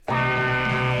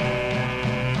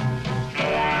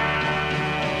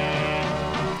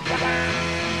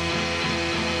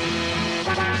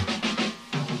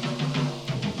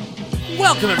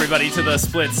Welcome, everybody, to the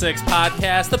Split Six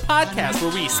Podcast, the podcast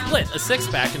where we split a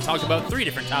six-pack and talk about 3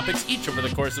 different topics, each over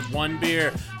the course of 1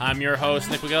 beer. I'm your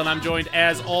host, Nick McGill, and I'm joined,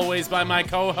 as always, by my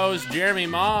co-host, Jeremy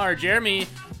Marr. Jeremy,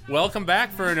 welcome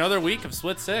back for another week of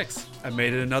Split Six. I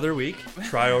made it another week.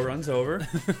 Trial runs over.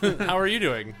 How are you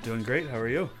doing? Doing great. How are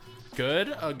you?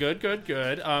 Good,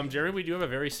 good. Jeremy, we do have a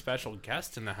very special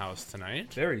guest in the house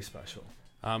tonight. Very special.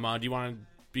 Do you want to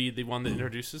be the one that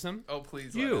introduces him? Oh,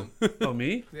 please. You. Oh,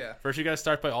 me? Yeah. First, you got to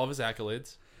start by all of his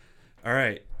accolades. All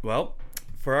right. Well,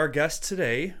 for our guest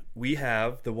today, we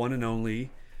have the one and only,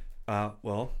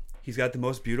 he's got the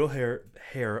most beautiful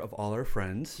hair of all our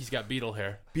friends. He's got beetle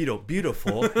hair.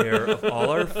 Beautiful hair of all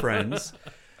our friends.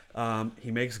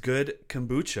 He makes good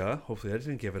kombucha. Hopefully I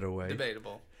didn't give it away.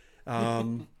 Debatable.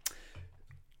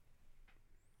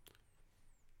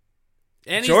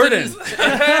 And Jordan.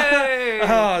 Hey!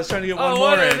 I was trying to get one more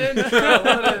what in. an intro.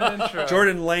 What an intro.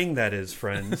 Jordan Lang, that is,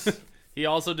 friends. He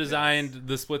also designed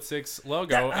the Split Six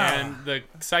logo, and the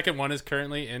second one is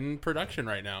currently in production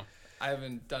right now. I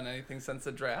haven't done anything since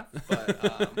the draft,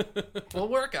 but we'll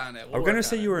work on it. I'm going to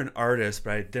say you were an artist,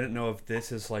 but I didn't know if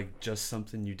this is like just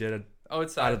something you did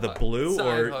it's out of the blue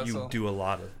or you do a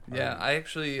lot of. Yeah, I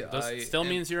actually. This still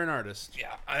means you're an artist.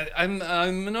 Yeah, I'm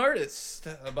an artist,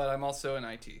 but I'm also in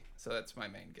IT, so that's my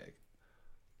main gig.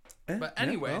 But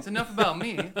anyways, enough about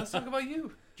me. Let's talk about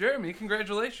you, Jeremy.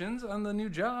 Congratulations on the new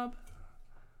job.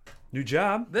 New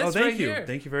job. This thank right you. here.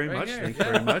 Thank you very Right much. here. Thank you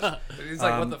very much. He's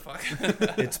like, what the fuck?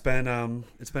 It's been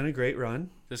a great run.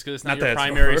 Just because it's Not not your that it's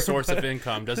primary over. source of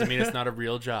income doesn't mean it's not a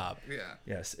real job. Yeah.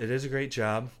 Yes, it is a great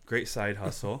job. Great side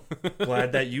hustle.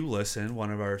 Glad that you listen.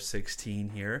 One of our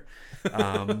 16 here.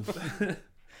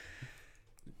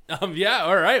 Yeah,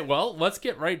 all right. Well, let's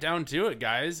get right down to it,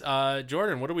 guys.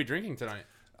 Jordan, what are we drinking tonight?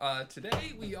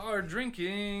 Today we are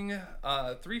drinking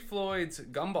Three Floyd's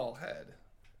Gumball Head.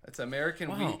 It's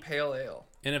American Wheat Pale Ale.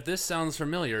 And if this sounds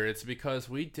familiar, it's because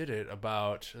we did it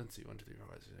about, let's see, 1, 2, 3, 4,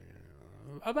 5, 6,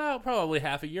 about probably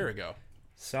half a year ago.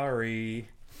 Sorry.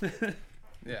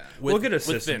 Yeah. We'll get a with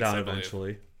system Vince, down I believe.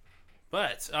 eventually.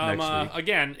 But, Next week.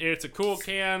 again, it's a cool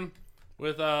can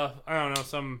with, I don't know,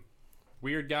 some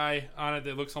weird guy on it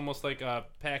that looks almost like a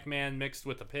Pac-Man mixed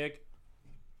with a pig.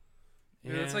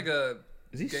 Yeah, it's like a.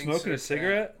 Is he gangster smoking a cat.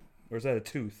 cigarette? Or is that a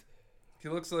tooth? He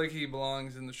looks like he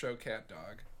belongs in the show Cat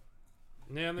Dog.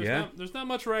 Yeah, there's not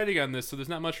much writing on this, so there's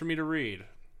not much for me to read.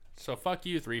 So fuck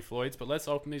you, Three Floyds, but let's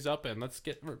open these up and let's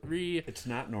get It's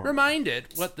not normal. reminded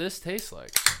what this tastes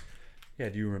like. Yeah,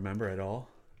 do you remember at all?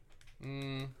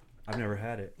 I've never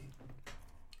had it.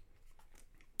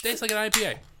 Tastes like an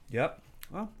IPA. Yep.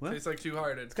 Well, Tastes like Two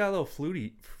Hearted. it's got a little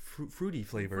fruity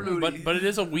flavor. Fruity. But it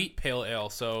is a wheat pale ale,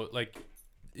 so like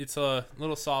it's a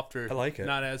little softer. I like it.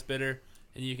 Not as bitter,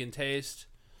 and you can taste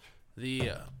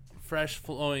the fresh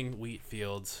flowing wheat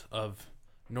fields of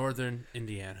northern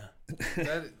Indiana.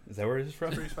 That Is that where it is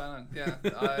from? pretty spot on. Yeah,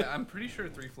 I'm pretty sure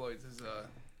Three Floyds is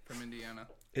from Indiana.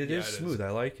 It Yeah, is it smooth. is. I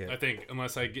like it. I think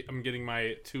unless I'm getting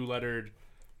my 2-lettered,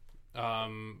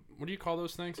 what do you call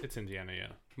those things? It's Indiana, yeah.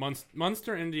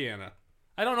 Munster, Indiana.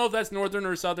 I don't know if that's northern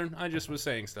or southern. I just was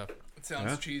saying stuff. It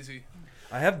sounds Yeah. cheesy.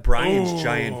 I have Brian's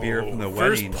giant beer from the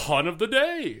First wedding. pun of the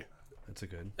day. That's a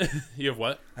good. You have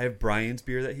what? I have Brian's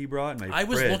beer that he brought in my I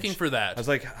was fridge. looking for that. I was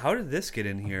like, how did this get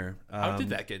in here? How did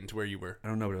that get into where you were? I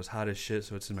don't know, but it was hot as shit,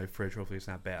 so it's in my fridge. Hopefully it's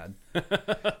not bad.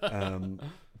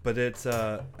 But it's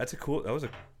that was a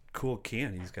cool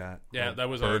can he's got. Yeah, that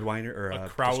was a Birdwiner or a a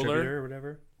Crowler. distributor or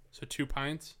whatever. So 2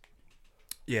 pints,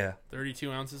 Yeah. 32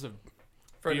 ounces of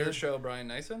Friend Beer. of the show, Brian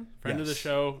Nyson. friend of the Yes.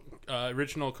 show,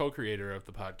 original co-creator of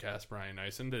the podcast, Brian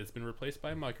Nyson, that has been replaced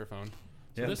by a microphone.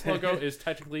 So Yeah. this logo is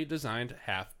technically designed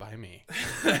half by me.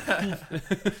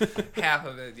 Half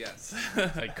of it, yes.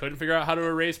 I couldn't figure out how to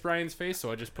erase Brian's face,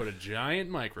 so I just put a giant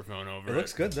microphone over It it.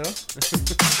 looks good though.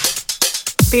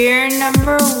 Beer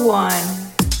number 1.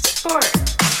 Sport.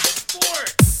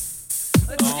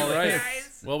 All right.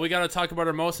 Well, we got to talk about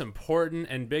our most important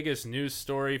and biggest news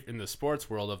story in the sports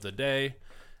world of the day.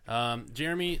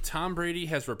 Jeremy, Tom Brady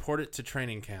has reported to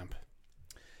training camp.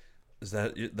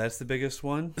 That's the biggest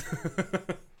one?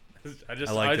 I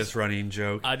I like this running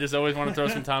joke. I just always want to throw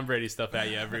some Tom Brady stuff at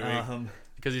you every week Um,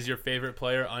 because he's your favorite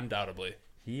player, undoubtedly.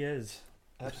 he is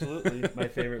absolutely my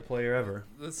favorite player ever.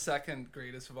 The second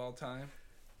greatest of all time.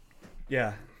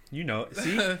 Yeah, you know.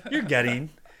 See, you're getting.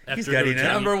 He's After getting who, it.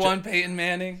 John? Number 1, Peyton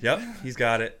Manning. Yep, he's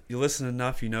got it. You listen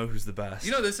enough, you know who's the best.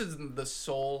 You know, this is the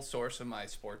sole source of my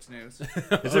sports news. is it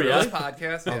Oh, yeah? really? This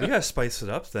podcast. Oh, Yeah. we gotta spice it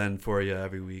up then for you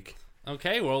every week.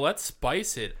 Okay, well, let's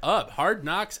spice it up. Hard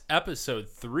Knocks episode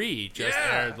 3 just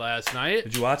aired last night.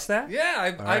 Did you watch that? Yeah,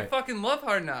 I right. fucking love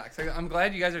Hard Knocks. I'm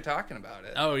glad you guys are talking about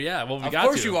it. Oh, yeah. Well, we Of got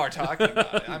course to. you are talking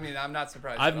about it. I mean, I'm not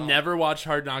surprised I've at all. never watched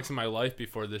Hard Knocks in my life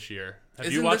before this year. Have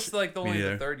Isn't you watched? this like only the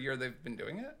neither. third year they've been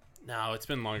doing it? No, it's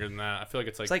been longer than that. I feel like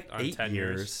it's It's like on 8 10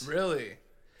 years. Really?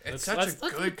 It's Let's-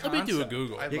 such a good let me concept. do a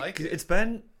Google. I Yeah, like 'cause it. It's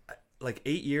been like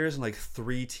 8 years and like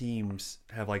 3 teams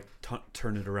have like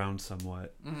turned it around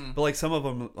somewhat. Mm-hmm. But like some of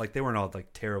them, like they weren't all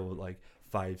like terrible, like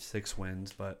 5-6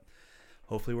 wins. But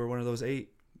hopefully we're one of those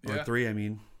 8 or Yeah. 3. I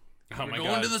mean, Oh, We're my going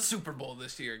God. to the Super Bowl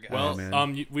this year, guys. Well,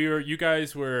 man. you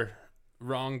guys were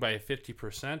wrong by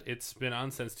 50%. It's been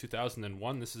on since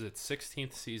 2001. This is its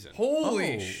 16th season.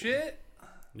 Holy Oh. shit.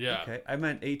 Yeah. okay, I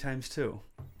meant 8 times 2.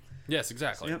 Yes,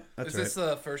 exactly. Yep, that's Is right. this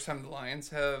the first time the Lions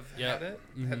have Yeah. had it?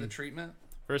 Had the treatment?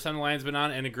 First time the Lions been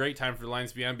on, and a great time for the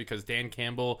Lions to be on because Dan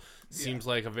Campbell seems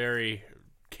like a very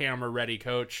camera-ready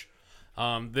coach.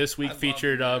 This week I love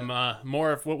featured him,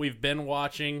 more of what we've been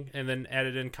watching, and then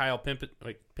added in Kyle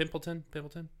Pimpleton.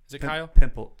 Is it Kyle?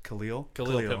 Khalil Khalil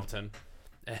Pimpleton.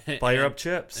 Fire up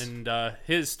chips. And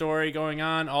his story going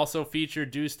on also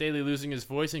featured Deuce Staley losing his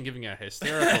voice and giving a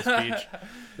hysterical speech.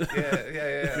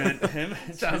 Yeah. And him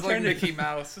Sounds like Mickey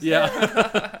Mouse.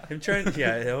 Yeah. him trying.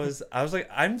 Yeah, it was. I was like,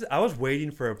 I was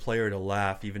waiting for a player to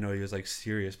laugh, even though he was like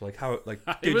serious. But like, how? Like,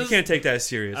 dude, was- you can't take that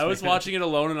serious. I was man. watching it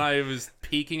alone, and I was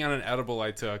peeking on an edible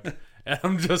I took. And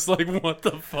I'm just like, what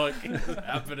the fuck is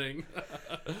happening?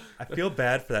 I feel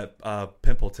bad for that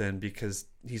Pimpleton because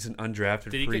he's an undrafted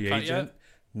Did he free get cut agent. yet?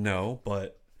 No,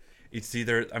 but it's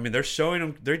either. I mean, they're showing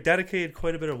him. They're dedicated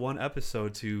quite a bit of one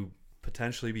episode to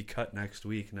potentially be cut next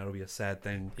week, and that'll be a sad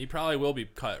thing. He probably will be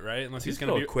cut, right? Unless he's He's going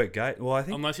still to a be quick guy. Well, I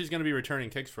think unless he's going to be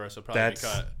returning kicks for us, he'll probably be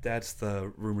cut. that's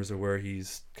the rumors of where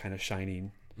he's kind of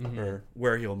shining Mm-hmm. or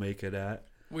where he'll make it at.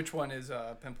 Which one is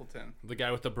Pimpleton? The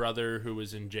guy with the brother who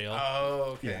was in jail.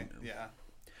 Oh, okay. Yeah.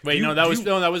 Wait, you- no, that do was you-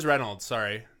 that was Reynolds.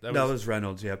 Sorry, That was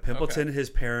Reynolds. Yeah, Pimpleton. His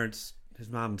parents, his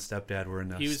mom and stepdad were in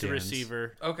the he was the stands.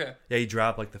 receiver. Okay. Yeah, he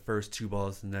dropped like the first 2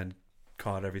 balls and then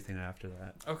caught everything after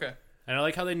that. Okay. And I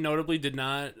like how they notably did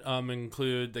not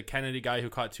include the Kennedy guy who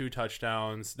caught 2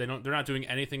 touchdowns. They're not doing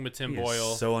anything with Tim He is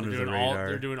Boyle. so under They're the doing radar.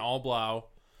 They're doing all Blau.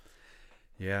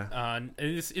 Yeah. And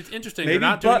it's interesting. Maybe, they're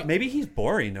not but doing. maybe he's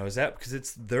boring. Though, is that because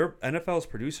it's their NFL's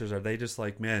producers? Are they just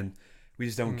like, man, we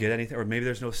just don't get anything, or maybe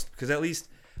there's no? Because at least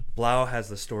Blau has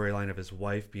the storyline of his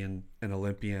wife being an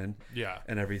Olympian Yeah.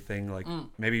 and everything. Like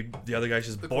maybe the other guy's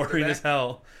just The boring quarterback? as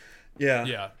hell. Yeah.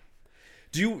 Yeah.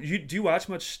 Do you watch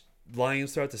much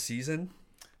Lions throughout the season?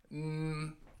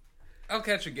 I'll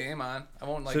catch a game on. I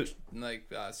won't So-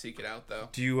 seek it out though.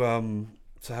 Do you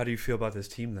So how do you feel about this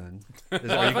team then?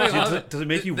 Does it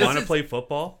make you This want to is- play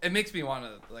football? It makes me want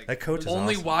to like That coach is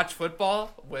only awesome. watch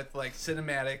football with like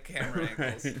cinematic camera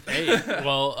angles. Hey,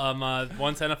 well,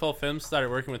 once NFL Films started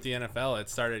working with the NFL, it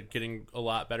started getting a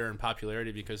lot better in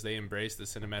popularity because they embraced the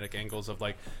cinematic angles of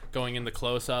like going in the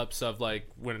close-ups of like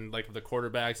when like the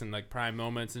quarterbacks and like prime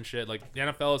moments and shit. Like the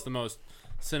NFL is the most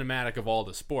cinematic of all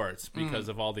the sports because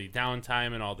of all the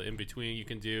downtime and all the in between you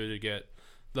can do to get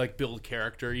like build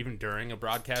character even during a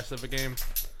broadcast of a game.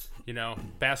 You know,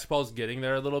 basketball's getting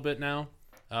there a little bit now.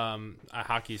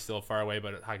 Hockey's still far away,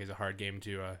 but hockey's a hard game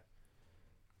to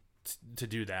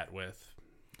do that with.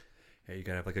 Yeah, you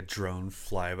gotta have like a drone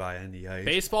fly by on the ice.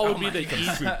 Baseball would be my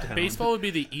the baseball would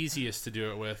be the easiest to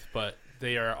do it with, but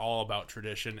they are all about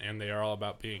tradition and they are all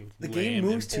about being The lame game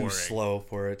moves and too boring. slow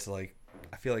for it to like.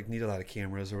 I feel like need a lot of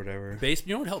cameras or whatever. You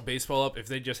know what would help baseball up if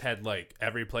they just had like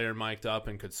every player mic'd up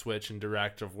and could switch and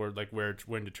direct of where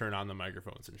when to turn on the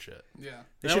microphones and shit. Yeah,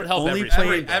 They That should would help only every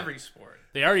play- sport. every sport.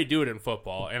 They already do it in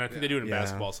football, and I think they do it in Yeah.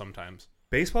 basketball sometimes.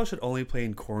 Baseball should only play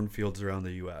in cornfields around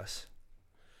the U.S.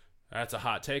 That's a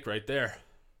hot take right there.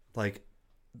 Like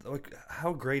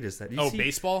how great is that? You Oh, see-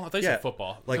 baseball? I thought you Yeah. said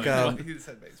football. Like He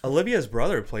said baseball. Olivia's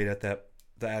brother played at the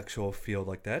actual field.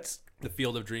 Like that's The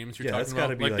Field of Dreams you're yeah, that's talking got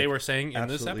about. to be Like they were saying in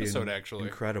this absolutely episode, actually.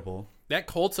 incredible. That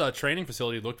Colts training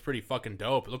facility looked pretty fucking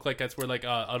dope. It looked like that's where like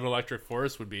an electric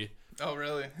forest would be. Oh,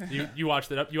 really? You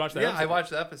watched it up? You watched that? Yeah, episode? I watched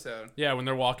the episode. Yeah, when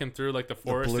they're walking through like the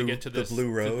forest to blue- get to the this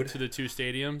blue road. to the 2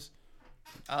 stadiums.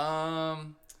 I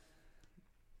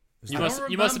You must have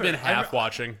been remember. half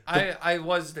watching. I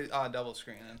was double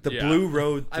screening. The Yeah. blue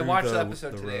road. I through watched the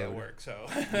episode the today at road. work, so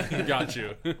Got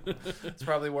you. it's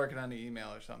probably working on the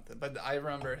email or something. But I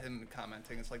remember him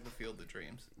commenting, "It's like the Field of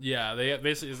Dreams." Yeah, they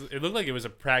basically it looked like it was a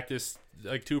practice,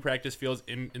 like 2 practice fields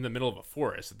in the middle of a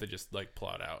forest that they just like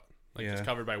plowed out, like Yeah. just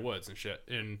covered by woods and shit.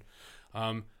 In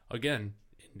again,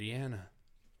 Indiana,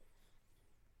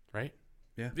 right?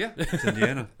 Yeah. It's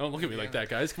Indiana. Don't look at me like that,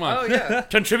 guys. Come on. Oh yeah.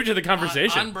 Contribute to the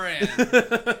conversation. On brand.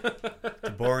 It's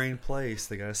a boring place.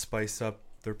 They got to spice up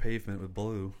their pavement with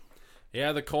blue.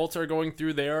 Yeah, the Colts are going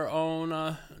through their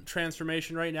own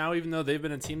transformation right now, even though they've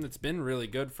been a team that's been really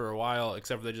good for a while,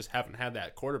 except for they just haven't had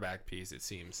that quarterback piece, it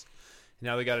seems.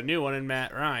 Now they got a new one in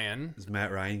Matt Ryan. Is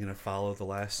Matt Ryan going to follow the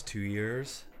last 2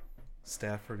 years?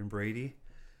 Stafford and Brady?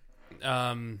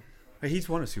 He's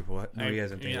won a Super Bowl. No, he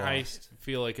hasn't. I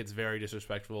feel like it's very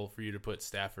disrespectful for you to put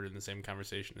Stafford in the same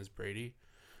conversation as Brady.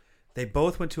 They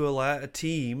both went to a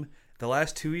team the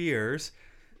last 2 years.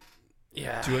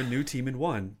 Yeah. To a new team and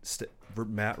won.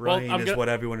 Matt Ryan is what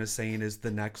everyone is saying is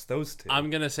the next those two. I'm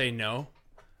gonna say no,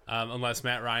 unless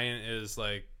Matt Ryan is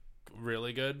like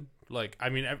really good. Like, I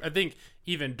mean, I think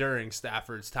even during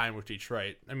Stafford's time with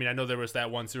Detroit, I mean, I know there was that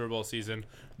one Super Bowl season.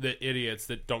 The idiots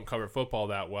that don't cover football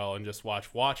that well and just watch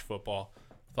football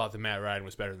thought that Matt Ryan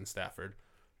was better than Stafford,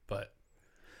 but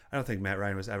I don't think Matt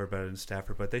Ryan was ever better than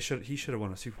Stafford. But he should have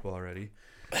won a Super Bowl already.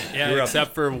 Yeah,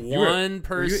 except for one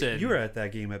person. You were at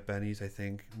that game at Benny's, I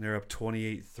think. And they're up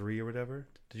 28-3 or whatever.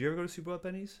 Did you ever go to Super Bowl at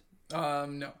Benny's? No, I've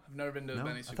never been to No?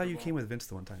 Benny Super I thought you Bowl. came with Vince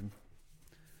the one time.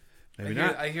 Maybe I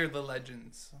not. I hear the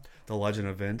legends. The legend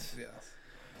of Vince. Yes.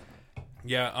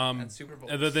 Yeah. And Super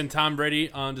Bowls. Other than Tom Brady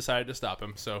decided to stop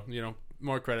him, so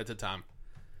more credit to Tom.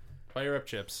 Fire up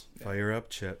Chips. Fire up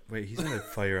Chip. Wait, he's not a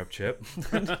fire up Chip.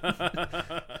 They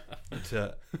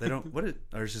don't.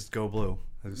 Or it's just Go Blue.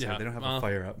 Yeah, they don't have a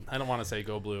fire up. I don't want to say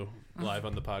Go Blue live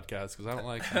on the podcast because I don't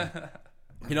like that.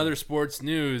 In other sports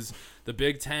news, the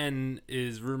Big Ten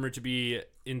is rumored to be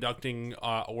inducting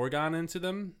Oregon into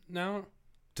them now.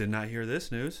 Did not hear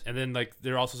this news. And then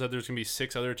they're also said there's going to be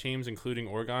 6 other teams, including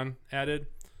Oregon, added.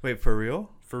 Wait, for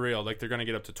real? For real. They're going to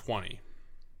get up to 20.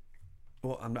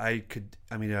 Well, I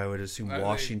would assume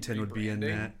Washington would be in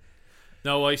that.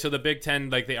 No, so the Big Ten,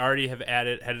 they already had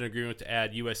an agreement to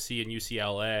add USC and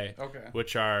UCLA,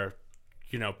 which are,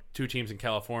 2 teams in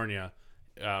California.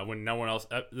 When no one else,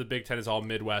 the Big Ten is all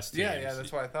Midwest teams. Yeah,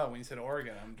 that's what I thought when you said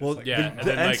Oregon. I'm just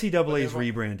the NCAA is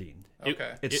rebranding.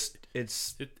 Okay, it's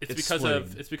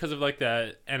because of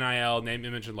that NIL, name,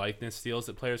 image, and likeness deals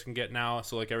that players can get now.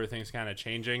 So everything's kind of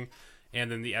changing,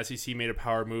 and then the SEC made a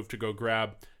power move to go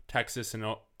grab Texas and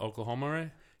Oklahoma,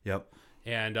 right? Yep.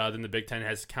 And then the Big Ten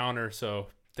has counter, so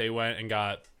they went and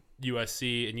got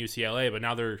USC and UCLA, but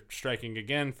now they're striking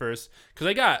again first because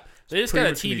they just got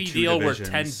a TV deal worth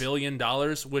 $10 billion,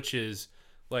 which is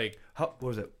how what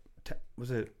was it?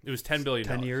 It was $10 billion.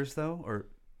 10 years though, or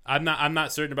I'm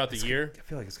not certain about the year. I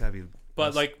feel like it's gotta be.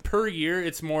 But per year,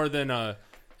 it's more than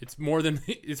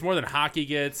hockey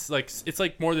gets.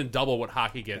 It's more than double what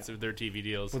hockey gets of their TV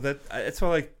deals. Well, that's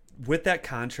why with that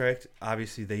contract,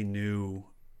 obviously they know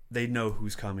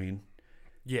who's coming.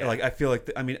 Yeah, I feel like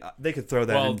they could throw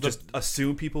that and just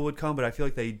assume people would come, but I feel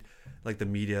like they the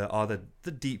media, all the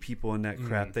deep people in that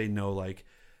crap, they know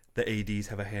the ADs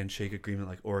have a handshake agreement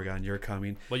like Oregon, you're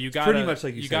coming. Well, you got pretty much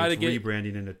like you said, get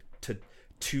rebranding into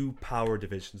two power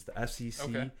divisions, the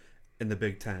SEC and the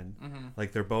Big Ten. Mm-hmm.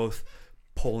 They're both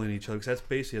pulling each other because that's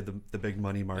basically the big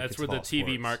money market. That's where the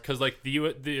TV market, because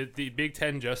the Big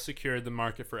Ten just secured the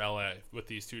market for LA with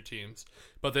these 2 teams,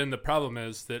 but then the problem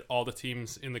is that all the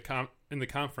teams in the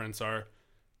conference are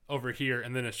over here,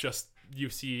 and then it's just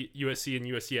USC and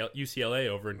UCLA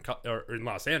over in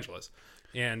Los Angeles,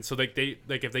 and so if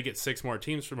they get 6 more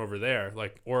teams from over there,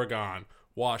 like Oregon,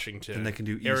 Washington, and they can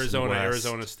do East Arizona, and West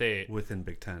Arizona State within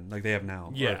Big Ten, like they have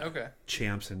now. Yeah, okay.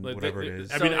 Champs and whatever it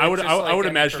is. I mean, I would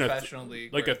imagine a 3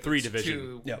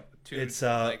 division. Two it's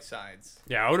sides.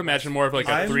 Yeah, I would imagine more of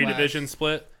a 3 division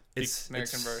split. It's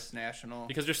American versus national.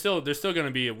 Because there's still going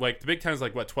to be the Big Ten is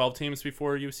 12 teams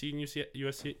before UC and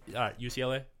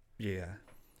UCLA. Yeah,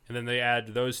 and then they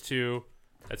add those 2.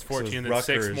 That's 14, and then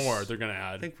Rutgers, 6 more they're going to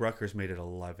add. I think Rutgers made it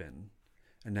 11,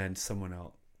 and then someone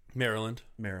else. Maryland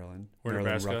or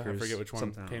Nebraska. Rutgers, I forget which one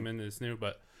sometime. came in as new,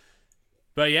 but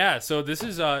yeah. So this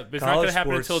is it's not going to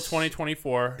happen until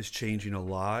 2024. It's changing a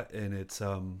lot, and it's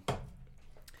all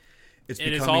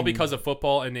because of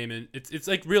football and name. It's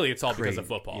really it's all crazy. Because of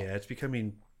football. Yeah, it's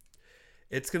becoming.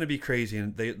 It's going to be crazy,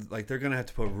 and they're going to have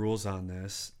to put rules on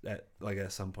this at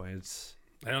some point.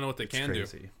 I don't know what they can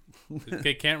crazy. do.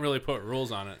 They can't really put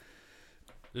rules on it.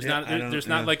 The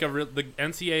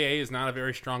NCAA is not a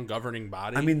very strong governing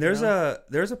body. I mean, there's a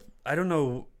I don't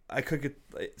know. I could get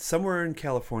somewhere in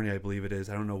California, I believe it is.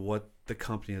 I don't know what the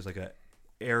company is, a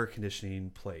air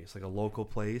conditioning place, a local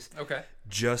place. Okay.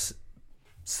 Just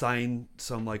signed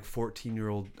some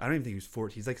 14-year-old. I don't even think he was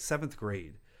 14. He's 7th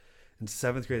grade. In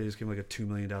 7th grade, they just gave him a $2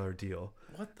 million deal.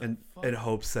 What the fuck? In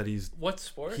hopes that he's what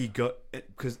sport?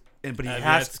 because but he I mean,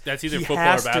 has that's either he football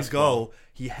has or basketball.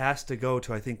 He has to go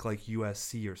to I think like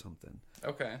USC or something.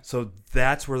 Okay. So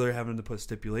that's where they're having to put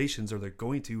stipulations, or they're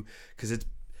going to, because it's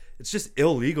just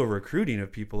illegal recruiting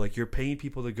of people. Like you're paying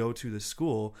people to go to the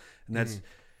school, and that's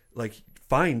like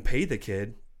fine, pay the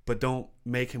kid, but don't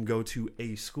make him go to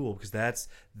a school, because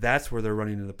that's where they're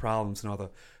running into the problems, and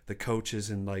all the coaches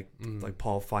and like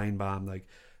Paul Feinbaum,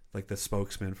 like the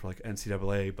spokesman for like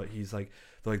NCAA, but he's like,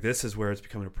 they're like, this is where it's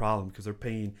becoming a problem, because they're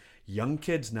paying young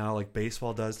kids now, like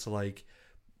baseball does to like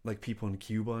people in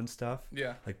Cuba and stuff.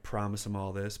 Yeah. Like promise them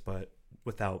all this, but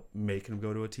without making them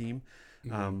go to a team.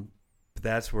 But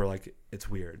that's where like it's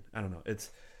weird. I don't know.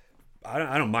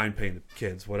 I don't mind paying the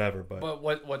kids, whatever, but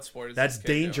what sport is that's this kid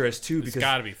doing? dangerous too, It's because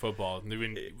got to be football. I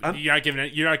mean, you're not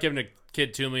giving a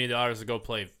kid $2 million to go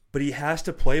play. but he has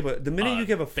to play. But the minute you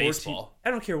give a 14, baseball. I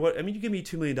don't care what. I mean, you give me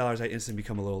 $2 million, I instantly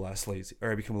become a little less lazy,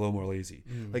 or I become a little more lazy.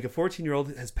 Like a 14-year-old,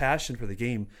 his passion for the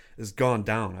game has gone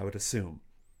down, I would assume.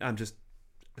 I'm just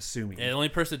assuming. Yeah, the only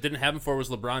person that didn't have him for was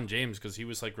LeBron James, because he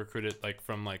was like recruited like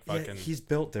from like fucking. Yeah, he's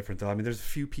built different though. I mean, there's a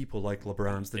few people like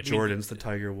LeBron's, the Jordans, the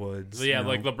Tiger Woods. Yeah, you know.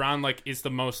 like LeBron, like is the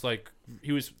most like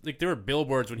he was like there were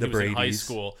billboards when he The was in high Brady's.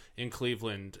 school in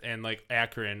Cleveland and like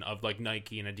Akron of like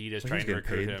Nike and Adidas Well, he trying was to getting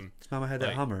recruit paid. him. His mama had that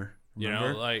Like, Hummer. You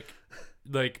Remember? know,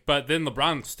 like, but then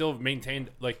LeBron still maintained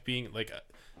like being like.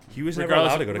 He was never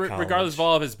allowed to go to college. Regardless of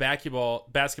all of his basketball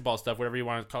stuff, whatever you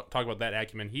want to talk about that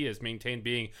acumen, he has maintained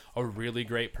being a really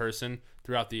great person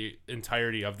throughout the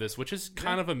entirety of this, which is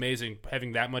kind of amazing,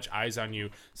 having that much eyes on you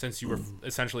since you were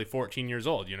essentially 14 years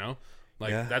old. You know,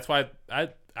 like Yeah. that's why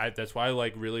that's why I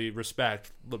like really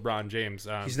respect LeBron James.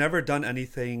 He's never done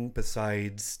anything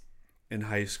besides in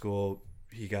high school.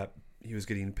 He was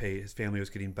getting paid. His family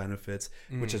was getting benefits,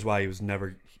 which is why he was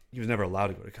never allowed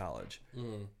to go to college.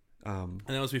 And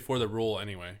that was before the rule,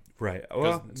 anyway. Right.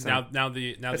 Well, It's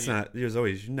There's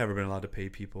always you've never been allowed to pay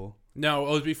people. No, it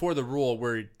was before the rule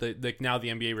where now the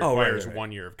NBA requires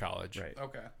 1 year of college. Right.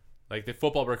 Okay. Like the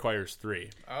football requires 3.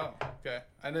 Oh, okay.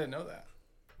 I didn't know that.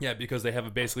 Yeah, because they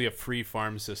have basically a free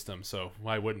farm system. So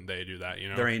why wouldn't they do that? You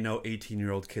know, There ain't no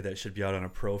 18-year-old kid that should be out on a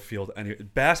pro field.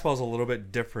 Basketball's a little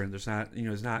bit different. There's not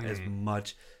as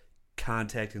much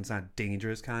contact, and it's not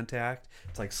dangerous contact.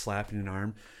 It's like slapping an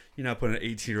arm. You're not putting an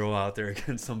 18-year-old out there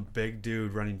against some big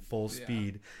dude running full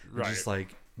speed, and just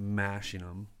like mashing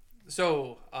him.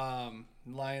 So,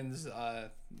 Lions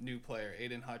new player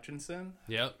Aiden Hutchinson.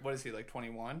 Yep. What is he, like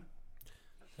 21?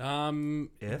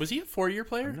 Was he a 4-year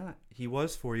player? He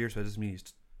was 4 years, but that doesn't mean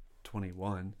he's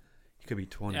 21. He could be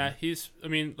 20. Yeah, he's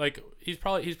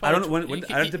probably. I don't know when. He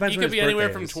It depends he when could his be anywhere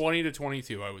birthday from is. 20 to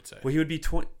 22, I would say. Well, he would be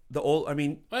 20. The old. I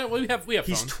mean, Well, we have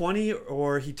he's phones. 20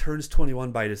 or he turns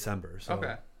 21 by December. So,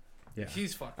 Okay. Yeah.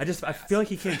 He's fucking. I feel like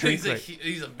he can't drink.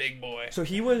 He's a big boy. So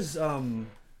he was.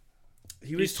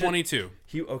 He's 22.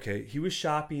 He was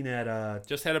shopping at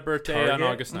Just had a birthday Target, on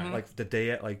August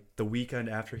 9th. like the weekend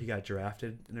after he got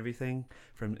drafted and everything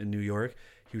in New York.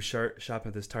 He was shopping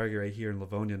at this Target right here in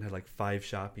Livonia and had like 5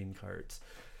 shopping carts.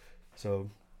 So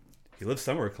he lives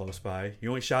somewhere close by. You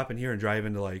only shop in here and drive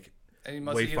into like And he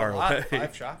must way eat far a lot. away.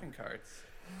 5 shopping carts.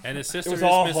 And his It sister was is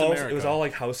all Miss house, America. it was all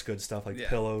like house goods stuff, like Yeah.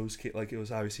 pillows. Like it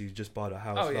was obviously you just bought a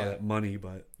house Oh, with all yeah. that money,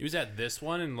 but He was at this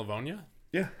one in Livonia?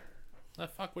 yeah, The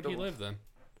fuck would he live then?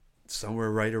 somewhere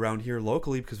right around here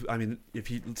locally. Because I mean, if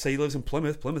he say he lives in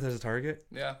Plymouth has a Target.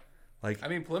 Yeah. Like I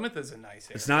mean, Plymouth is a nice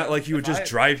area. it's not like you would If just I-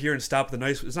 drive here and stop at the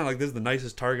nice. It's not like this is the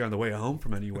nicest Target on the way home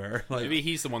from anywhere. Like Maybe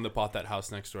he's the one that bought that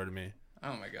house next door to me.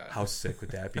 Oh my god. how sick would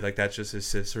that be? Like that's just his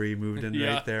sister he moved in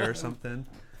Yeah. right there or something.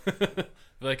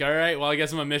 Like, all right, well, I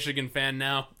guess I'm a Michigan fan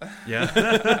now. Yeah,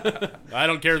 I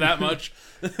don't care that much.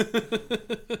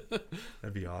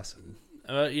 that'd be awesome.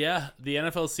 Yeah, the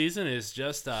NFL season is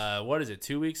just,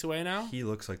 2 weeks away now? He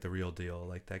looks like the real deal.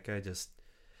 Like that guy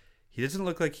he doesn't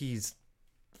look like he's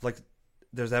like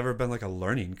there's ever been like a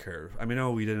learning curve. I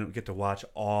mean, we didn't get to watch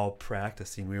all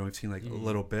practicing. We only seen like a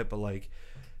little bit, but like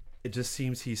it just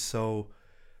seems he's so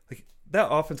like that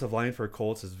offensive line for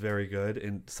Colts is very good,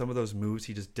 and some of those moves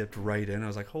he just dipped right in. I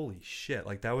was like, holy shit!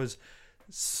 Like that was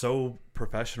so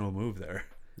professional move there.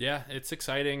 Yeah, it's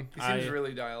exciting. He seems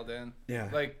really dialed in. Yeah.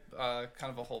 Like kind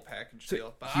of a whole package So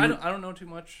deal. But he- I don't know too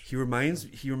much. He reminds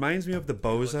me of the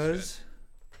Bozas.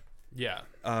 Yeah.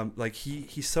 Like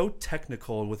he's so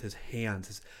technical with his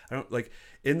hands. I don't like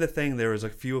in the thing there was a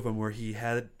few of them where he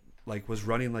had like was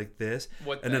running like this,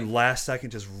 What and thing? then last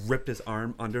second just ripped his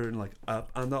arm under and like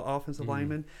up on the offensive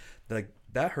lineman. Like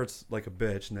that hurts like a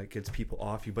bitch, and that gets people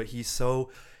off you. But he's so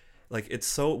like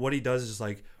what he does is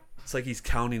like it's like he's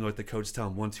counting what the coach tell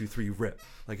him 1, 2, 3, rip.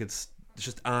 Like it's it's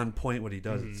just on point what he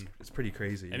does. It's pretty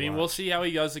crazy. I mean, we'll see how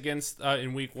he does against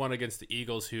in week 1 against the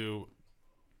Eagles, who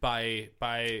by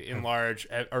and large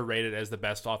are rated as the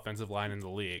best offensive line in the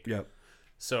league. Yep.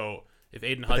 So if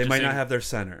Aiden Hutchinson, they might not have their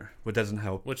center, which doesn't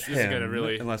help. Which him, isn't going to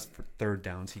really, unless for third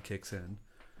downs he kicks in.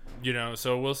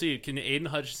 So we'll see. Can Aiden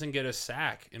Hutchinson get a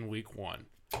sack in week 1?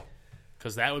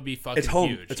 Because that would be fucking It's home.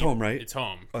 huge. It's home, right? It's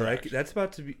home. Oh, Correct. that's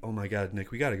about to be. Oh my God, Nick,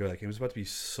 we got to go. That game is about to be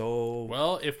so.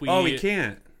 Well, if we. Oh, we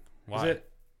can't. Why? Is it?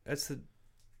 That's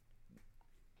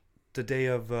the day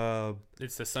of.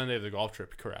 It's the Sunday of the golf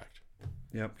trip. Correct.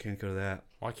 Yep, can't go to that.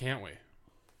 Why can't we?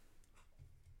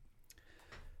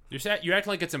 You're acting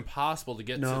like it's impossible to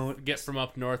get from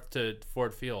up north to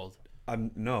Ford Field.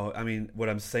 No. I mean, what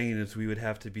I'm saying is we would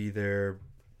have to be there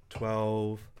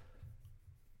 12.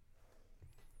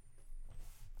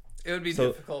 It would be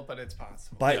difficult, but it's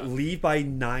possible. Leave by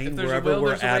 9 If there's a wherever will, we're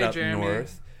there's a at way, up Jeremy.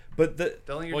 north. But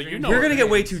Don't let your Well, dreams you we're gonna get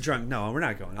way dreams. too drunk. No, we're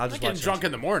not going. I'll I'm just not getting watch drunk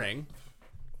in the morning.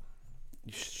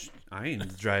 I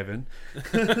ain't driving.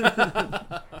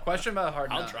 Question about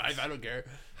Hard I'll Knocks. drive. I don't care.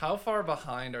 How far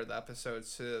behind are the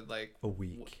episodes to A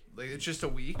week. It's just a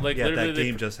week. Like Yeah, literally, that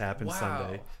game just happened Wow.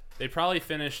 Sunday. they probably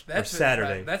finished. That's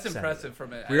Saturday. That's Saturday. impressive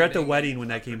from it. We were at the wedding when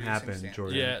that game happened,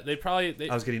 Jordan. Yeah, they probably.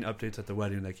 I was getting updates at the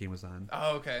wedding when that game was on.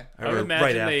 Oh, okay. I would Or imagine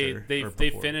right after, they or they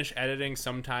before. finish editing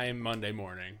sometime Monday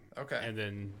morning. Okay. And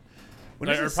then When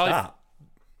does or it probably- stop?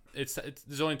 it's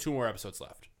there's only 2 more episodes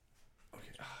left.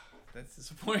 That's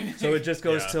disappointing. So it just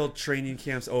goes Yeah. till training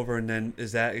camp's over, and then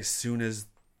is that as soon as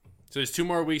So there's 2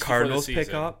 more weeks Cardinals before the pick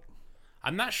season. up?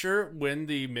 I'm not sure when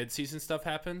the midseason stuff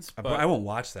happens, but I won't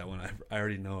watch that one. I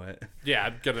already know it.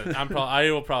 yeah, I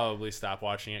will probably stop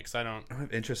watching it because I don't I don't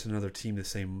have interest in another team the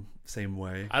same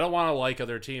way. want to like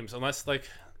other teams unless like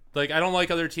I don't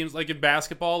like other teams like in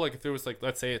basketball. Like if there was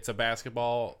let's say it's a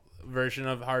basketball version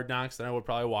of Hard Knocks, then I would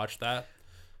probably watch that.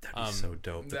 That'd be so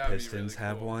dope. The that'd be Pistons really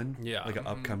have cool. one. Yeah. Like an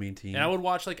upcoming team. And I would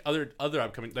watch like other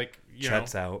upcoming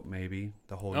Chet's out maybe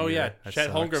the whole Oh year. yeah, That Chet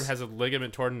sucks. Holmgren has a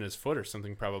ligament torn in his foot or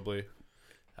something probably.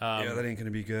 Yeah, that ain't gonna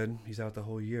be good. He's out the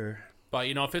whole year. But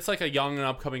if it's like a young and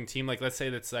upcoming team, like let's say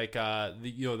that's like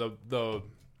the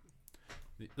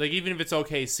like even if it's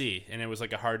OKC and it was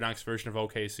like a Hard Knocks version of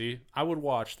OKC, I would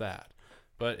watch that.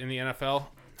 But in the NFL,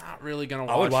 not really gonna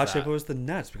watch. I would watch that. it if it was the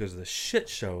Nets because of the shit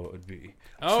show it would be.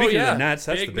 Oh, Speaking yeah. of the Nets,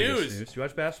 that's Big the biggest news. news. Do you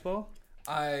watch basketball?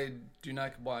 I do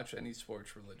not watch any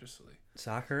sports religiously.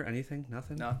 Soccer? Anything?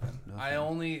 Nothing? Nothing. I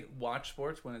only watch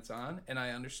sports when it's on, and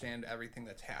I understand everything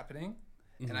that's happening,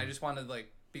 and I just want to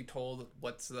be told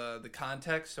what's the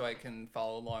context so I can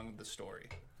follow along with the story.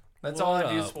 That's all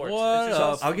I do. Sports. What It's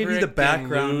just- I'll give you the freaking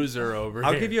background. loser over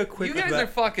I'll here. give you a quick. you guys are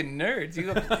fucking nerds.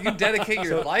 You dedicate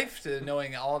your life to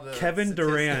knowing all the Kevin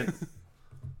statistics.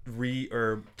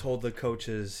 Durant told the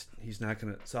coaches he's not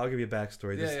gonna. So I'll give you a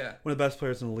backstory. This, Yeah. One of the best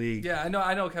players in the league. Yeah,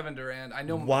 I know Kevin Durant. I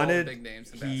know all the Wanted- big names.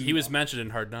 In he basketball. He was mentioned in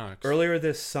Hard Knocks. Earlier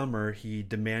this summer, he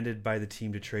demanded by the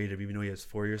team to trade him, even though he has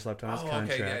 4 years left on his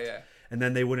contract. Okay, yeah. And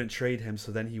then they wouldn't trade him,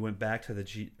 so then he went back to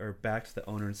back to the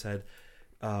owner and said,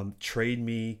 "Trade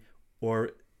me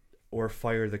or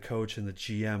fire the coach and the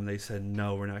GM." They said,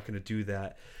 "No, we're not going to do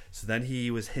that." So then he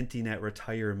was hinting at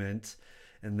retirement,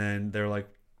 and then they're like,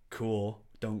 "Cool,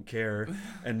 don't care."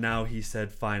 And now he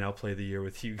said, "Fine, I'll play the year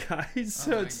with you guys."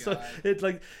 So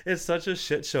God. it's such a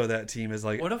shit show. That team is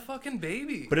like, What a fucking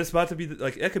baby. but it's about to be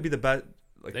it could be the best,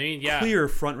 clear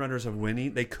front runners of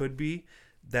winning. They could be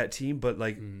that team, but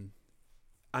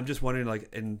I'm just wondering,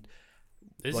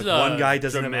 This like is a one guy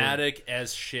doesn't have a- dramatic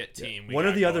as shit team. we one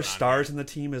of got the other going on stars here. in the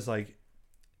team is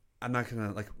I'm not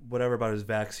gonna whatever about his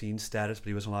vaccine status, but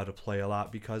he wasn't allowed to play a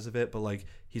lot because of it. But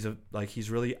he's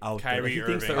really out there. Kyrie He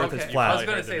thinks the Irving. Earth is Okay, flat. I was Probably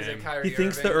gonna heard say, the is it name. Kyrie He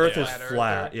thinks the Irving, Earth is flat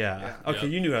flat. earther? Yeah. Okay, Yeah.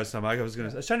 you knew I was talking about. I was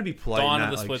trying to be polite, Dawn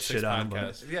not of the Split shit Six on him. But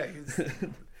podcast. Yeah, he's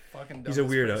fucking. he's a dumbest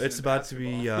weirdo. person It's in about to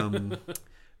be. basketball.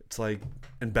 It's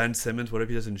and Ben Simmons. What if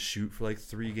he doesn't shoot for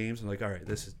 3 games? I'm like, all right,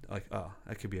 this is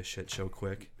that could be a shit show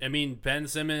quick. I mean, Ben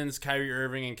Simmons, Kyrie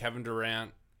Irving, and Kevin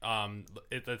Durant.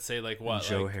 Let's say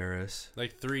Joe Harris.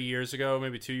 3 years ago,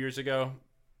 maybe 2 years ago,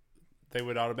 they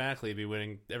would automatically be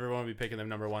winning. Everyone would be picking them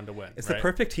number 1 to win. It's right? the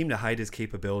perfect team to hide his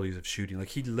capabilities of shooting.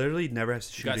 He literally never has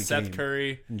to shoot You got a Seth game.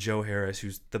 Curry. And Joe Harris,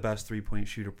 who's the best 3-point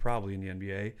shooter probably in the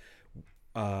NBA.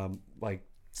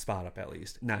 Spot up at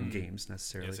least, not in games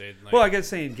necessarily. Yeah, Well, I guess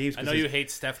saying games. I know you hate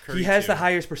Steph Curry. He has too. the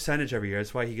highest percentage every year.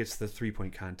 That's why he gets the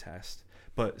 3-point contest.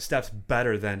 But Steph's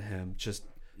better than him. Just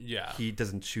Yeah. he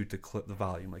doesn't shoot the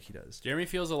volume like he does. Jeremy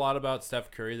feels a lot about Steph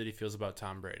Curry that he feels about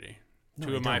Tom Brady. No,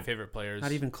 Two I of my don't. favorite players.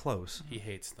 Not even close. He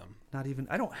hates them. Not even.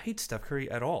 I don't hate Steph Curry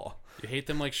at all. You hate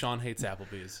them like Sean hates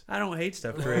Applebee's. I don't hate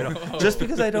Steph Curry at all. Just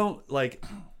because I don't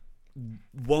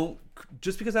won't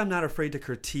just because I'm not afraid to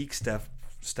critique Steph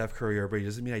Curry or Brady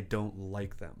doesn't mean I don't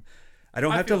like them. I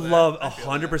don't have to feel that. love I feel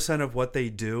 100% of what they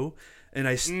do. And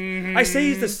I say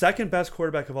he's the second best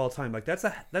quarterback of all time. Like that's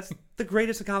the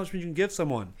greatest accomplishment you can give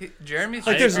someone. Jeremy's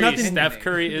Like, there's nothing- Steph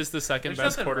Curry is the second There's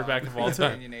best nothing quarterback wrong of with all being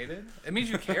time. opinionated. It means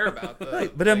you care about the.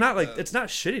 Right, but I'm not the- it's not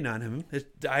shitting on him.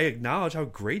 I acknowledge how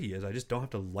great he is. I just don't have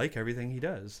to like everything he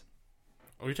does.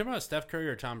 Are you talking about Steph Curry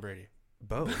or Tom Brady?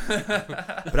 Both.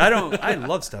 But I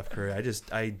love Steph Curry. I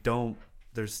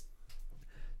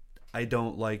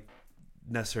don't like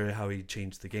necessarily how he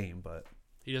changed the game, but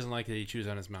He doesn't like that he chews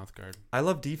on his mouth guard. I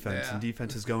love defense, Yeah. and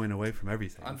defense is going away from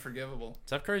everything. Unforgivable.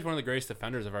 Steph Curry's one of the greatest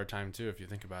defenders of our time too, if you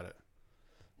think about it.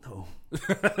 No.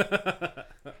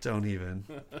 Don't even.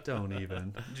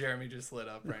 Jeremy just lit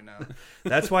up right now.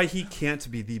 That's why he can't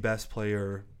be the best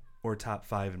player or top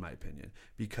 5 in my opinion,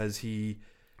 because he.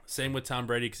 Same with Tom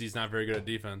Brady because he's not very good at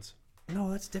defense. No,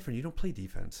 that's different. You don't play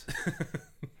defense.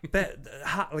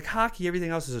 Like hockey, everything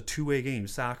else is a two-way game.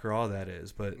 Soccer, all that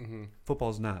is, but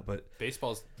football's not. But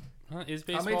Baseball's is How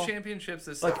baseball. many championships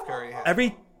does like Steph Curry have?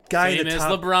 every guy in the Famous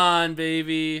top. LeBron,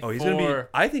 baby. Oh, he's 4. gonna be.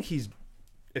 I think he's.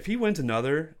 If he wins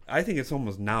another, I think it's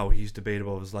almost now he's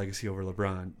debatable of his legacy over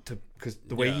LeBron, because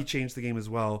the way Yeah. he changed the game as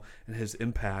well and his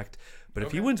impact. But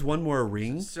if he Okay. wins one more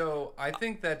ring, So I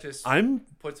think that just I'm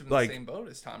puts him in like- the same boat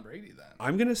as Tom Brady. Then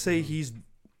I'm gonna say he's.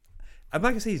 I'm not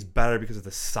gonna say he's better because of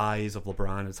the size of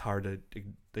LeBron. It's hard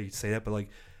to say that, but like,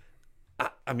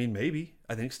 I mean, maybe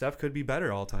I think Steph could be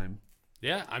better all time.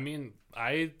 Yeah, I mean,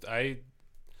 I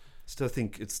Still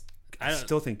think I I don't-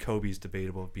 still think Kobe's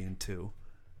debatable of being 2.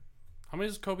 how many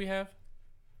does Kobe have?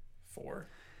 4,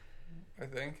 I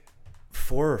think.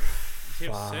 4 or he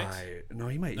have 5? 6? No,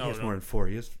 he might. No, he has no. more than 4.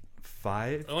 He has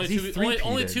 5. Only 'Cause he two. Only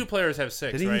three-peated. 2 players have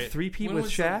 6, Didn't right? he 3-peat When with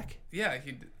was Shaq? Yeah,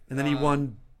 he. And then he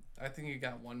won. I think he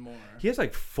got one more. He has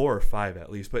like 4 or 5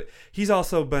 at least. But he's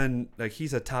also been like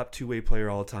he's a top 2-way player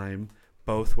all time,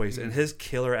 both ways. And his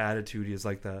killer attitude is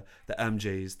like the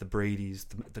MJs, the Bradys,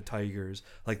 the Tigers.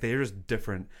 Like they're just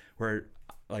different. Where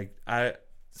like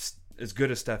as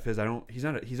good as Steph is,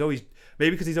 he's always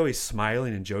maybe because he's always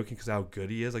smiling and joking because how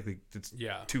good he is. Like it's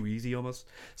Yeah. too easy almost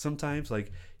sometimes.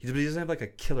 Like he doesn't have like a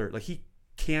killer. Like he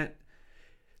can't.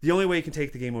 The only way he can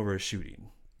take the game over is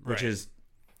shooting, which Right. is.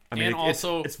 I mean, And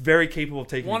also, it's very capable of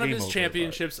taking One the of game his over,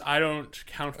 championships, I don't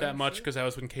count that much because that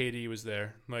was when KD was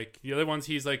there. Like the other ones,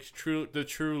 he's like the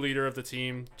true leader of the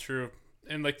team. True,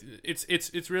 and like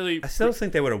it's really I still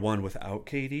think they would have won without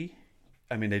KD.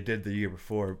 I mean, they did the year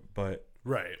before, but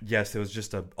right. yes, it was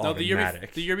just a No, the year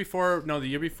automatic. before No,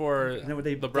 they-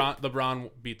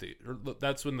 LeBron beat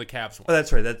that's when the Cavs won. Oh,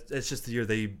 that's right. It's just the year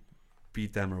they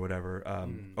beat them or whatever,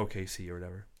 OKC or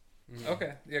whatever.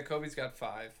 Okay, yeah, Kobe's got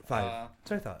 5. 5.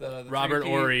 That's what I thought. The Robert 3-peat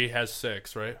Horry has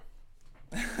 6, right?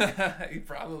 he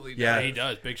probably does. Yeah. He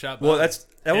does. Big shot. Well, Bob. he's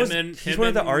him one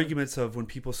of the and- arguments of when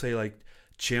people say like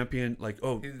champion, like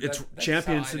it's that's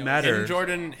champions how I know. matter.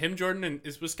 Jordan, and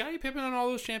was Scottie Pippen on all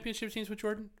those championship teams with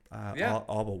Jordan? Yeah.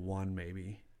 all but one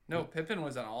maybe. No, Pippen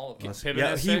was on all of them. Unless- Pippen yeah,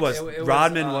 has he 6? was. It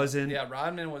Rodman was, wasn't. Yeah,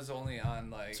 Rodman was only on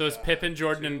like. So it's Pippen,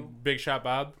 Jordan, 2. and Big Shot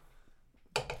Bob.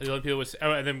 The other people was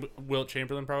and then Wilt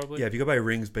Chamberlain probably. Yeah, if you go by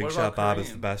rings, Big What Shot about Bob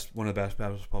is Kareem? one of the best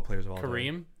basketball players of all time.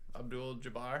 Kareem. Abdul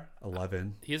Jabbar.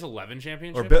 11. He has 11 Or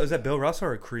championships. is that Bill Russell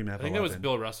or Kareem have I think 11? it was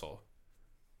Bill Russell.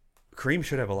 Kareem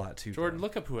should have a lot too. Jordan, though.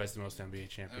 look up who has the most NBA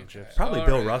championships. Okay. Probably All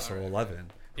Bill right, Russell, all right.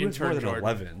 11. Who In has more turn, than Jordan.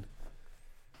 11?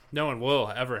 No one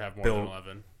will ever have more Bill- than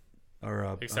 11.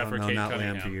 Or Except for no, Kate not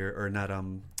Cunningham. Lambeer or not.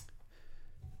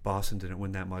 Boston didn't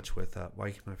win that much with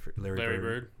Larry Larry Bird.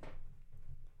 Bird.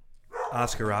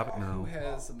 Oscar Robert. Who No,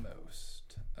 has the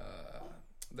most?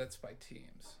 That's by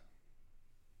teams.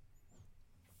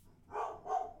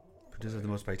 who does have the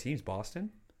most by teams? Boston,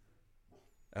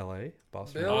 L.A.,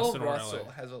 Boston. Bill Boston or Russell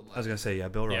LA? has 11. I was gonna say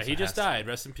Bill Russell. Yeah, he just has to. died.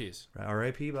 Rest in peace. Right,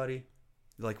 R.I.P. buddy.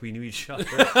 Like we knew each other.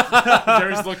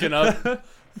 Jerry's looking up.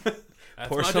 That's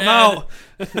Pour my some dad.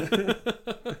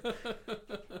 out.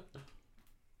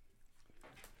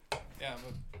 Yeah,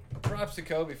 but props to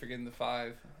Kobe for getting the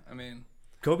 5. I mean,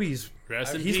 Kobe's.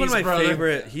 Rest in He's peace, one of my brother.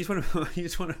 favorite. He's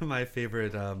one of my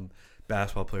favorite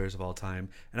basketball players of all time,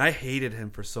 and I hated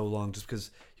him for so long just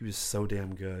because he was so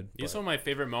damn good. He's But- one of my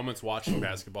favorite moments watching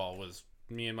basketball was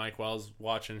me and Mike Wells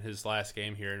watching his last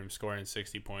game here and him scoring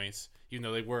 60 points. Even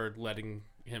though they were letting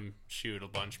him shoot a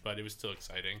bunch, but it was still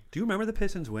exciting. Do you remember the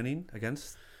Pistons winning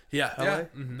against? Yeah. yeah,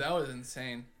 that was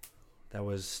insane. That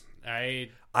was. I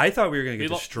I thought we were gonna we,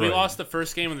 get lo- destroyed. we lost the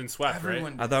first game and then swept,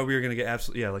 Everyone. I thought we were gonna get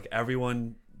absolutely. Yeah, like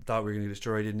everyone thought we were gonna get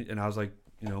destroyed, and I was like,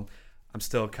 I'm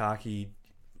still cocky.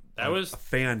 That I'm was a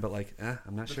fan, but like,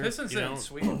 I'm not The sure. Pistons You know- didn't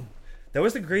sweep. That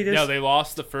was the greatest. Yeah, they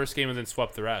lost the first game and then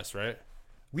swept the rest, right?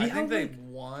 I think they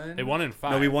won. They won in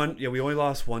 5. No, we won. Yeah, we only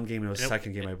lost one game. It was the Yep.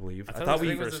 second game, I believe. I I thought thought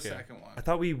we. it was first the game. second one. I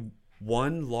thought we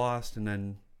won, lost, and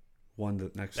then won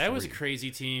the next. That was a 3.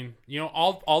 crazy team. You know,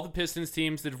 all the Pistons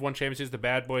teams that have won championships, the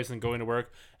bad boys, and going to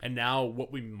work. And now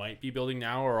what we might be building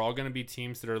now are all going to be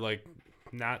teams that are like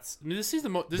not. I mean, this is the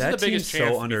That biggest team's chance so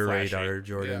to be under flashy. radar,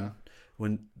 Jordan. Yeah.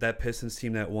 When that Pistons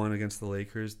team that won against the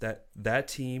Lakers, that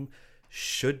team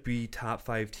should be top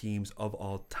 5 teams of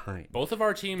all time. Both of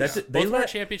our teams, That's it. both They of our let-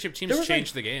 championship There teams was,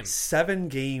 changed like, the game. 7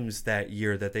 games that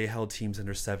year that they held teams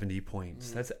under 70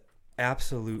 points. That's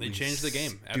absolutely They changed the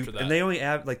game after stupid. that. And they only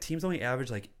teams only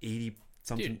average like 80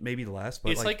 something, Dude, maybe less.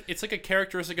 But It's like it's like a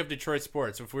characteristic of Detroit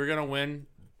sports. If we're gonna win,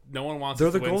 no one wants They're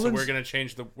us to the win, so Goldens-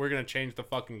 we're gonna change the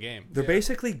fucking game. they're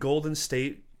basically Golden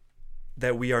State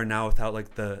that we are now without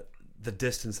like the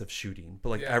distance of shooting. But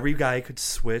like Yeah. every guy could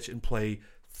switch and play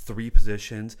 3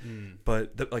 positions. Mm.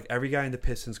 But like every guy in the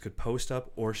Pistons could post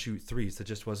up or shoot threes. It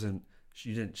just wasn't.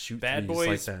 You didn't shoot Bad threes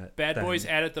boys, like that. bad then. boys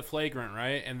added the flagrant,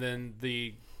 right? And then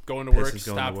the going to work Pistons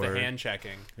going to stopped the work. hand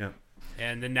checking. Yeah.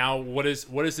 And then now, what is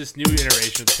this new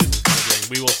iteration of the Pistons going to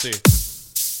bring? We will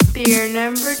see. Beer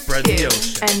number Spread the 2,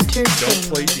 ocean. Don't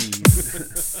play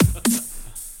entertainment.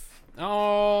 D.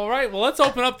 All right, well, let's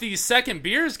open up these second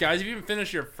beers, guys. If you haven't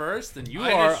finished your first, then you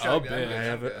I are just a chugged it. bitch. I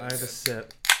have a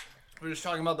sip. We're just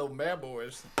talking about the bad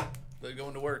boys. They're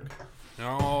going to work.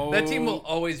 No, That team will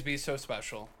always be so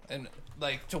special, and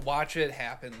like to watch it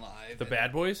happen live. the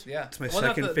Bad Boys. Yeah, It's my Well, not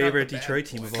second the- not favorite the bad Detroit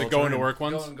team boys. of The all going time. to work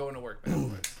ones. Going to work. Bad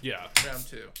boys. Yeah, Round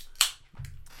 2.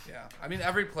 Yeah, I mean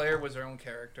every player was their own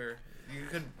character. You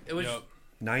could. It was. Yep.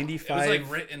 95 It was,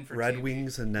 like, written for Red TV.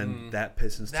 Wings and then that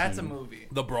Pistons That's a team. movie.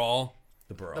 the brawl,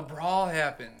 The Brawl. The brawl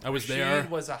happened. I was Rashid there.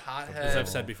 Was a as hothead. I've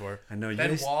said before. I know you Ben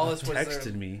guys Wallace was texted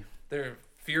their- me. Their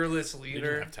fearless You leader.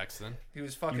 didn't have text then. He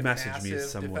was fucking You messaged me massive.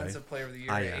 some way. Defensive player of the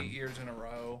year I am. 8 years in a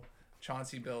row.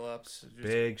 Chauncey Billups. Just-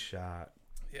 Big shot.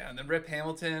 Yeah, and then Rip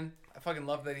Hamilton. I fucking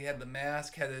love that he had the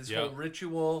mask, had his Yep. whole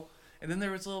ritual, and then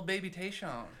there was little baby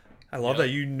Tayshaun. I love Yep. that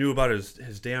you knew about his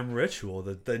damn ritual.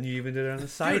 That then you even did it on the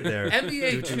side there.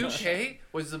 NBA 2K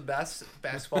was the best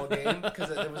basketball game because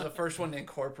it was the first one to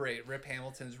incorporate Rip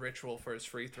Hamilton's ritual for his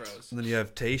free throws. And then you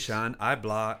have Tayshaun. I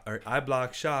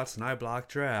block shots and I block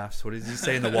drafts. What does he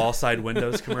say in the wall side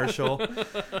windows commercial?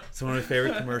 It's one of my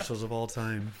favorite commercials of all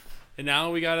time. And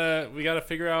now we gotta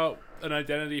figure out an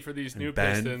identity for these new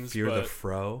Ben, Pistons. Fear the but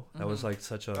Fro. That was like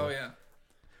such a. Oh yeah,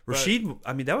 Rashid,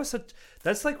 I mean, that was such.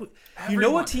 That's like you know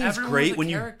Everyone- what team's everyone great was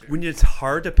a character. when it's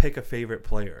hard to pick a favorite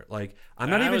player. Like I'm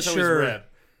not I even was always sure.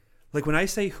 Rip. Like when I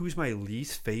say who's my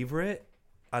least favorite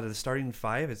out of the starting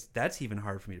 5, that's even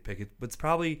hard for me to pick. It's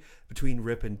probably between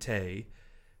Rip and Tay.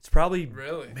 It's probably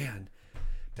really. man.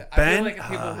 I Ben, feel like the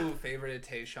people who favorited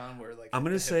Tayshaun were like. I'm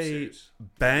gonna the say hipsters.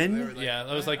 Ben. They were like, Yeah,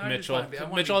 that was like I just Mitchell. wanna be- I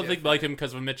wanna be Mitchell, I think, different. liked him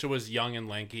because when Mitchell was young and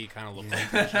lanky, he kind of looked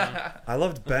like Tayshaun. I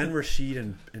loved Ben,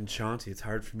 Rashid, and Chauncey. It's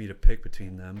hard for me to pick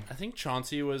between them. I think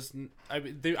Chauncey was.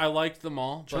 I liked them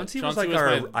all. But Chauncey was like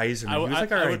our Eiserman. He was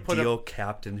like I our would put him- ideal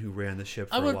captain who ran the ship.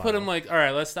 For I would a put while. him like, all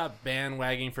right, let's stop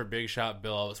bandwagging for big shot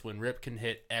Billups when Rip can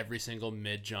hit every single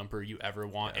mid jumper you ever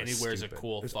want, and he that's wears a stupid.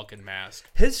 cool fucking mask.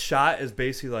 His shot is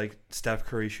basically like Steph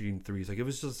Curry shooting threes. Like it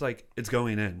was just like it's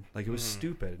going in. Like it was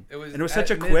stupid. It was and it was at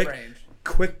such a mid-range.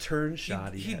 quick turn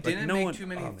shot. He had. didn't like, no make one, too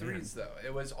many oh, man. threes though.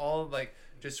 It was all like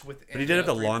just within. But he did have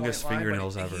the 3-point longest line, but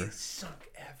fingernails he ever.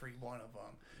 sunk every one of them.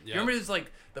 Yeah. You remember his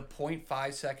like the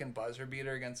 0.5 second buzzer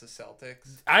beater against the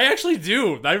Celtics? I actually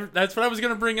do. That's what I was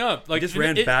gonna bring up. Like just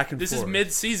ran back and This is forth.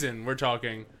 mid season. We're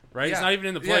talking, right? It's Yeah. not even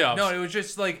in the Yeah, playoffs. no, it was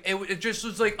just like it just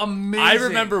was like amazing. I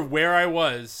remember where I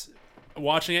was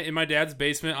watching it in my dad's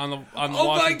basement on the Oh my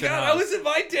Washington god, house. I was in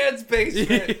my dad's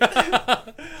basement.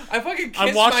 I fucking kissed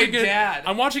I'm watching my it. dad.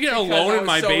 I'm watching it because alone I in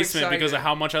my was so basement because of excited.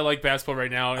 how much I like basketball right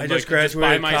now. And I like, just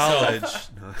graduated by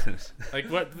myself. college. No. Like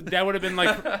what? That would have been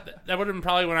like. That would have been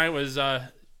probably when I was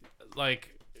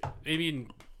like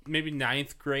maybe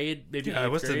ninth grade. Maybe I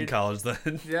eighth was in grade. college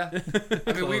then. Yeah,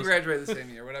 I mean we Close. graduated the same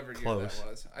year, whatever year Close. that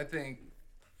was. I think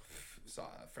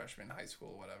freshman high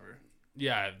school, whatever.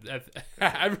 Yeah,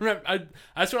 I remember.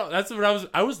 That's what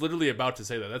I was literally about to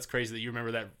say that. That's crazy that you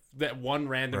remember that one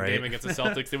random Right. game against the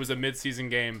Celtics. It was a mid-season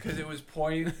game. Because it was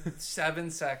 0.7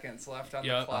 seconds left on the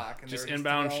Yeah, clock, and just they were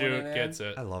inbound throwing shoot it in. gets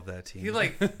it. I love that team. He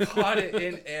like caught it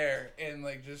in air and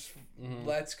like just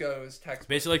let's go his text.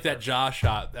 Basically like that jaw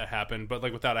shot that happened, but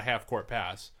like without a half court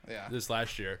pass. Yeah. This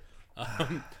last year.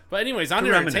 But anyways, on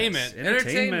to Reminisce. entertainment.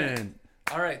 Entertainment.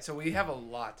 All right, so we have a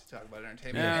lot to talk about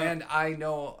entertainment, Yeah. and I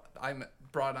know I'm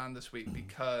brought on this week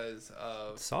because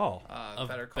of Saul. Of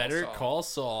Better Call Better Saul. Call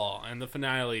Saul and the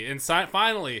finale. And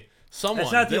finally, Someone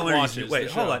That's not the that only watches reason. Wait,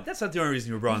 the hold show. on. That's not the only reason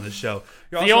you were brought on the show.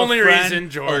 You're The also only a friend, reason,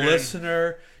 Jordan. a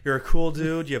listener. You're a cool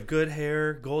dude. You have good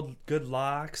hair, good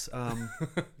locks.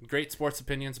 Great sports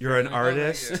opinions. You're an apparently.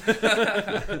 artist.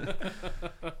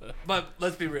 But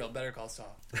let's be real. Better Call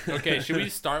Saul. Okay, should we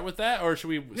start with that, or should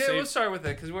we? Yeah, save... we'll start with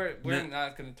it because we're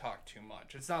not going to talk too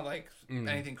much. It's not like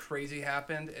anything crazy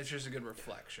happened. It's just a good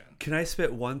reflection. Can I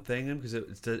spit one thing in because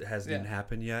it hasn't even Yeah.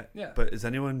 happened yet? Yeah. But is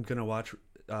anyone gonna watch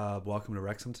Welcome to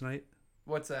Wrexham tonight?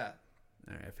 What's that?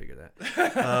 All right, I figured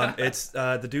that. It's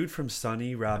the dude from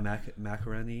Sunny, Rob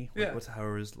Macaroni. Yeah. What's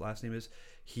however his last name is.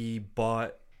 He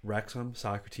bought Wrexham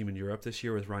soccer team in Europe this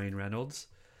year with Ryan Reynolds,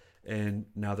 and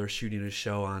now they're shooting a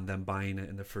show on them buying it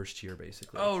in the first year,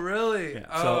 basically. Oh, really?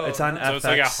 Yeah. So it's on So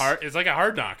FX. it's like a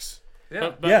Hard Knocks.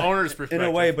 Yeah. But yeah, owner's in perspective.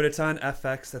 a way, but it's on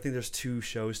FX. I think there's 2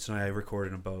 shows tonight. I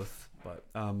recorded them both. But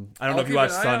I don't I'll know if you keep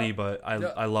watched an eye Sunny, out. but I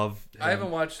Yeah. love him. I haven't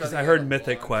watched 'Cause Sunny I heard in a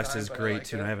Mythic long Quest time, is but I great like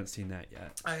too, it. and I haven't seen that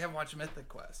yet. I haven't watched Mythic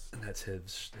Quest. And that's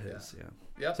his yeah.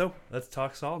 Yep. So let's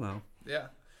talk Saul now. Yeah.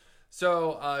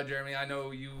 So, Jeremy, I know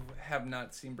you have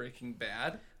not seen Breaking Bad. I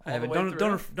all the haven't. way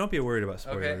through. Don't be worried about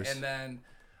Okay, spoilers. and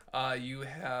then you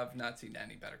have not seen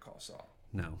any Better Call Saul.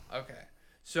 No. Okay.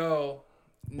 So,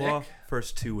 Nick. Well,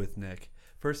 first 2 with Nick.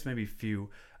 First maybe few.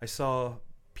 I saw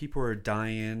people were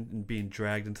dying and being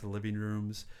dragged into the living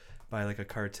rooms by like a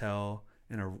cartel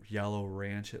in a yellow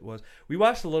ranch. It was. We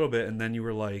watched a little bit, and then you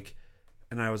were like,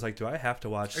 and I was like, do I have to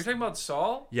watch? Are you talking about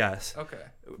Saul? Yes. Okay.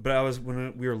 But I was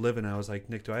when we were living, I was like,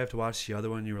 Nick, do I have to watch the other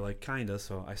one? You were like, kinda.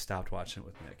 So I stopped watching it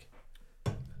with Nick.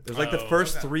 It was like the Oh,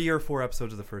 first okay. 3 or 4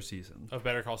 episodes of the first season. Of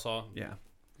Better Call Saul. Yeah.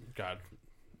 God.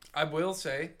 I will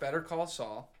say Better Call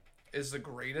Saul is the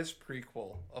greatest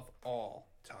prequel of all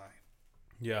time.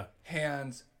 Yeah.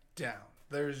 Hands down.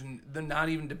 They're not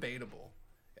even debatable.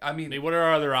 I mean, I mean, what are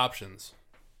our other options?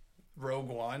 Rogue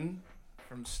One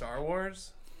from Star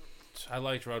Wars. I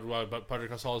liked Road One, but Better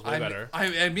Call Saul is way better.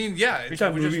 I mean, yeah. You're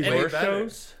talking it was just movies way or better.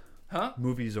 shows? Huh?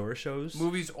 Movies or shows?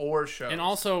 Movies or shows. And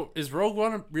also, is Rogue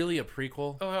One really a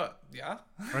prequel? Yeah.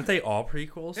 Aren't they all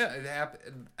prequels? Yeah, it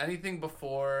happened. Anything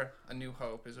before A New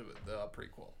Hope is the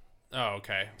prequel. Oh,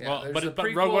 okay. Yeah, well, there's the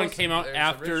but Rogue One prequels, came out there's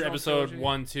after original episode trilogy.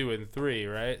 1, 2, and 3,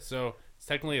 right? So it's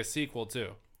technically a sequel too.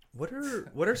 What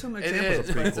are some It examples is,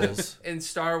 of but prequels? in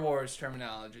Star Wars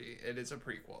terminology, it is a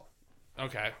prequel.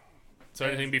 Okay. So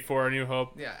anything before A New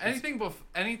Hope? Yeah, anything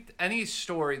any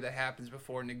story that happens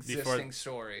before an existing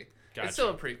story, Gotcha. it's still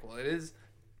a prequel. It is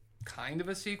kind of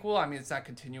a sequel. I mean, it's not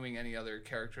continuing any other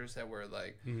characters that were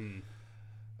like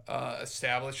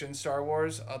established in Star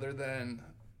Wars, other than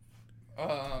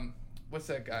what's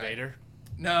that guy? Vader.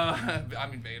 No, I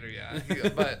mean Vader. Yeah,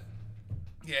 but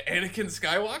yeah, Anakin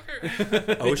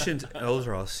Skywalker. Those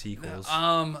are all sequels.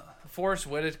 Forrest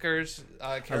Whitaker's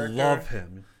character. I love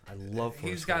him. I love Forrest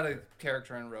He's got a Whitaker.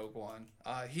 character in Rogue One.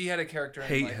 He had a character in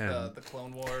Hate like him. the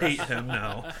Clone Wars. Hate him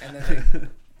now. And then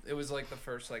it was like the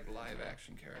first like live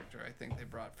action character I think they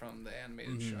brought from the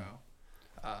animated show.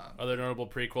 Other notable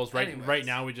prequels. Anyways. Right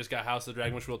now, we just got House of the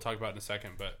Dragon, which we'll talk about in a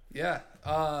second. But Yeah.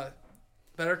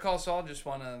 Better Call Saul, just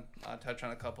want to touch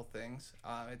on a couple things.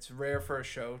 It's rare for a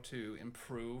show to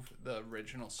improve the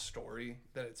original story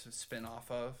that it's a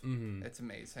spin-off of. It's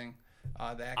amazing. The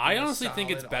acting I was honestly think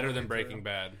it's solid better all the than way Breaking through.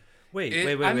 Bad. Wait,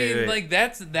 It- wait. I mean, like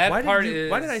that why part did is.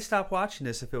 why did I stop watching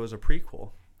this if it was a prequel?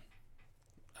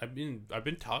 We've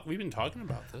been talking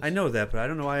about this. I know that, but I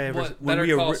don't know why I ever. What, when Better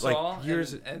we Call were Saul like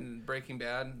years. and Breaking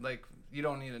Bad, like you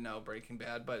don't need to know Breaking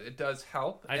Bad, but it does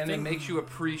help, I and think- it makes you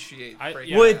appreciate I-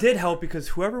 Breaking yeah. Well, Bad. it did help because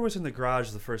whoever was in the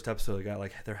garage the first episode got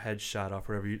like their head shot off,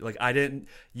 whatever. I didn't.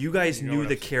 You guys You know knew what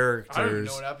the episode- I don't even characters.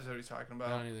 know what episode he's talking I about.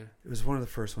 don't either. It was one of the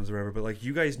first ones or whatever, but like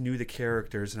you guys knew the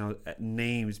characters and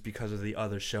names because of the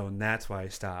other show, and that's why I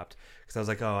stopped because I was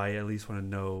like, oh, I at least want to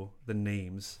know the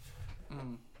names.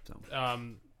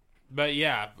 But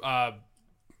yeah,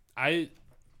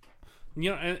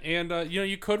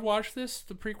 you could watch the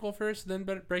prequel first, then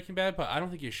Breaking Bad, but I don't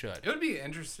think you should. It would be an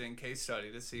interesting case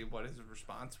study to see what his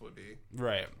response would be,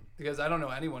 Right. because I don't know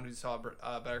anyone who saw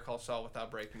Better Call Saul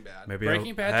without Breaking Bad. Maybe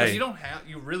Breaking Bad, Hey,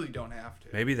 You really don't have to.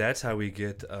 maybe that's how we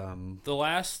get The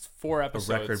last 4 episodes.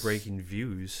 record-breaking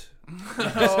views.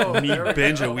 Oh, there we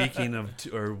Binge go. a weekend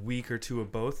or a week or two of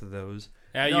both of those.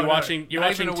 Yeah, No, you're no, watching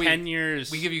not even a week. 10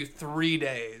 years. We give you 3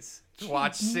 days.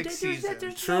 watch 6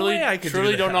 seasons. Truly, way I could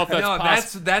truly do don't know if that's No,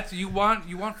 possible. that's you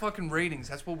want fucking ratings.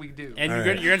 That's what we do. And All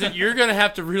you're right. you're gonna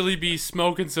have to really be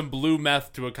smoking some blue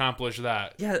meth to accomplish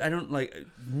that. Yeah, I don't like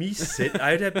me sit.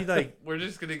 I'd have to be like, We're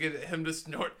just gonna get him to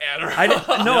snort Adderall. I'd have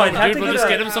Dude, to we'll get just a,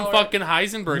 get him some fucking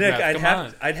Heisenberg Nick.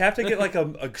 meth. I'd have to get like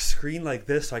a screen like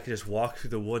this so I could just walk through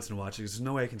the woods and watch it. There's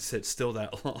no way I can sit still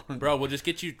that long. Bro, we'll just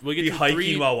get you. We'll get be you hiking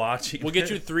three. while watching. We'll get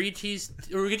you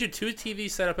we'll get you 2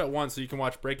 TVs set up at once so you can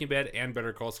watch Breaking Bad and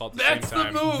Better Call Saul at the That's same the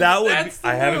time. move. That would That's the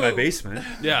I have in my move. basement.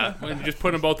 Yeah, when you just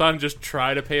put them both on, just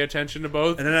try to pay attention to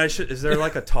both. And then I should. Is there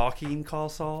like a talking call,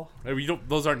 Saul? You don't,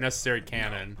 those aren't necessary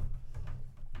canon,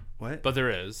 What? but there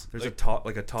is. There's like, a talk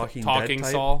like a talking talking dead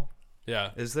type? Saul.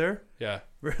 Yeah, Is there? yeah.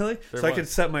 Really? There So I was. could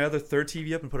set my other third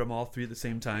TV up and put them all three at the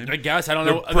same time. I guess I don't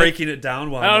They're know. breaking it down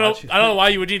while I don't I'm know. watching. I don't know why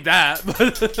you would need that,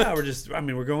 but Yeah, we're just. I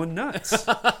mean, we're going nuts.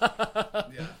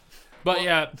 Yeah. but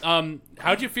yeah.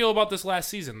 How'd you feel about this last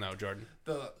season though, Jordan?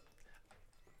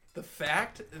 The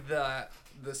fact that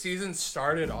the season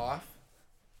started off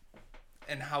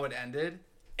and how it ended,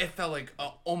 it felt like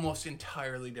almost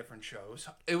entirely different shows.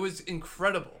 It was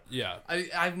incredible. Yeah.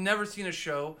 I've never seen a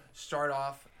show start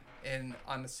off and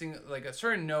on a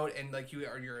certain note, and like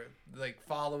you're like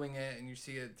following it and you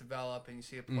see it develop and you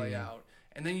see it play out,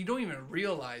 and then you don't even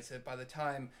realize it by the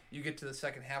time you get to the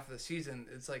second half of the season.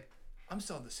 It's like, I'm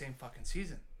still in the same fucking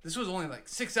season. This was only like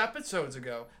 6 episodes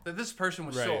ago that this person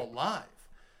was still Right. alive.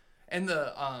 And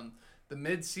the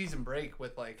mid-season break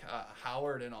with like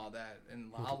Howard and all that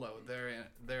and Lalo,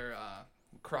 they're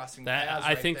crossing That paths. I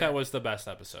right think there. that was the best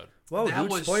episode. Whoa, That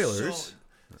dude! was Spoilers. so-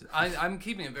 I'm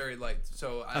keeping it very light.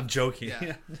 So I'm joking.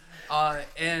 Yeah.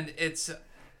 And it's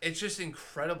just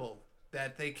incredible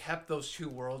that they kept those two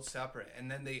worlds separate, and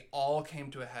then they all came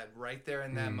to a head right there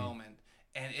in that moment,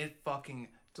 and it fucking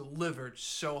delivered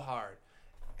so hard.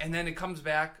 And then it comes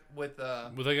back with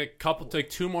With like a couple, like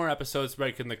 2 more episodes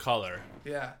breaking the color.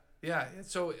 yeah.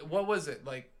 So what was it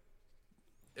like?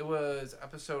 It was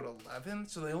episode 11.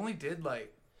 So they only did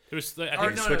like There was, I Or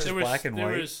think, no, switches there was, black and there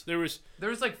white. Was there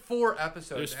was like 4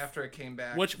 episodes There's- after it came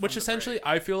back. which from the essentially break.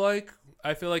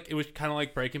 I feel like it was kind of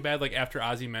like Breaking Bad, like after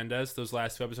Ozzy Mendez, those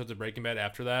last 2 episodes of Breaking Bad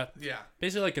after that. Yeah.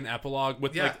 Basically like an epilogue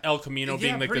with Yeah. like El Camino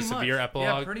being like the pretty much. severe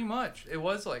epilogue. Yeah, pretty much. It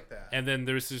was like that. And then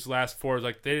there was these last 4,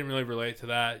 like they didn't really relate to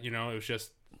that, you know, it was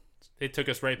just, they took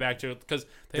us right back to it because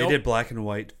They did black and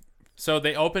white. So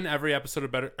they open every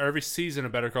episode of every season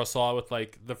of Better Call Saul with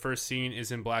like the first scene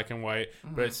is in black and white,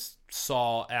 but it's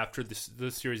Saul after the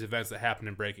series of events that happened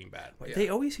in Breaking Bad. They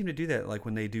always seem to do that, like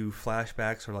when they do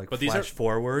flashbacks or like But these flash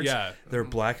forwards. yeah. they're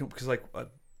black and because like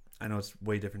I know it's a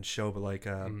way different show, but like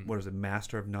what is it,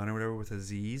 Master of None or whatever with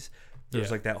Aziz. There's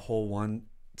Yeah. like that whole one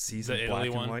season The black Italy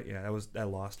and one? white. Yeah, that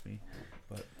lost me.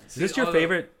 But is See, this your although-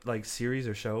 favorite like series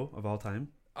or show of all time?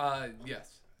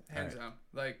 Yes, hands down.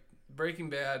 Like Breaking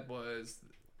Bad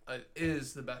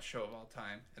is the best show of all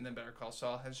time, and then Better Call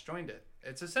Saul has joined it.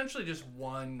 It's essentially just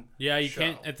one. Yeah, you show.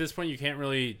 can't at this point. You can't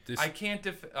really. I can't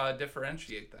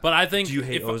differentiate them. but I think Do you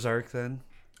hate if- Ozark then?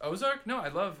 Ozark? No, I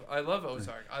love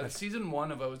Ozark. Season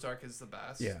 1 of Ozark is the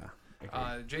best.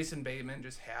 Jason Bateman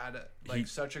just had like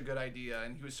such a good idea,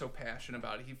 and he was so passionate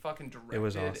about it. He fucking directed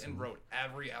was awesome. and wrote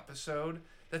every episode.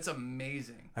 That's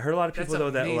amazing. I heard a lot of people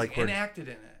though that like were and acted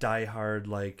in it. diehard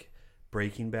like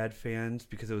Breaking Bad fans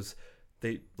because it was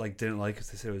they like didn't like it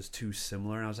because they said it was too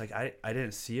similar, and I was like I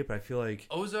didn't see it, but I feel like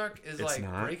Ozark is It's like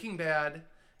not. Breaking Bad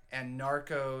and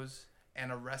Narcos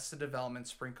and Arrested Development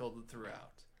sprinkled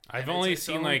throughout. I've And only it's its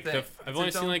seen own like thing. I've It's only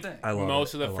its seen own like thing. I love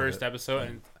most it. of the I love first it. episode,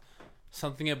 and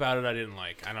something about it I didn't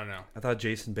like. I don't know. I thought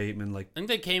Jason Bateman like I think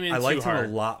they came in I too liked him hard. a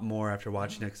lot more after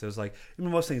watching it because it was like I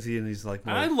mean most things he's like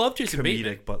more I love Jason comedic,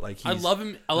 Bateman. but like I he's, love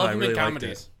him. I no, love him really in liked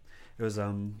comedies. It was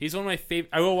He's one of my favorite.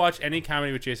 I will watch any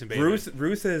comedy with Jason Bateman.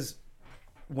 Ruth is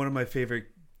one of my favorite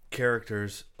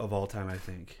characters of all time. I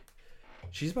think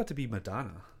she's about to be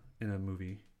Madonna in a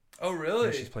movie. Oh, really?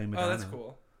 Yeah, she's playing Oh, that's Madonna.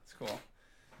 cool. That's cool.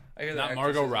 I hear the Not actress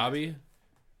Margot is- Robbie.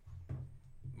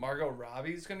 Margot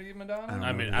Robbie's going to be Madonna? don't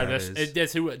I know mean, who that is.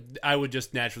 that's who I would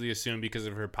just naturally assume because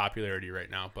of her popularity right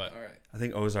now. But All right. I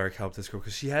think Ozark helped this girl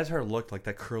because she has her look like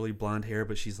that curly blonde hair,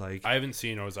 but she's like I haven't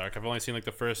seen Ozark. I've only seen like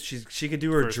the first. she could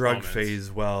do her First drug moments.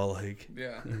 phase well. Like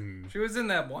Yeah. She was in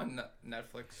that one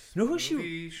Netflix You know who she-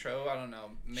 movie show. I don't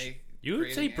know. You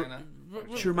would say Creating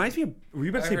Anna. she reminds me of. Were you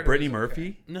about to I say heard it Brittany was okay.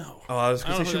 Murphy? no. Oh, I was I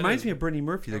gonna don't say know she who that reminds is. me of Brittany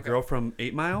Murphy, the Okay. girl from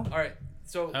 8 Mile. All right.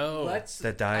 So Oh. let's.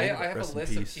 That died. I have Rest a in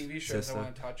list of peace, TV shows sister. I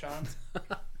want to touch on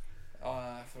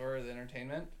for the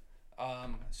entertainment.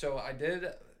 So I did.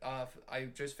 I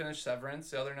just finished Severance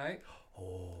the other night,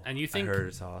 Oh, And you I think? heard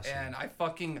it's awesome. and I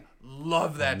fucking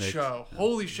love that Nick. show.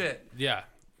 Holy shit! Yeah.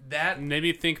 that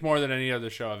maybe think more than any other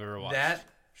show I've ever watched. that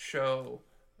show,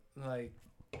 like,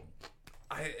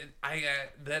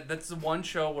 that's the one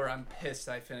show where I'm pissed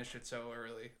I finished it so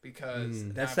early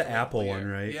because That's the Apple one,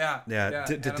 right? Yeah. Yeah.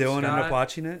 Did Adam Dylan end up Scott,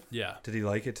 watching it? Yeah, Did he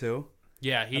like it too?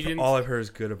 yeah. He didn't. All I've heard is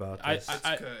good about I- this.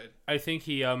 It's good. I think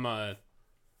he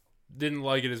didn't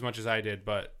like it as much as I did,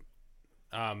 but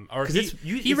or 'Cause he it's-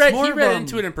 you- he it's read more he of, read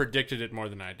into it and predicted it more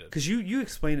than I did. Because you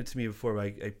explained it to me before, but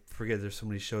I forget there's so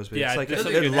many shows. But Yeah, it's like there's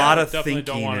there's a something lot that of definitely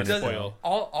thinking don't wanna in it. spoil.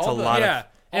 All It's a the, lot of- Yeah,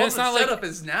 and all it's the not like setup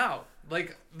is now.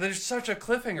 Like, there's such a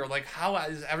cliffhanger. Like, how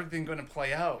is everything going to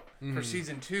play out for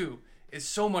season 2 is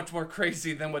so much more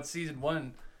crazy than what season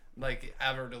 1 like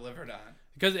ever delivered on.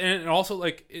 because and also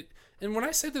like it. And when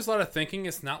I say there's a lot of thinking,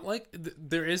 it's not like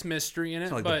there is mystery in it.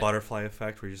 It's not like but the butterfly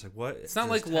effect where you're just like, what? it's not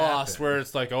like Lost where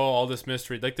it's like, oh, all this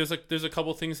mystery. Like there's a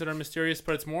couple things that are mysterious,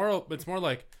 but it's more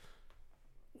like,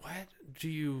 what do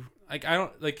you like? I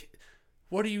don't like.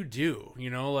 What do you do? You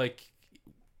know, like,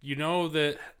 you know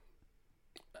that.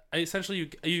 Essentially,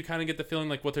 you kind of get the feeling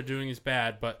like what they're doing is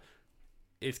bad, but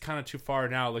it's kind of too far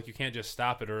now. Like you can't just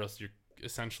stop it, or else you're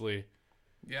essentially.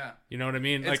 Yeah. You know what I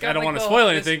mean? It's Like got, I don't like, want to the- spoil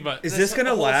this- anything, but Is This this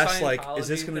gonna whole last like? Is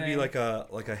this Scientology gonna be thing.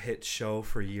 like a hit show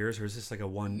for years, or is this like a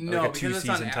one No, like a because it's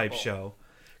on 2-season type Apple. show?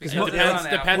 Because It it's depends-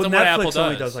 on depends Apple. on Well, what Apple Netflix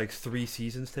only does. does like 3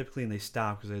 seasons typically, and they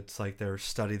stop because it's like their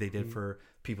study they did for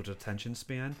people's attention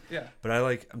span. Yeah. But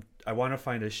I want to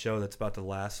find a show that's about to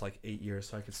last like 8 years,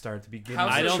 so I could start at the beginning.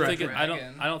 House I of don't the think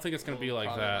Dragon I don't think it's gonna be will like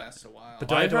probably that. last a while. But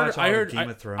do I have to watch all of Game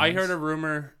of Thrones? I heard a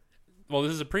rumor. Well,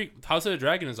 this is House of the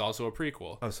Dragon is also a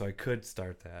prequel. Oh, so I could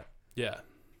start that. Yeah,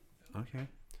 Okay.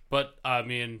 but I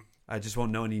mean, I just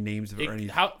won't know any names of or any.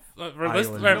 let's,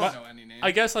 Island. I don't know any names.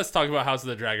 I guess let's talk about House of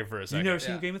the Dragon for a You second. never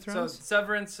seen Game of Thrones? So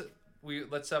Severance,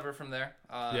 let's sever from there.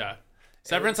 Yeah,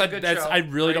 Severance. It's a good show. I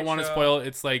really don't Great want to show. spoil it.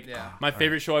 It's like Yeah. my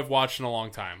favorite show I've watched in a long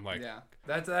time. Like Yeah,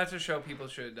 that's a show people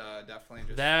should definitely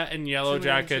just that and Yellow tune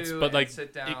Jackets, into but and like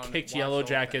sit down it and kicked watch Yellow the whole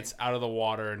Jackets thing. out of the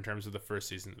water in terms of the first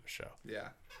season of the show. Yeah.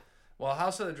 Well,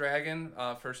 House of the Dragon,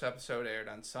 first episode aired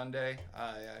on Sunday.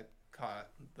 I caught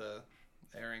the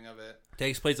airing of it,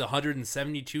 Takes place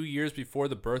 172 years before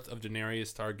the birth of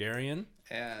Daenerys Targaryen.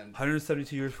 and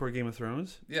 172 years before Game of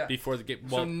Thrones. yeah. Before the game,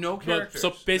 So no characters.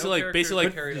 So basically, No basically,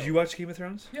 characters carried Did over. you watch Game of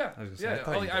Thrones? Yeah, I was gonna say, I yeah.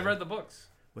 thought Oh, you I did. read the books.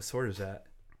 What sword is that?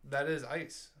 That is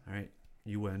ice. All right,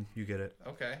 you win. You get it.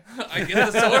 Okay, I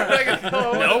get the sword. I get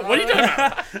no. What are you talking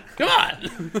about? Come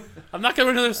on, I'm not gonna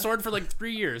win another sword for like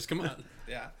 3 years. Come on.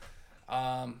 Yeah.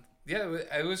 Yeah,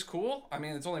 it was cool. I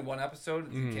mean, it's only one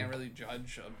episode. You can't really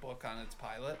judge a book on its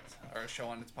pilot or a show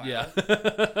on its pilot.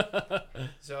 Yeah.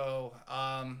 So,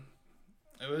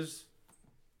 it was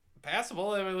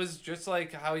passable. It was just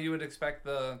like how you would expect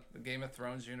the Game of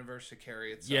Thrones universe to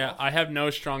carry itself. Yeah, I have no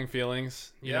strong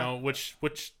feelings. You Yeah. know,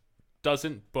 which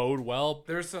doesn't bode well.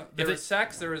 There was it-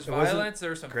 sex, there was wasn't violence, there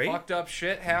was some great? fucked up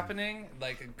shit happening.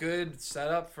 Like a good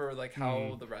setup for like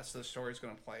how the rest of the story is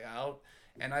going to play out.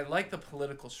 And I like the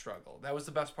political struggle. That was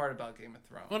the best part about Game of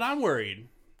Thrones. What I'm worried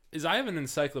is I have an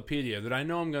encyclopedia that I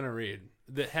know I'm going to read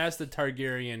that has the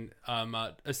Targaryen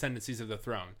ascendancies of the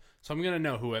throne. So I'm going to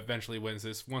know who eventually wins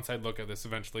this once I look at this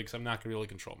eventually because I'm not going to be able to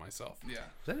control myself. Yeah.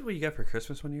 Is that what you got for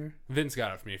Christmas one year? Vince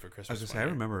got it for me for I Christmas. was gonna say, one I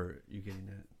year. remember you getting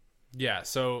it. Yeah,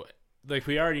 so like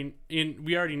we already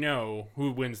know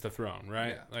who wins the throne,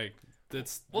 right? Yeah. Like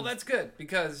that's Well, that's good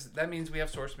because that means we have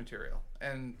source material.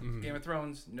 And Game of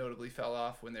Thrones notably fell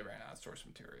off when they ran out of source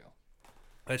material.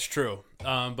 That's true.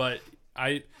 But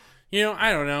I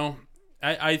don't know.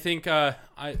 I think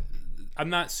I'm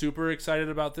not super excited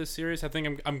about this series. I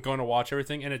think I'm going to watch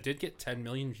everything, and it did get 10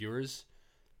 million viewers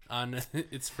on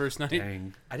its first night.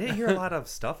 Dang, I didn't hear a lot of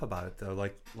stuff about it though.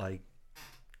 Like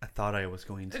I thought I was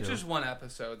going to. It's just one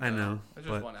episode. I though. know, It's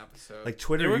but, just one episode. like There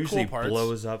Twitter were usually cool parts.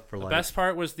 blows up for The like best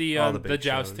part was the all the big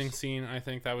jousting shows. scene. I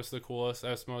think that was the coolest.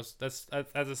 That's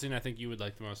the scene I think you would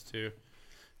like the most too,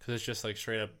 because it's just like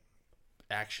straight up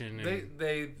action. And,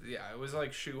 it was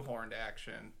like shoehorned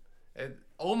action. It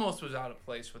almost was out of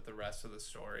place with the rest of the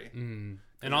story. and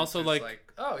It's also just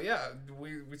like oh yeah,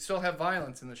 we still have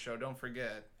violence in the show. Don't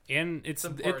forget. and it's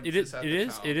important it to is set it the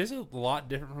is tone. it is a lot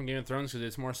different from Game of Thrones because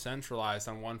it's more centralized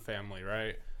on one family,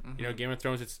 right? You know, Game of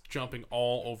Thrones, it's jumping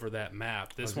all over that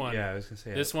map. This one, Yeah, I was gonna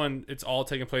say this one, it's all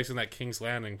taking place in that King's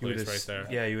Landing you would place right ass- there.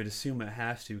 Yeah, you would assume it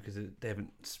has to because they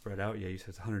haven't spread out yet. You said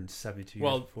it's 172 years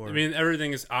Well, before. I mean,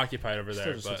 everything is occupied over it still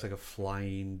there, just but looks like a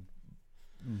flying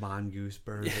mongoose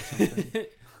bird or something.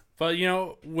 but you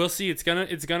know, we'll see. It's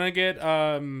gonna get.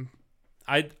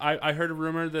 I heard a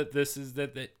rumor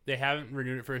that they haven't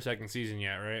renewed it for a second season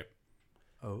yet, right?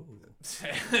 Oh,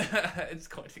 It's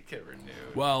going to get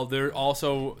renewed. Well, they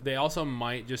also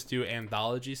might just do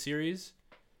anthology series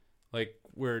like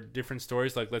where different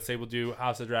stories, like let's say we'll do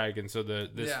House of Dragons, so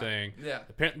this thing. Yeah.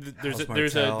 Apparently, House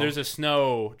Martell. there's a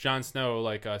Jon Snow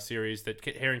like series that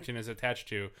Kit Harington is attached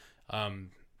to,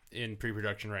 in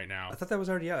pre-production right now. I thought that was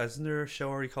already out. Isn't there a show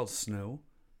already called Snow?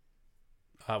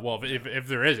 Well, if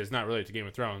there is, it's not related to Game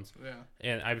of Thrones. Yeah.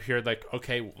 And I've heard like,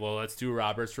 okay, well, let's do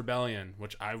Robert's Rebellion,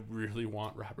 which I really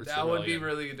want Robert's That Rebellion. would be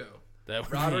really dope. That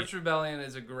would Robert's Rebellion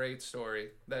is a great story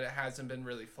that it hasn't been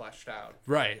really fleshed out.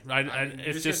 right. I mean,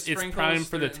 It's just just it's sprinkles prime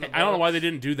for the. through it in the I don't know why books. they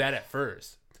didn't do that at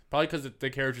first. Probably because the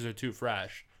characters are too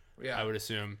fresh. Yeah. I would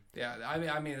assume. Yeah.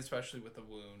 I mean, especially with the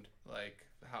wound, like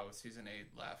how season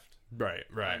 8 left. Right.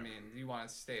 I mean, you want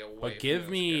to stay away. But from give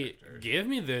those me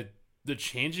characters. the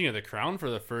changing of the crown for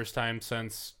the first time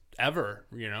since ever,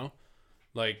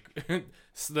 like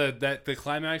the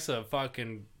climax of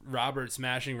fucking Robert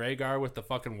smashing Rhaegar with the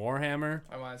fucking warhammer.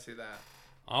 I want to see that.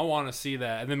 I want to see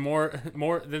that, and then more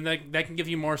then that can give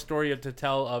you more story to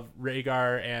tell of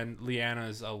Rhaegar and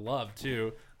Lyanna's love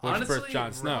too, which Honestly, birthed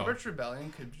Jon Snow. Robert's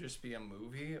Rebellion could just be a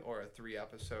movie or a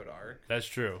 3-episode arc. That's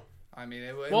true. I mean,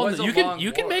 it Well, was a you long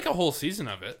can war. make a whole season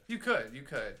of it. You could.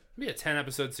 Be a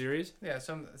 10-episode series. Yeah,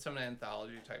 some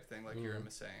anthology type thing, like Mm-hmm. you're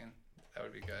saying. That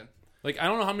would be good. Like, I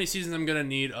don't know how many seasons I'm gonna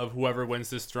need of whoever wins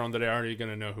this throne that I already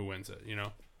gonna know who wins it.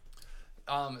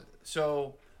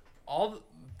 So all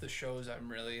the shows I'm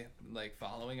really like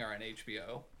following are on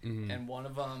HBO, Mm-hmm. and one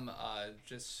of them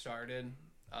just started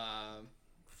a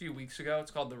few weeks ago.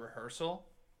 It's called The Rehearsal.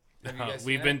 Have you guys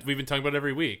We've seen it? been talking about it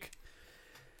every week.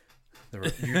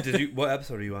 What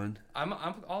episode are you on? I'm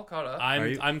all caught up. Are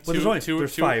you? I'm Well, there's only two,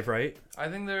 there's two, 5, right? I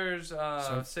think there's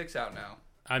 6 out now.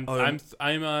 I'm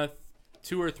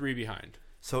 2 or 3 behind.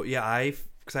 So yeah,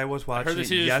 because I was I watching heard the it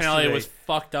season yesterday. finale was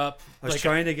fucked up. I was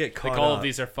trying to get caught like all up. of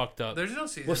these are fucked up. There's no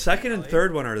season. Well, second and finale.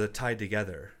 third one are tied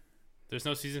together. There's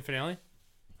no season finale.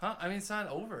 Huh? I mean, it's not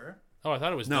over. Oh, I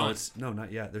thought it was No, done.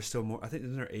 not yet. There's still more. I think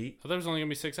isn't there 8? I thought there was only gonna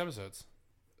be 6 episodes.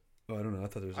 Oh, I don't know. I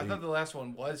thought there was 8. I thought the last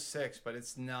one was 6, but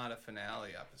it's not a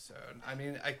finale episode. I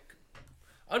mean,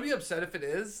 I'd be upset if it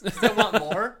is. 'Cause I want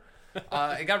more.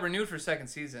 It got renewed for second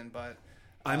season, but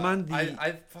I'm on the.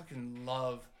 I fucking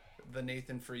love the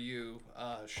Nathan For You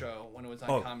show when it was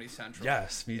on Comedy Central.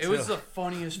 Yes, me too. It was the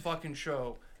funniest fucking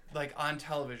show, like on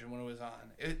television when it was on.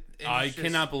 It I was just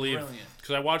cannot believe brilliant.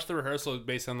 because I watched the rehearsal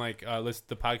based on like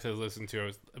the podcast I was listening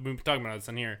to. I've been talking about this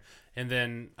on here, and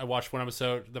then I watched one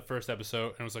episode, the first episode,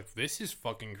 and I was like, "This is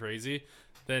fucking crazy."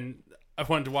 Then I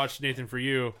wanted to watch Nathan For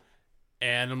You,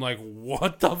 and I'm like,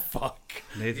 "What the fuck?"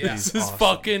 Nathan Yeah. is This is awesome.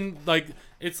 fucking like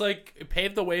it's like it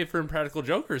paved the way for Impractical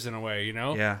Jokers in a way,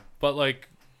 Yeah. But like,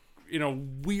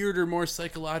 weirder, more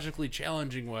psychologically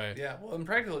challenging way. Yeah, well,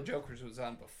 Impractical Jokers was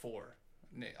on before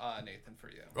Nathan For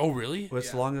You. Oh, really? Well,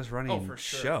 it's the Yeah. longest running for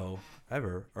sure. show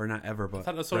ever, or not ever, but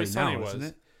thought that's what right Sunny now, was. isn't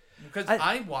it? Because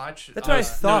I- I watched. That's what I No,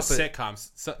 thought. but,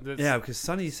 sitcoms. yeah, because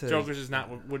Sunny said Jokers is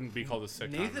wouldn't be called a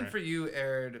sitcom. Nathan right? For You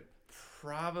aired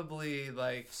probably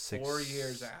like 4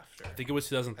 years after. I think it was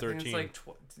I think 2013. it's like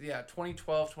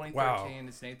 2012, 2013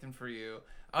 is Nathan For You.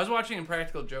 I was watching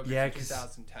Impractical Jokers Yeah, in 'cause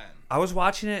 2010. I was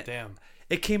watching it. Damn.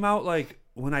 It came out like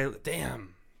when I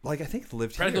Damn. I think it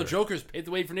lived Practical here. Jokers paved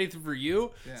the way for Nathan For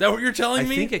You? Yeah. Is that what you're telling I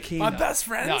me? think it came- My No. best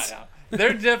friends? No.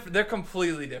 They're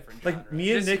completely different. Like, genres.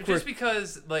 me and Nick were- just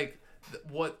because like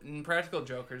what Impractical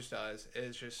Jokers does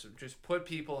is just put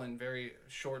people in very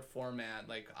short format,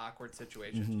 like awkward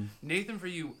situations. Mm-hmm. Nathan For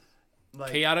You,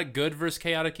 like Chaotic good versus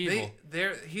chaotic evil.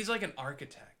 he's like an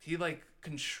architect. He like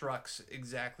constructs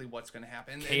exactly what's going to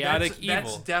happen. And Chaotic that's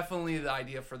evil. definitely the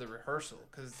idea for the rehearsal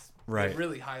because Right. they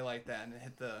really highlight that and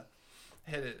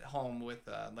hit it home with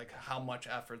like how much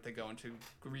effort they go into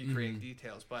recreating Mm-hmm.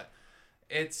 details. But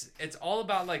it's all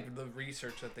about like the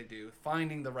research that they do,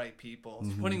 finding the right people,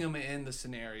 Mm-hmm. putting them in the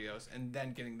scenarios, and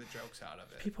then getting the jokes out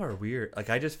of it. People are weird. Like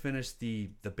I just finished the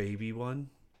baby one.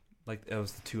 Like it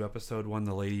was the 2-episode one.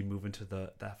 The lady moving to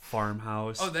that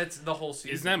farmhouse. Oh, that's the whole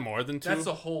season. Isn't that more than 2? That's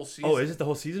the whole season. Oh, is it the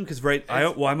whole season? Because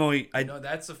No,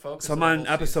 that's the focus. So I'm of the on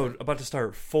whole episode season. about to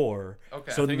start 4.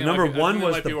 Okay. So I the think it number might be- I 1 think it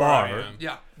was might the be where I bar. am.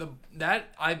 Yeah,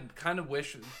 that I kind of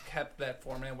wish it kept that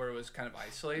format where it was kind of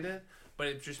isolated, but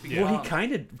it just became. Well, he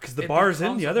kind of because the It bar's in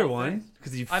becomes the a other whole one thing.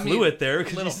 because he I flew mean, it there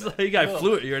because little he's bit, like, I little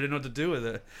flew bit. it. You already know what to do with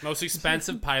it. Most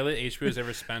expensive pilot HBO's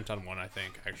ever spent on one, I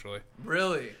think, actually.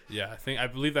 really. Yeah, I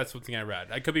believe that's something I read.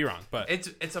 I could be wrong, but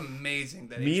It's amazing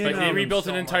that Me HBO and, like they um, rebuilt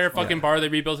an so entire much fucking Yeah. bar. They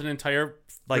rebuilt an entire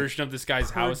Like, version of this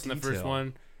guy's per house in the first detail.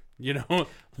 one. Me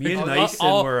Me and all, Nyson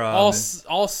all, were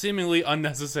all seemingly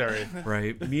unnecessary.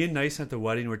 right. Me and Nyson at the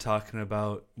wedding were talking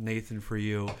about Nathan For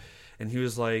You, and he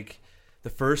was like, the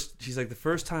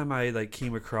first time I like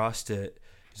came across it,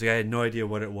 he's like, I had no idea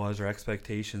what it was or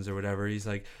expectations or whatever. He's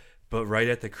like, But right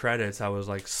at the credits, I was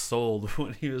like sold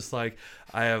when he was like,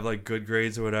 I have like good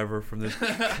grades or whatever from this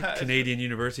Canadian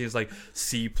university. It's like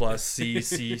C+, C,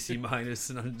 C, C-. And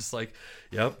I'm just like,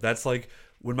 yep. That's like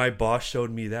when my boss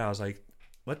showed me that, I was like,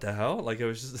 what the hell? Like it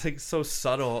was just like so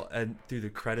subtle and through the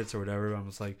credits or whatever. I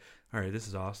was like, all right, this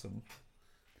is awesome.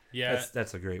 Yeah.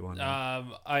 That's a great one.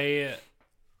 I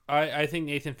think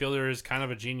Nathan Fielder is kind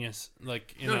of a genius.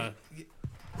 Like,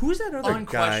 Who's that other guy?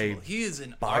 Unquestionable. He is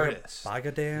an artist.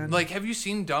 Bagadan? Like, have you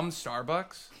seen Dumb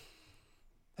Starbucks?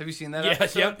 Have you seen that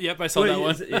episode? Yep, I saw that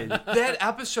one. That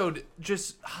episode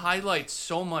just highlights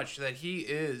so much that he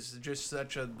is just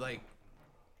such a, like,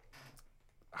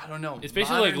 I don't know. It's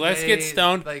basically like, let's get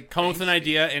stoned, like, come up with an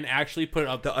idea, and actually put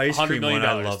up the ice $100 cream million one,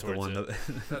 I love the towards one. it.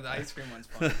 The ice cream one's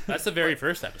fun. That's the very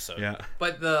first episode. Yeah.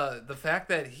 But the fact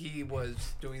that he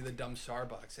was doing the Dumb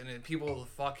Starbucks and then people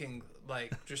fucking,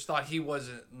 like, just thought he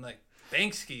wasn't, like,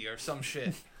 Banksy or some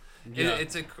shit. Yeah.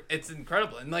 It's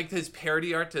incredible. And like his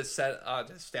parody art to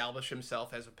establish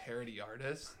himself as a parody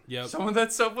artist. Yep. Some of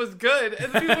that stuff was good.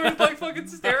 And people were like fucking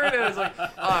staring at it. It's like,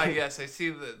 yes, I see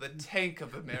the tank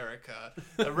of America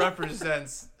that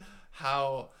represents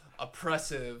how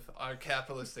oppressive our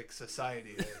capitalistic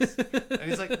society is. And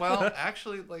he's like, well,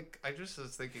 actually, like, I just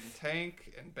was thinking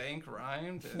tank and bank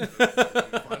rhymed and it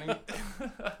was funny.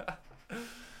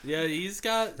 Yeah, he's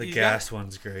got The gas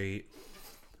one's great.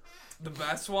 The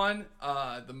best one,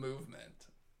 the movement.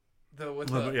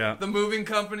 Yeah. The moving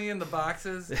company and the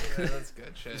boxes. Yeah, that's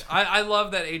good shit. I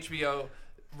love that HBO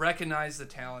recognized the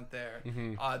talent there.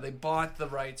 Mm-hmm. They bought the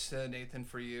rights to Nathan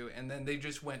For You, and then they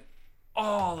just went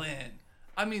all in.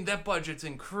 I mean, that budget's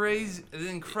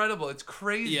incredible. It's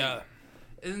crazy. Yeah.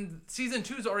 And season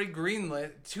 2 is already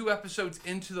greenlit 2 episodes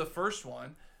into the first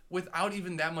one without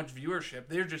even that much viewership.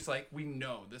 They're just like, we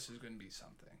know this is going to be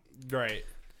something. Right.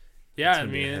 Yeah, I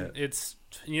gonna be a mean, hit. it's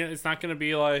it's not going to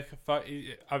be like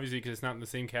obviously because it's not in the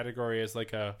same category as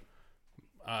like a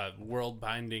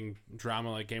world-binding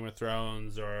drama like Game of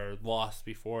Thrones or Lost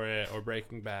before it or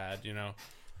Breaking Bad,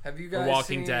 Have you or guys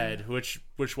Walking seen Dead, which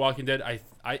Walking Dead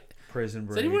I Prison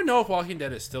Break. does anyone know if Walking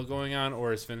Dead is still going on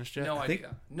or is finished yet? No think-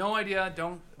 idea. No idea.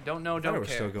 Don't know. I thought Don't it was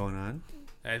care. still going on.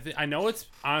 I know it's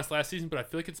on its last season, but I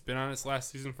feel like it's been on its last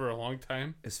season for a long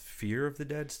time. Is Fear of the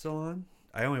Dead still on?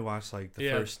 I only watched like the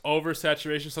first.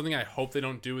 Oversaturation, something I hope they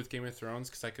don't do with Game of Thrones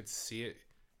because I could see it.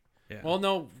 Yeah.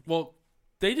 Well,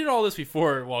 they did all this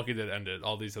before Walking Dead ended.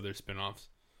 All these other spin-offs.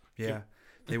 Yeah.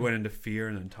 They went into fear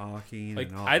and then talking. Like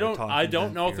and all, I talking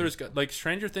don't know if fear. there's like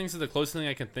Stranger Things is the closest thing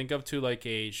I can think of to like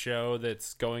a show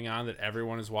that's going on that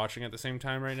everyone is watching at the same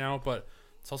time right now. But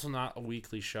it's also not a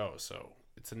weekly show, so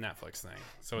it's a Netflix thing.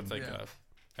 So it's like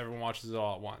everyone watches it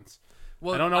all at once.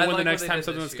 Well, I don't know when the like next what they time did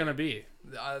something this that's going to be.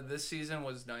 This season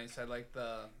was nice. I like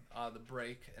the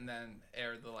break and then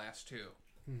aired the last 2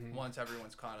 once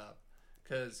everyone's caught up.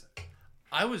 Because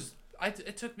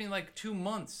it took me like 2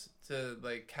 months to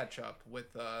like catch up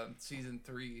with season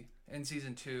 3 and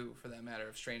season 2 for that matter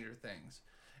of Stranger Things.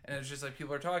 And it's just like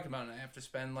people are talking about it and I have to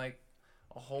spend like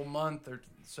a whole month or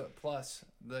so plus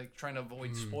like trying to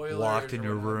avoid spoilers. Locked in or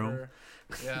your whatever. room.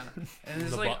 Yeah. And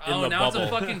it's the like, bu- in the now it's a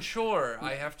bubble. fucking chore.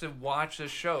 I have to watch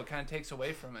this show. It kind of takes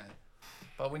away from it.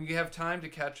 But when you have time to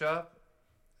catch up,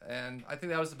 and I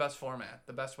think that was the best format,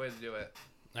 the best way to do it.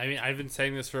 I mean, I've been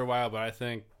saying this for a while, but I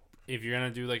think if you're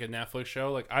gonna do like a Netflix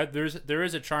show, like there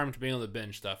is a charm to being able to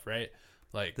binge stuff, right?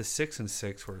 Like The 6 and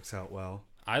 6 works out well.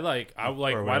 I like Or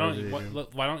why whatever they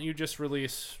why don't you just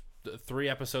release 3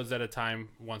 episodes at a time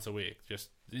once a week, just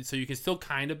so you can still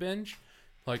kind of binge,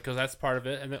 like because that's part of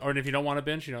it. And or if you don't want to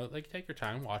binge, like take your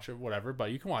time, watch it, whatever.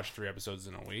 But you can watch 3 episodes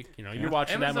in a week. You're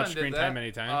watching that much did screen time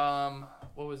anytime.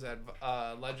 What was that?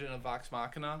 Legend of Vox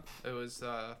Machina. It was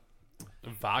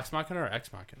Vox Machina or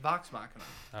Ex Machina? Vox Machina.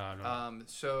 No.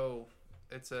 So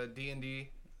it's a D&D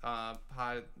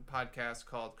podcast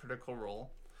called Critical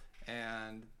Role,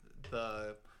 and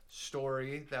the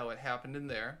story that what happened in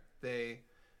there, they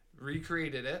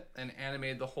recreated it and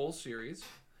animated the whole series,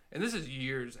 and this is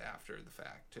years after the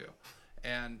fact too,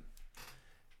 and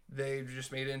they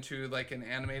just made it into like an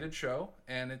animated show,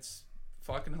 and it's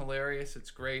fucking hilarious.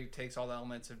 It's great. It takes all the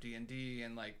elements of D&D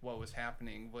and like what was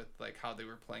happening with like how they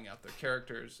were playing out their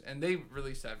characters, and they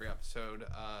released every episode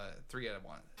 3 at a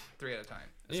time.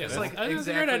 It's Yeah, just that's- like I think that's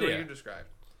a great exactly what idea. you described.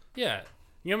 Yeah.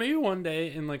 Maybe one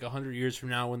day in like 100 years from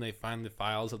now when they find the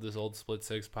files of this old Split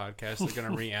Six podcast, they're going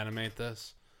to reanimate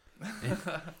this.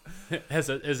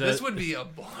 This would be a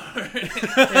bar.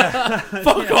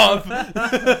 Fuck off.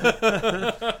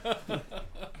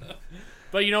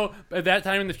 But at that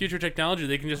time in the future technology,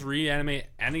 they can just reanimate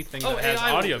anything that has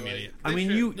AI audio will do it. media. I mean,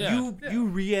 should. you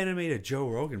reanimate a Joe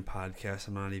Rogan podcast.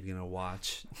 I'm not even gonna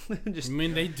watch. Just I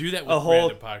mean, they do that with a whole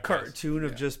random podcasts. cartoon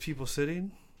of just people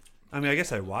sitting. I mean, I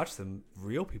guess I watch them,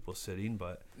 real people sitting,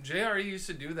 but JRE used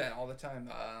to do that all the time.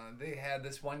 They had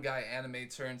this one guy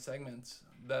animate certain segments.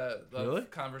 The Really?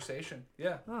 conversation.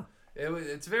 Yeah. Huh.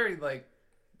 It's very like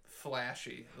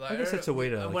flashy. Like, I guess that's a way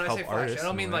to, like, when I help say flashy, artists I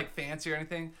don't in a mean way. like fancy or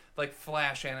anything. Like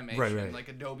Flash animation, Right. like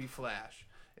Adobe Flash.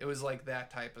 It was like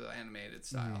that type of animated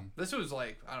style. Mm-hmm. This was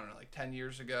like I don't know, like 10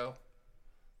 years ago.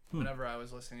 Whenever I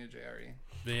was listening to JRE,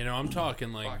 But, I'm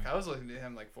talking like. fuck, I was listening to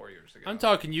him like 4 years ago. I'm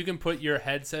talking. You can put your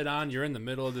headset on. You're in the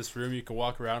middle of this room. You can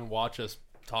walk around and watch us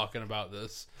talking about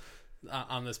this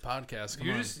on this podcast. Come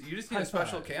You on. just need a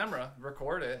special camera,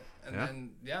 record it, and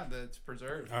Yeah. then that's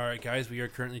preserved. All right, guys. We are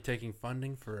currently taking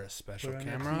funding for a special Put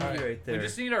it on camera. your TV right there. We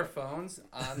just need our phones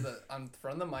on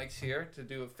front of the mics here to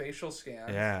do a facial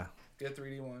scan. Yeah. Get a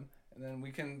 3D one, and then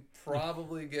we can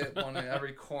probably get one in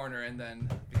every corner, and then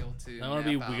be able to. I want to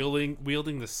be map out.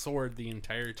 wielding the sword the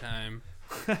entire time,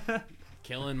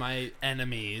 killing my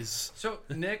enemies. So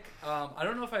Nick, I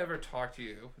don't know if I ever talked to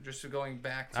you. Just going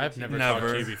back to I've TV, never talked to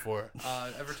Never. you before.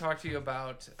 ever talked to you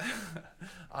about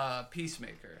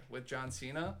Peacemaker with John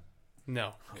Cena.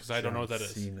 No, because I don't know what that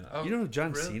is. Cena. Oh, You know who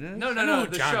John really? Cena is? No, I know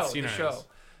who the John show, Cena the show. is.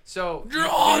 So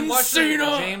John you watched the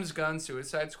Cena! James Gunn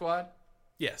Suicide Squad.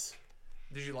 Yes.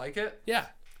 Did you like it? Yeah.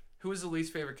 Who was the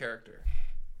least favorite character?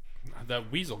 The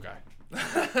weasel guy.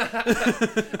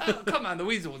 Oh, come on, the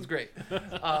Weasel was great.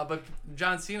 But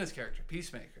John Cena's character,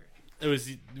 Peacemaker, Was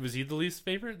he the least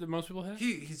favorite that most people had?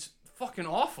 he's fucking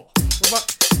awful. I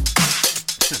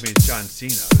mean, it's John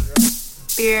Cena.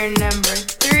 Beer number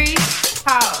 3,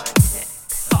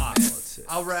 politics.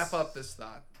 I'll wrap up this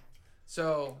thought.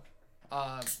 So,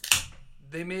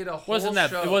 they made a whole Wasn't that?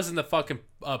 show. It wasn't the fucking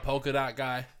polka dot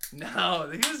guy. No,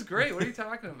 he was great. What are you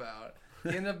talking about? He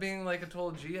ended up being like a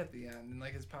total G at the end, and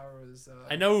like his power was.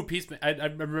 I know who Peacemaker.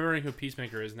 I'm remembering who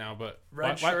Peacemaker is now, but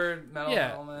Red shirt, metal Yeah.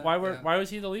 helmet. Why was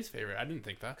he the least favorite? I didn't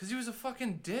think that. Because he was a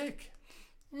fucking dick.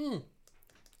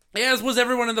 As was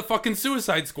everyone in the fucking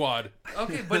Suicide Squad.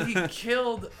 Okay, but he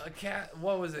killed a cat.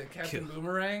 What was it, Captain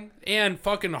Boomerang? And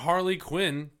fucking Harley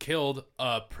Quinn killed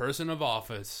a person of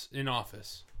office in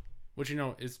office, which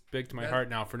is big to my heart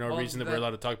now for no well, reason that we're allowed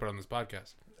to talk about on this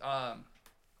podcast.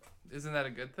 Isn't that a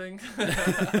good thing?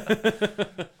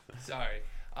 Sorry,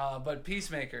 but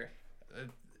Peacemaker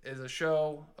is a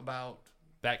show about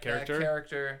That character. that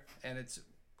character, and it's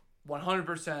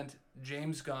 100%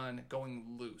 James Gunn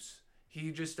going loose.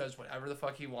 He just does whatever the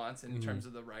fuck he wants in terms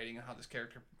of the writing and how this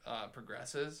character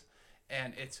progresses,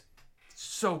 and it's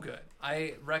so good.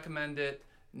 I recommend it.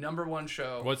 #1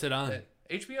 show. What's it on?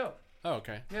 HBO. Oh,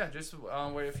 okay. Yeah, just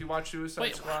where if you watch Suicide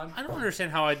Wait, Squad, I don't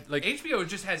understand how HBO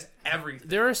just has everything.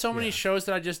 There are so many shows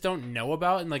that I just don't know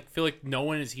about, and feel like no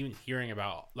one is even hearing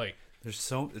about.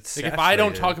 It's If I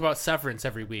don't saturated. talk about Severance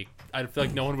every week, I feel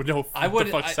like no one would know what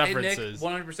the fuck Severance is.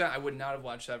 100%. I would not have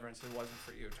watched Severance if it wasn't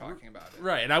for you talking about it.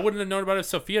 Right, and I wouldn't have known about it if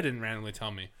Sophia didn't randomly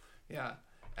tell me. Yeah,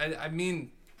 I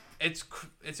mean, it's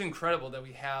incredible that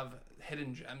we have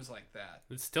hidden gems like that.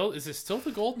 Is it still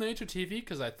the golden age of TV?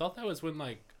 Because I thought that was when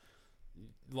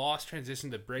Lost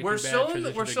transitioned to Breaking We're Bad. still in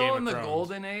transitioned to the Game of Thrones.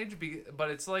 golden age, but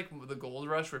it's like the gold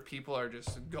rush where people are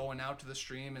just going out to the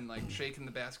stream and shaking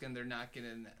the basket, and they're not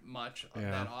getting much of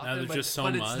that often. there's but just so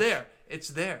but much. it's there. It's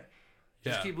there.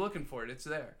 Just Yeah. keep looking for it. It's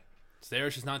there. It's there.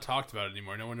 It's just not talked about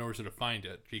anymore. No one knows where to find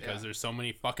it because Yeah. there's so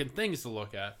many fucking things to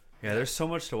look at. Yeah, there's so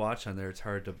much to watch on there. It's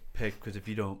hard to pick because if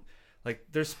you don't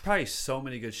there's probably so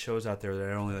many good shows out there that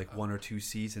are only 1 or 2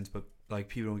 seasons, but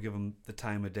people don't give them the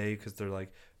time of day because they're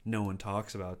no one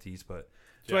talks about these. But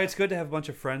that's why it's good to have a bunch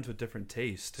of friends with different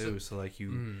tastes too. So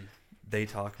they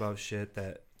talk about shit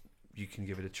that you can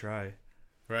give it a try.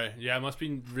 Right. Yeah, it must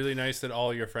be really nice that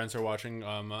all your friends are watching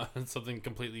something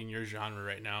completely in your genre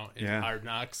right now in Yeah. Hard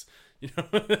Knocks.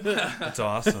 That's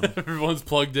awesome. Everyone's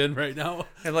plugged in right now.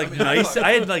 And I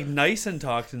had Nyson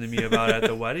talking to me about it at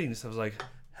the wedding. So I was like,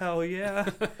 hell yeah.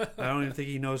 I don't even think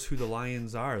he knows who the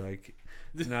Lions are.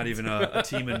 Not even a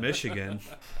team in Michigan.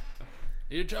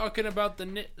 You're talking about the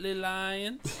Nittany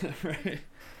Lions? Right.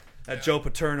 That Joe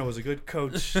Paterno was a good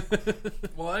coach.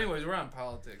 Well, anyways, we're on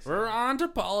politics. We're on to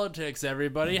politics,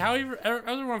 everybody. How's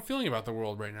everyone feeling about the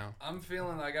world right now? I'm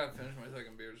feeling I gotta finish my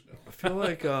second beer still. I feel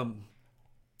like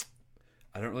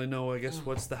I don't really know. I guess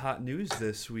what's the hot news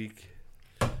this week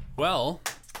Well,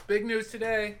 Big news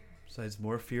today. besides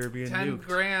more fear being 10 nuked?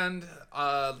 grand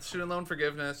student loan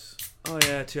forgiveness. Oh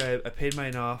yeah, too. I paid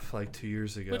mine off 2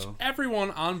 years ago. which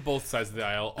everyone on both sides of the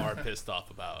aisle are pissed off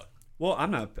about. Well,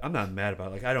 I'm not mad about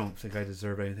it. Like, I don't think I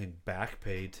deserve anything back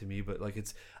paid to me, but like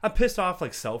I'm pissed off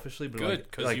like selfishly, but Good,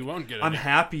 because like, you won't get it. I'm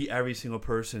happy every single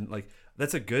person, like,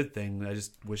 that's a good thing. I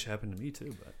just wish it happened to me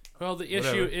too, but Well, the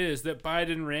issue is that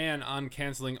Biden ran on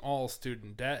canceling all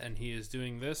student debt, and he is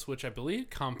doing this, which I believe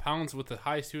compounds with the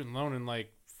high student loan in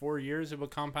like 4 years. It will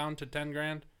compound to $10,000.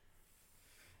 what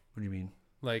do you mean?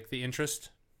 Like the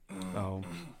interest. Oh,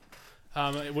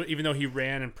 Even though he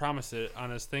ran and promised it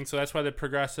on his thing, so that's why the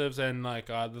progressives and like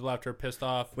the left are pissed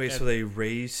off. wait, so they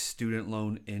raised student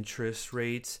loan interest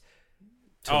rates?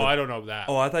 I don't know that.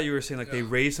 Oh, I thought you were saying like they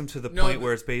raised them to the No, point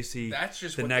where it's basically that's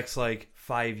just the what next like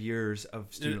 5 years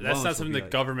of student That's loans. not something will the be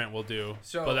like, government will do,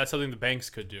 So- but that's something the banks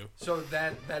could do. So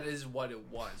that is what it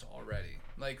was already.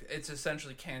 Like, it's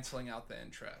essentially canceling out the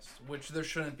interest, which there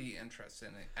shouldn't be interest in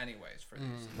it anyways for these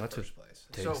in the That's what first place.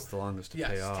 takes the longest to yes,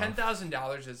 pay off.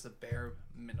 $10,000 is the bare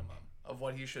minimum of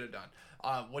what he should have done.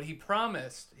 What he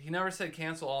promised, he never said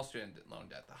cancel all student loan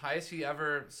debt. The highest he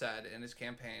ever said in his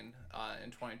campaign in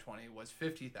 2020 was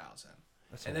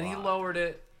 $50,000, and then he lowered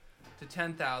it to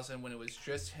 $10,000 when it was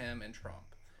just him and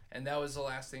Trump, and that was the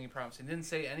last thing he promised. He didn't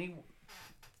say anything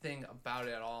about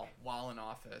it at all while in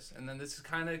office. And then this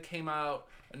kind of came out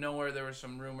of nowhere. There were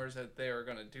some rumors that they were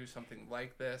going to do something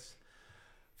like this.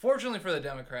 Fortunately for the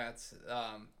Democrats,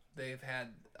 they've had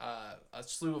a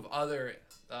slew of other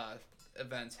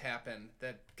events happen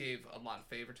that gave a lot of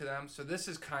favor to them. So this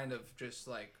is kind of just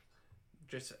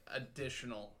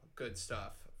additional good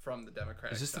stuff from the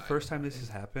Democratic Is this side. the first time this has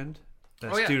happened?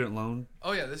 That Oh, yeah. student loan.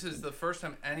 Oh yeah, this is the first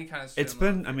time any kind of It's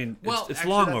student been. I mean, Well, it's actually,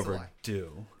 long that's a lie.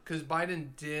 overdue. Because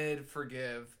Biden did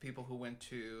forgive people who went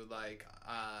to like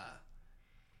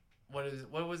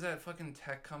what was that fucking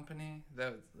tech company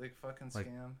that like fucking Like,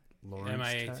 scam Lawrence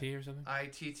MIAT Tech? or something?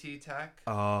 ITT Tech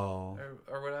Oh,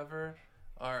 or whatever.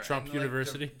 Or Trump and,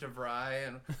 University. DeVry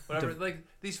and whatever, like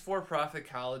these for-profit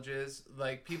colleges,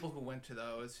 like people who went to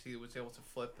those, he was able to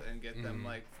flip and get them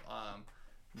like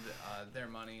their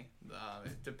money,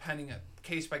 depending on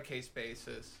case-by-case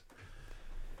basis.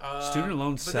 student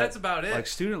loans. But that's about it. Like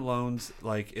student loans,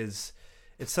 like it's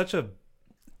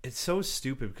so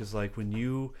stupid because like when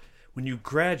you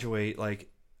graduate, like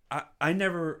I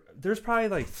never. There's probably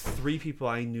like 3 people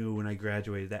I knew when I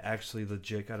graduated that actually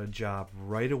legit got a job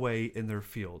right away in their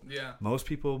field. Yeah. Most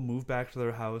people move back to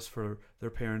their house for their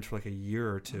parents for like a year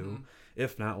or 2,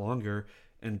 if not longer,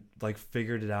 and like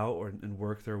figured it out and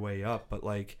worked their way up. But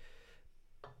like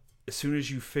as soon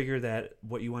as you figure that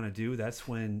what you want to do, that's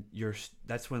when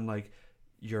like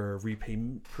your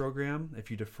repayment program,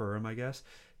 if you defer them, I guess,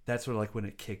 that's what like when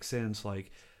it kicks in. So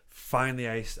like finally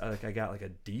I got like a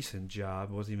decent job.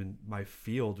 It wasn't even my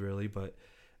field really, but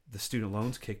the student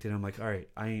loans kicked in. I'm like, all right,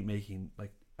 I ain't making,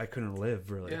 like, I couldn't live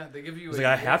really. Yeah, they give you. It's like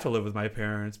I have to live with my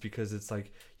parents because it's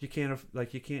like you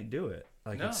can't do it.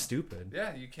 Like No. it's stupid.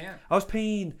 Yeah, you can't. I was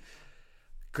paying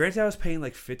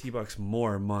like $50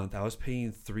 more a month. I was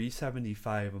paying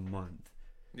 $375 a month.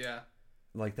 Yeah.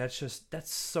 Like that's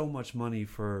so much money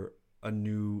for a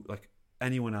new, like,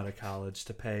 anyone out of college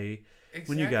to pay.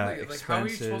 Exactly. When you got like, expenses, how are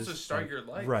you supposed to start like, your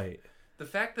life? right? The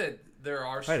fact that there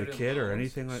are If I had a student kid or loans,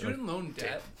 anything like- student loan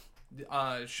debt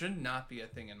should not be a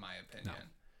thing in my opinion.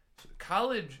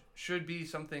 College should be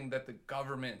something that the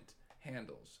government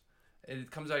handles. It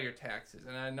comes out of your taxes,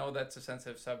 and I know that's a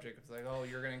sensitive subject. It's like, oh,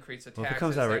 you're going to increase the taxes. Well, if it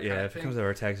comes out, that if kind it of thing. comes out of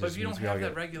our taxes, But if you don't means we all have that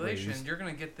get regulation, raised. you're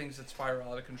going to get things that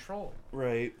spiral out of control.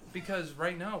 Right. Because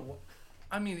right now,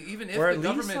 I mean, even if Or the at least,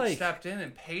 government like, stepped in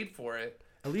and paid for it,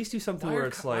 At least do something why where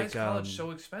it's why like is college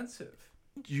so expensive?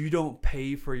 you don't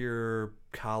pay for your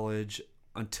college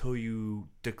until you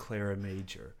declare a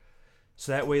major.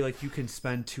 So that way, like, you can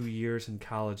spend 2 years in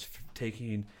college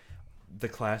taking the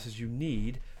classes you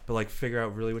need, but like figure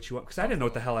out really what you want. Because I didn't know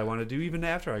what the hell I want to do even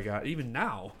after even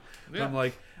now. Yeah. I'm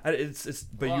like, but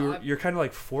Well, you're kind of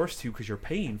like forced to because you're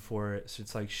paying for it. So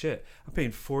it's like, shit, I'm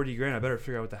paying $40,000. I better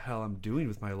figure out what the hell I'm doing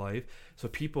with my life. So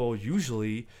people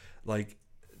usually like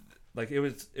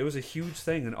it was a huge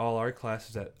thing in all our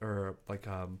classes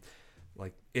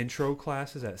like intro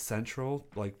classes at Central,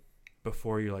 like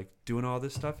before you're like doing all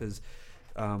this stuff is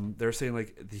they're saying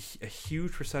like a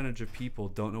huge percentage of people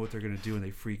don't know what they're going to do and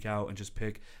they freak out and just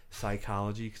pick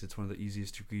psychology because it's one of the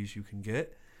easiest degrees you can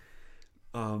get.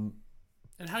 And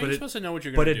how are But you it- supposed to know what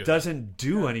you're going But to do? it doesn't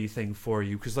do anything for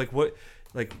you because what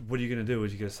are you gonna do?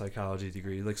 Is you get a psychology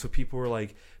degree? Like, so people were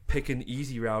like picking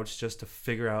easy routes just to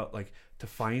figure out, like, to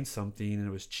find something and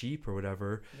it was cheap or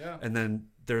whatever. Yeah. And then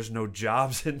there's no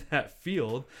jobs in that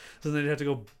field, so then they'd have to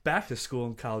go back to school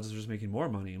and colleges are just making more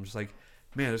money. I'm just like,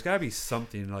 man, there's got to be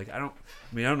something. Like I don't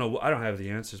know. I don't have the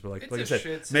answers, but like It's I a said,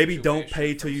 shit maybe don't situation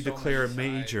pay till from you so declare a many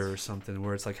major sides. or something,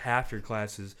 where it's like half your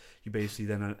classes you basically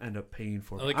then end up paying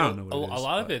for. Like I don't know what it is. a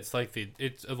lot of but- it's like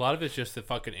a lot of it's just the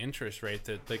fucking interest rate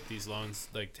that like these loans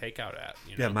like take out at.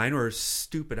 You know? Yeah, mine were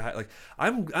stupid high. Like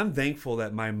I'm thankful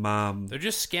that my mom. They're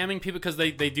just scamming people because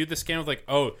they do the scam of like,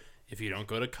 oh, if you don't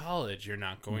go to college, you're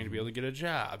not going to be able to get a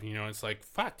job. You know, it's like,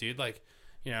 fuck, dude. Like,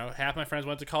 you know, half my friends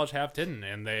went to college, half didn't,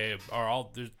 and they are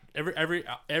all there's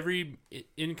every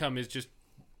income is just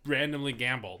randomly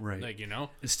gambled. Right. Like, you know,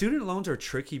 And student loans are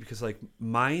tricky because like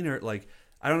mine are like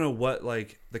I don't know what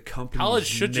like the company's college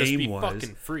should name just be was,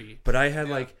 fucking free. but I had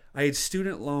Yeah. I had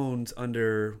student loans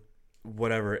under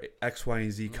whatever X, Y,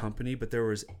 and Z company, but there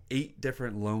was 8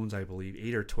 different loans, I believe,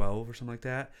 8 or 12 or something like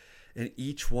that, and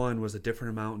each one was a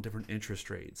different amount and different interest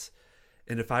rates.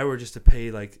 And if I were just to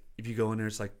pay, like, if you go in there,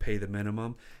 it's like pay the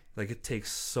minimum, like it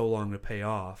takes so long to pay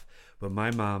off. But my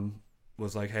mom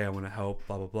was like, hey, I want to help,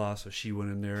 blah, blah, blah. So she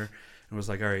went in there and was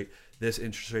like, all right, this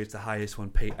interest rate's the highest one,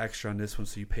 pay extra on this one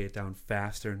so you pay it down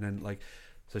faster. And then, like,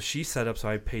 so she set up so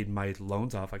I paid my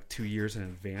loans off like 2 years in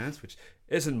advance, which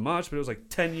isn't much, but it was like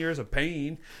 10 years of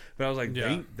paying. But I was like,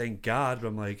 Yeah. thank God. But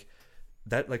I'm like,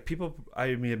 that, like, people,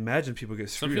 I mean, imagine people get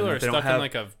Some screwed. people and are they don't stuck in have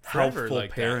like a forever helpful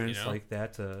like parents that, you know? like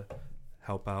that to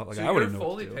help out. Like, So I you're wouldn't know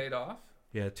fully what to do. paid off?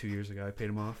 Yeah, 2 years ago, I paid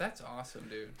them off. That's awesome,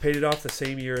 dude. Paid it off the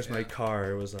same year as my Yeah.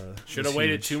 car. It was Should have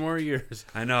waited 2 more years.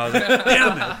 I know. I was like,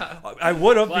 damn it. I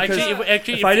would have Well, because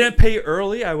actually, if I didn't pay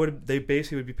early, I would. They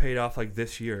basically would be paid off like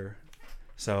this year.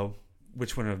 So,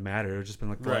 which wouldn't have mattered. It would just been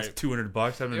like the Right. last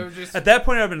 $200. I've It been, would just at that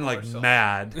point, I've been like yourself.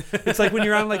 mad. It's like when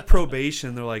you're on like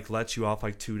probation, they're like let you off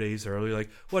like 2 days early. Like,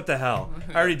 what the hell?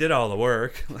 I already did all the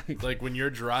work. Like, like when you're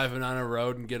driving on a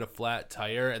road and get a flat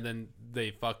tire and then they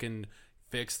fucking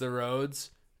fix the roads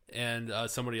and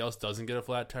somebody else doesn't get a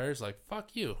flat tire, it's like, fuck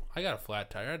you, I got a flat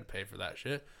tire, I had to pay for that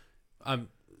shit. I'm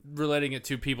relating it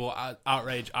to people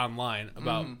outrage online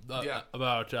about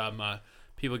yeah.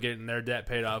 people getting their debt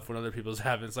paid off when other people's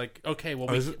haven't. It's like, okay,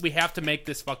 well, is it- we have to make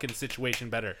this fucking situation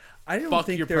better. I don't Fuck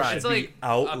think your there pride. should It's be like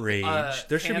outrage.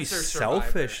 There should be cancer survivor.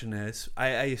 selfishness. I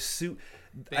assume.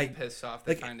 Being pissed off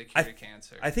they like, find a I- cure to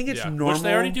cancer. I think it's Yeah. normal. Which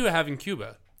they already do have in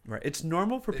Cuba. Right. It's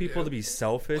normal for They people do. to be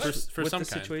selfish For with some the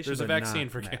kind. situation. There's a but vaccine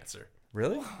not for mad. cancer.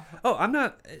 Really? Oh, I'm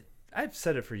not. I've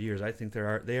said it for years. I think they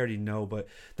already know. But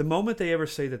the moment they ever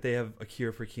say that they have a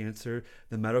cure for cancer,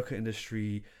 the medical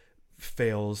industry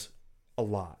fails a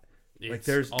lot. Like It's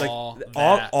there's like all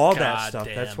all that that stuff.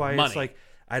 That's goddamn why money. it's like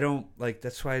I don't like.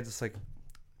 That's why it's like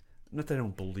not that I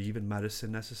don't believe in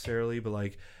medicine necessarily, but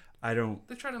like I don't.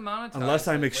 They try to monetize Unless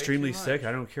it I'm way extremely too much. sick,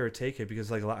 I don't care to take it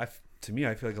because like to me,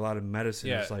 I feel like a lot of medicine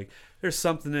Yeah. is like there's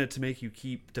something in it to make you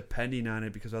keep depending on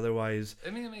it because otherwise, I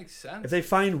mean, it makes sense. if they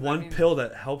find one mean, pill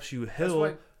that helps you That's heal,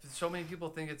 why so many people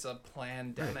think it's a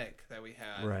pandemic that we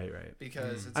had. right.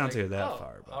 Because it's I don't like, take it that oh,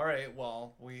 far, but- all right,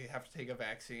 well, we have to take a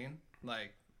vaccine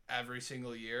like every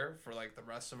single year for like the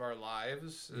rest of our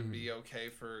lives and be okay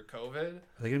for COVID.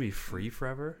 Are they gonna be free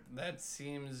forever? That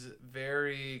seems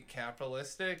very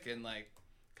capitalistic and like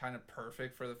kind of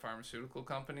perfect for the pharmaceutical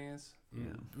companies.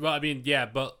 Well, I mean, yeah,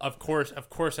 but of course,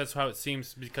 that's how it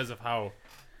seems because of how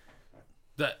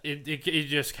it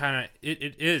just kind of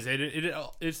it is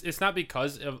it's not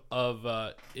because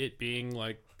of it being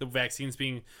like the vaccines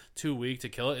being too weak to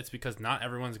kill it. It's because not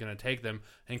everyone's going to take them,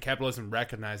 and capitalism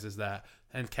recognizes that.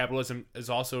 And capitalism is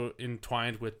also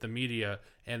entwined with the media,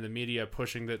 and the media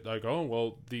pushing that like, oh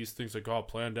well, these things are called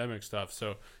pandemic stuff.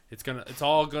 So it's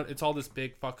all this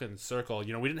big fucking circle.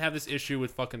 You know, we didn't have this issue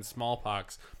with fucking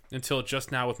smallpox until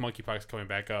just now with monkeypox coming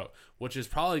back out, which is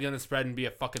probably going to spread and be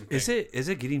a fucking thing. Is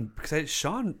it getting? Because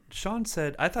Sean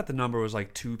said I thought the number was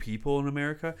like 2 people in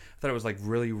America. I thought it was like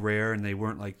really rare and they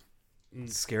weren't like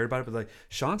scared about it. But like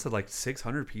Sean said, like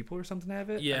 600 people or something have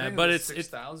it. I Yeah, think but it it's was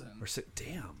 6,000. Or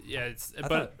damn. yeah, it's I but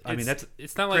thought- I mean that's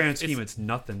it's not like grand scheme. It's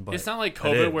nothing. But it's not like it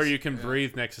COVID where is. you can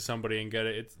breathe next to somebody and get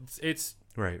it. It's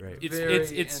right. it's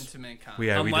intimate contact.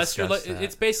 Yeah, we unless you're like, discussed that.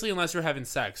 it's basically unless you're having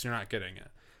sex, you're not getting it.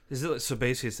 Is it so?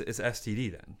 Basically, it's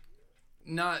STD then.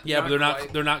 Not Yeah, but they're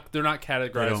quite. not They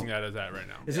categorizing don't- that as that right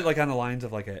now. Is it like on the lines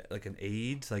of like an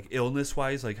AIDS, like illness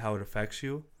wise, like how it affects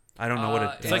you? I don't know what it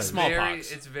does. It's like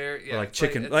smallpox. It's very Or like it's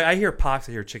chicken. it's- Like I hear pox.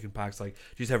 I hear chicken pox. Like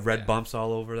you just have red Yeah. bumps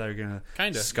all over that are gonna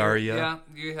Kinda. scar you. Yeah,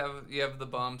 you have the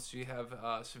bumps, you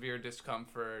have severe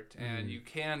discomfort, and you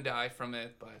can die from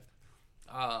it, but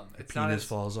it's not Penis as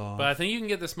falls off. But I think you can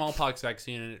get the smallpox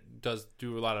vaccine, and it does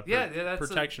do a lot of that's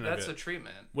protection that's of a it,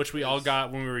 treatment, which we all It's-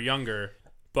 got when we were younger.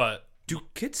 But do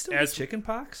kids still as- get chicken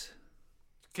pox?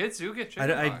 Kids do get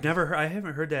chicken I pox. never heard. I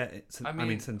haven't heard that. Since, I mean,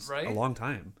 mean, since right? a long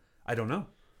time. I don't know.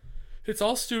 It's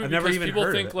all stupid. I've never because even people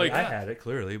heard think of it. like I had it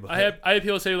clearly, but I had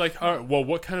people say like, all right, well,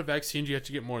 what kind of vaccine do you have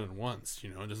to get more than once?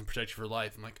 You know, it doesn't protect you for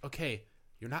life. I'm like, okay,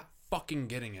 you're not fucking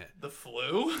getting it. The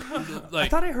flu? I Like,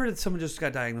 thought I heard that someone just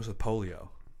got diagnosed with polio.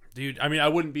 dude, I mean, I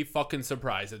wouldn't be fucking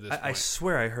surprised at this point. I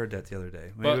swear I heard that the other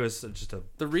day. Maybe But it was just a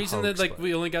The reason hoax, that like but-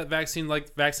 we only got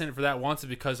vaccinated for that once is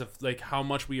because of like how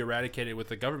much we eradicated with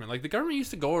the government. Like the government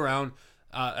used to go around,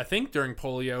 I think during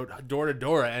polio, door to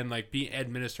door and like be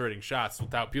administering shots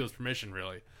without people's permission.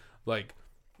 Really, like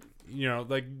you know,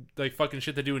 like fucking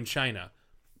shit they do in China.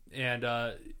 And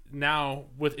now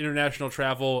with international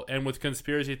travel and with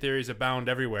conspiracy theories abound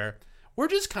everywhere, we're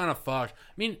just kind of fucked.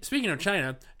 I mean, speaking of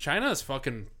China, China is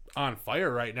fucking on fire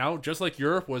right now, just like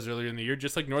Europe was earlier in the year,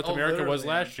 just like North America was literally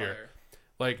on last year. fire.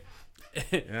 Like,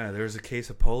 Yeah, there was a case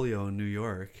of polio in New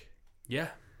York. yeah,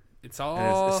 it's And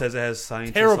all. it says it has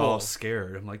scientists terrible. all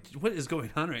scared. I'm like, what is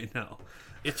going on right now?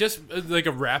 It's just like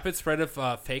a rapid spread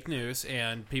of fake news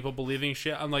and people believing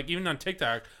shit. I'm like, even on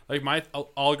TikTok, like my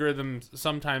algorithm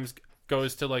sometimes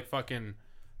goes to like fucking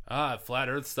flat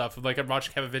Earth stuff. Like I'm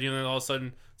watching have a video and then all of a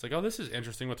sudden it's like, oh, this is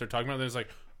interesting what they're talking about. And then it's like,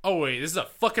 oh wait, this is a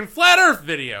fucking flat Earth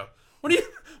video.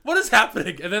 What is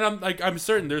happening? And then I'm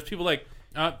certain there's people like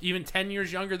even 10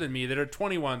 years younger than me that are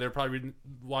 21. They're probably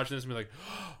watching this and be like,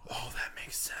 oh, that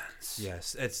makes sense.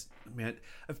 Yes, it's man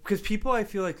because people I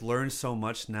feel like learn so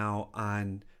much now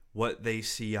on what they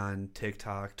see on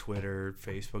TikTok, Twitter,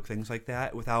 Facebook, things like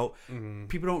that. Without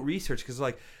people don't research because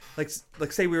like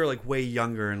say we were like way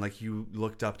younger and like you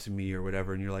looked up to me or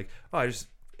whatever and you're like, oh, I just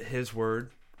his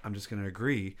word. I'm just going to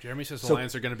agree. Jeremy says the So-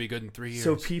 Lions are going to be good in 3 years.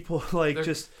 So people like They're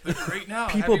just great now.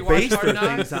 people Have you watched base their Hard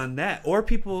Knocks? things on that, or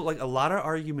people like a lot of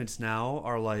arguments now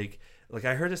are like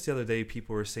I heard this the other day.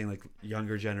 People were saying like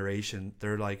younger generation,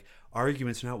 they're like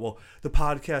arguments now. Well, the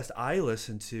podcast I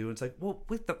listen to, it's like, well,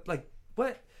 with the like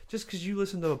what? Just because you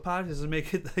listen to a podcast doesn't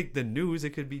make it like the news.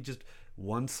 It could be just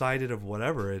one sided of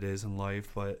whatever it is in life,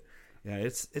 but. Yeah,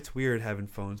 it's weird having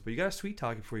phones, but you gotta sweet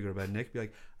talk before you go to bed, Nick. Be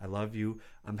like, I love you,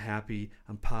 I'm happy,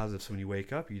 I'm positive. So when you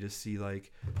wake up, you just see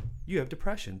like, you have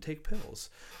depression, take pills,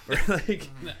 or like,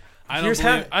 I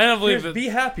don't believe that be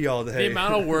happy all day. the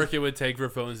amount of work it would take for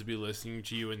phones to be listening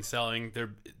to you and selling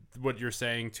what you're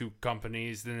saying to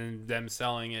companies and then them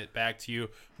selling it back to you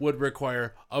would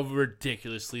require a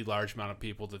ridiculously large amount of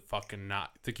people to fucking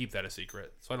not to keep that a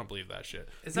secret. So I don't believe that shit.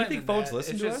 It's Do you not think even phones that.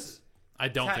 listen It's to just us? I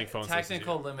don't think phones listen to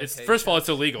technical you. limitations. It's, first of all, it's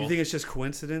illegal. You think it's just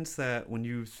coincidence that when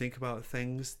you think about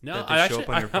things No, that they I show actually up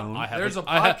on your phone? I have There's a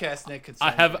I have- podcast Nick could I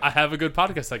send have I have a good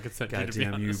podcast I could send you, to be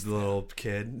Goddamn you, honest. little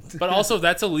kid. But also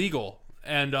that's illegal.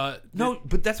 And No,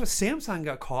 but that's what Samsung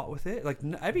got caught with it. Like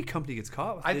every company gets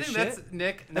caught with I this think shit. that's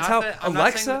Nick. That's Not how that, I'm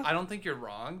Alexa- Not saying, I don't think you're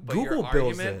wrong, but Google your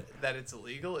bills argument it. that it's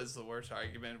illegal is the worst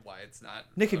argument why it's not.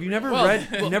 Nick, have you never Well, read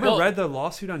well, you never well- read the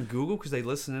lawsuit on Google because they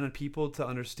listen in on people to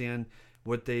understand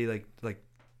what they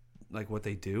like what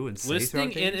they do and say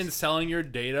listening throughout in things? and selling your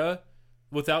data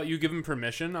without you giving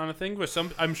permission on a thing, which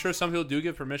I'm sure some people do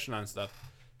give permission on stuff,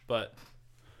 but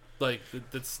like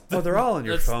that's Oh, they're all on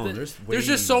your that's phone. there's There's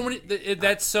just so many. way-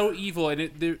 That's so evil, and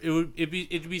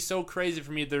it'd be so crazy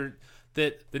for me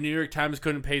that the New York Times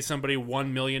couldn't pay somebody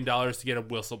 $1 million to get a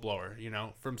whistleblower, you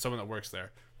know, from someone that works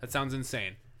there. That sounds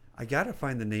insane. I gotta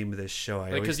find the name of this show. I Like,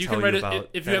 always because you tell can write about it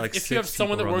if that, you have like, if you have 6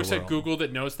 someone that people around works the at world. Google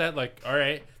that knows that, like, all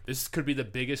right, this could be the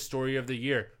biggest story of the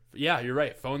year. Yeah, you're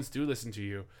right. Phones do listen to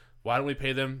you. Why don't we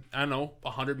pay them, I don't know,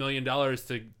 $100 million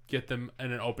to get them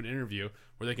in an open interview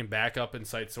where they can back up and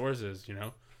cite sources, you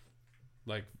know?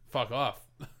 Like, fuck off.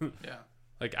 Yeah.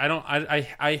 Like,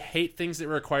 I hate things that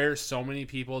require so many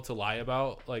people to lie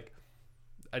about. Like,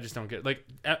 I just don't get it. Like,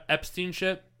 Epstein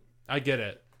shit, I get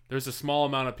it. There's a small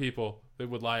amount of people that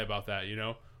would lie about that, you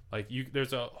know? Like,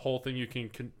 there's a whole thing you can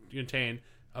contain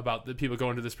about the people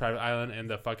going to this private island and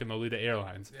the fucking Lolita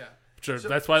Airlines. Yeah. Sure, So-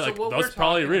 that's why, so like, what those we're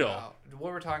probably talking real. about-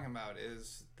 what we're talking about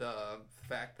is the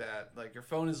fact that like your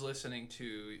phone is listening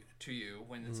to you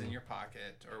when it's in your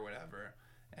pocket or whatever,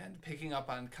 and picking up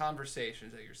on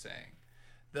conversations that you're saying.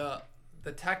 The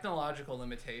technological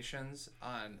limitations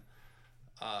on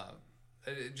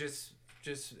it just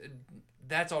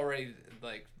that's already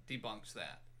like debunks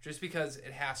that. Just because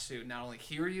it has to not only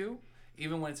hear you,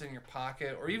 even when it's in your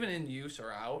pocket or even in use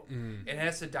or out, it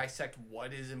has to dissect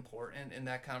what is important in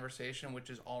that conversation, which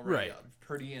is already Right.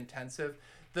 Pretty intensive.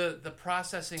 The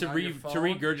processing To on your phone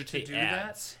regurgitate to do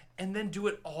ads. that and then do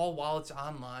it all while it's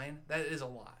online. That is a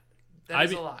lot. That I is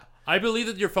be- a lot. I believe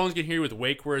that your phones can hear you with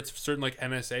wake words, certain like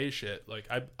NSA shit. Like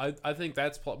I think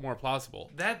that's more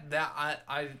plausible. That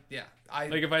I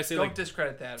Like if I say don't like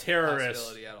discredit that terrorist,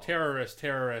 possibility at all.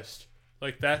 terrorist,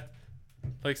 like that,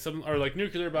 like some or like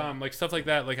nuclear bomb, like stuff like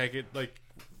that. Like I get like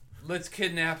let's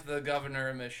kidnap the governor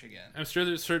of Michigan. I'm sure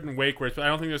there's certain wake words, but I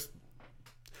don't think there's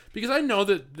because I know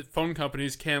that the phone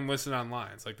companies can listen on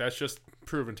lines. Like that's just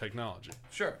proven technology.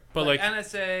 Sure, But, like-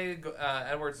 NSA,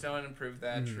 Edward Snowden proved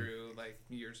that true like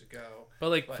years ago. But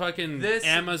like But fucking this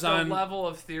Amazon, the level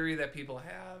of theory that people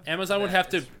have. Amazon would that have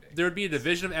to. is ridiculous. There would be a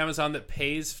division of Amazon that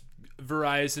pays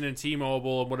Verizon and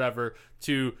T-Mobile and whatever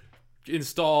to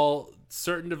install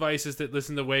certain devices that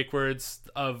listen to wake words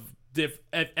of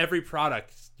every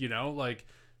product. You know, like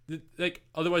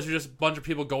otherwise, there's just a bunch of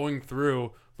people going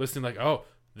through listening. Like, oh,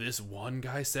 this one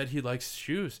guy said he likes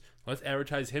shoes. Let's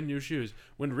advertise him new shoes.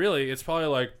 When really, it's probably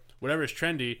like whatever is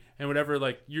trendy and whatever.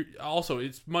 Like you also,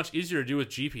 it's much easier to do with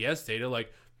GPS data.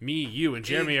 Like me, you, and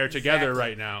Jeremy are together Exactly.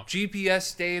 right now.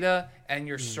 GPS data and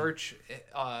your search,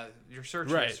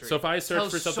 Right. history. So if I search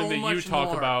tells for something so that you much talk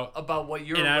more about what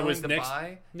you're and willing I was to next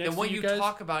buy to than what you you guys-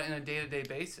 talk about in a day-to-day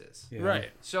basis. Yeah. Right.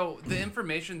 So the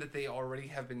information that they already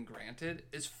have been granted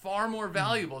is far more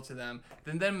valuable to them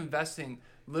than them investing.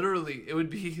 Literally, it would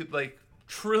be like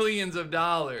trillions of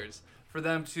dollars for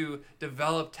them to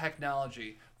develop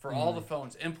technology for all the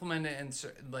phones, implement it in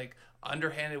like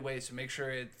underhanded ways to make sure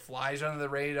it flies under the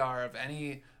radar of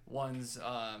anyone's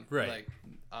Right. like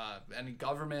any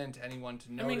government, anyone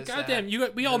to notice. I mean, that. goddamn, we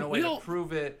There's all no way to all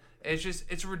prove it.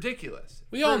 It's ridiculous.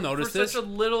 We all notice for this. such a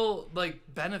little like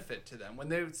benefit to them when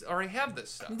they already have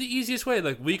this stuff. the easiest way.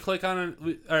 Like we click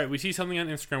on all right, we see something on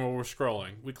Instagram while we're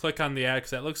scrolling. We click on the ad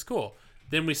because that looks cool.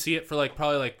 Then we see it for like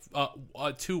probably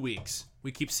like 2 weeks.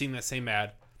 We keep seeing that same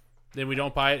ad. Then we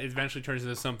don't buy it. It eventually turns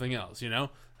into something else. You know,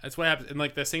 that's what happens. And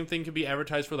like the same thing could be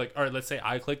advertised for like, all right, let's say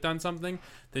I clicked on something.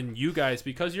 Then you guys,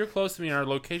 because you're close to me and our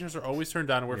locations are always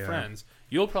turned on and we're Yeah. friends,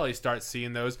 you'll probably start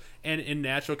seeing those. And in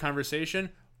natural conversation,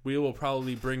 we will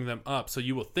probably bring them up. So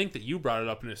you will think that you brought it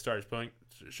up and it starts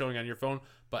showing on your phone.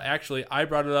 But actually, I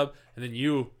brought it up and then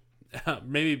you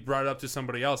maybe brought it up to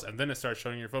somebody else and then it starts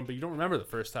showing on your phone. But you don't remember the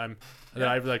first time that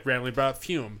I like randomly brought up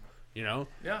Fume. You know?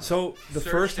 Yeah. So the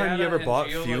Search first time you data ever and bought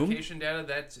Fume, geolocation data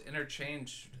that's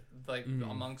interchanged like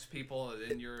amongst people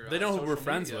in your They know who we're social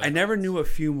friends media. with. I never knew what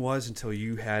Fume was until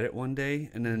you had it one day,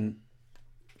 and then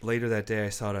later that day I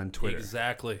saw it on Twitter.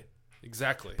 Exactly.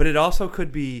 But it also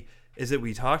could be, is it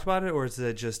we talked about it, or is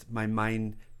it just my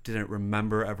mind didn't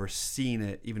remember ever seeing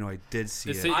it, even though I did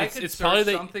see It's it I it's could search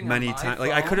probably something on many my times.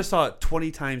 Like I phone. could have saw it 20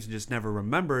 times and just never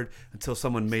remembered until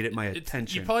someone made it my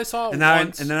attention. you probably saw it and now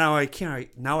once. and now I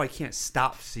can't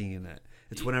stop seeing it.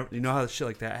 It's whenever you know how shit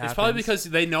like that happens. It's probably because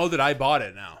they know that I bought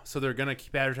it now, so they're gonna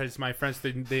keep advertising to my friends.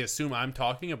 They assume I'm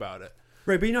talking about it.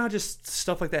 right, but you know how just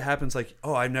stuff like that happens. Like,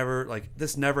 oh, I never like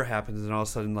this never happens, and all of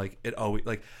a sudden, like it always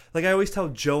like I always tell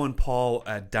Joe and Paul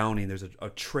at Downing, there's a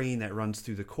train that runs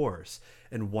through the course,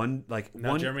 and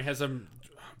Now Jeremy has a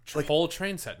whole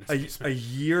train set in his a basement.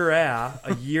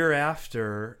 year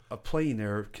after playing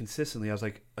there consistently, I was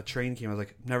like, a train came. I was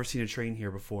like, never seen a train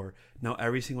here before. Now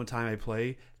every single time I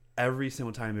play, every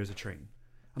single time there's a train.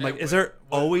 I'm like, Yeah, is there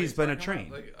what always he's been a talking train?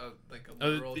 about? Like a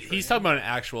literal train? He's talking about an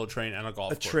actual train and a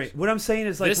golf A course. train. What I'm saying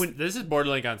is like This is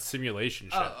borderline on simulation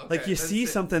shit. Oh, okay. like you That's see it.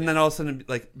 something, then all of a sudden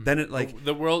like then it like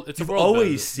the world. It's you've a world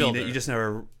always seen builder. it. You just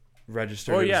never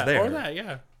registered or it was there. or that,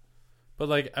 yeah. But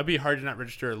like, it'd be hard to not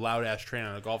register a loud ass train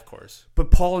on a golf course.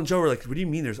 But Paul and Joe were like, "What do you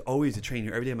mean? There's always a train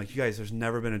here every day." I'm like, "You guys, there's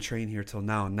never been a train here till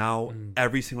now. Now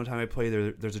every single time I play,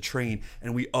 there's a train,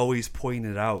 and we always point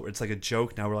it out. It's like a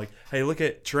joke now. We're like, hey, look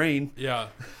at train. Yeah.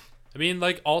 I mean,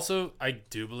 like, also, I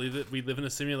do believe that we live in a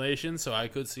simulation, so I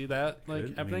could see that like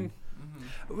Could, I happening.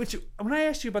 Which when I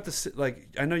asked you about the like,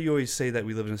 I know you always say that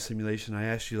we live in a simulation. I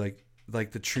asked you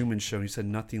like the Truman Show, and you said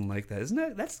nothing like that. Isn't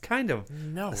that that's kind of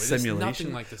No, a it is simulation?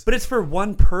 nothing like this. But it's for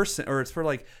one person, or it's for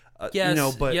like Yes, you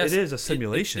know. But yes, it is a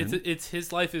simulation. It's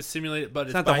his life is simulated, but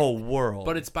it's not by, the whole world.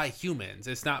 But it's by humans.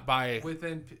 It's not by.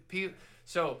 within people.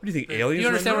 So What do you think, the aliens You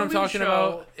understand what I'm Truman talking Show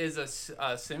about? is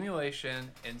a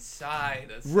simulation inside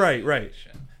a Right,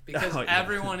 simulation. right. Because Oh, yeah.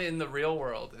 everyone in the real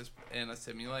world is in a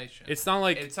simulation. It's not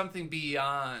like It's something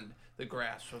beyond the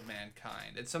grasp of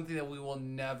mankind. It's something that we will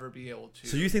never be able to.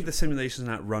 So you think the simulation is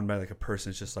not run by like a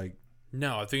person? It's just like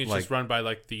no. I think it's just like- run by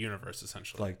like the universe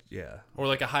essentially, yeah, or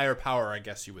like a higher power, I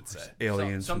guess you would say,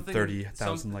 aliens from something-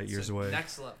 30,000 light years so away.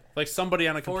 Next level. like somebody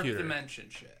on a Fourth computer. dimension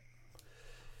shit.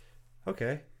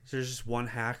 Okay, so there's just one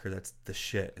hacker that's the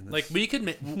shit. And Like we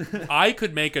could, I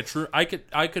could make a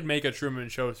I could make a Truman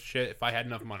Show shit if I had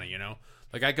enough money, you know.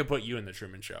 Like I could put you in the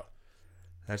Truman Show,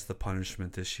 that's the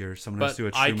punishment this year. Someone But has to do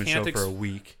a I Truman Show can't for a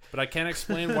week. but I can't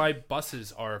explain why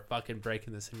buses are fucking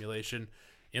breaking the simulation,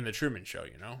 in the Truman Show.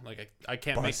 You know, like I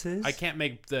can't Buses?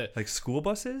 make the Like school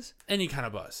buses? any kind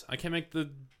of bus. I can't make the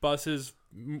buses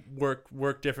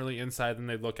work differently inside than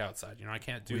they look outside. You know, I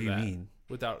can't do What do you that mean?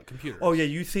 without computers. Oh yeah,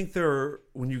 you think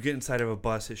when you get inside of a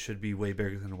bus, it should be way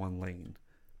bigger than one lane.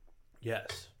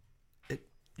 yes.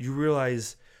 You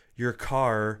realize your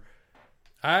car,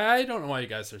 I don't know why you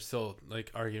guys are still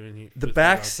like arguing. the with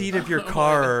back me about seat this. of your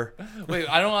car. Wait,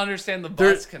 I don't understand the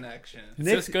There- bus connection. It's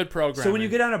just good programming. So when you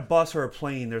get on a bus or a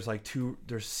plane, there's like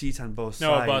there's seats on both no,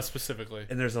 sides. a bus specifically.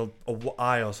 And there's a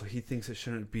aisle, so he thinks it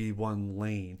shouldn't be one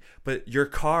lane. But your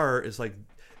car is like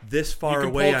this You far can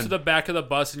away. pull On to the back of the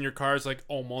bus, and your car is like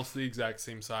almost the exact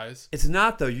same size. it's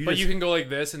not though. You But just, you can go like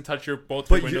this and touch both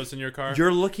But your windows in your car.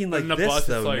 You're looking like in the this bus, it's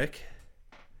though, like- Nick.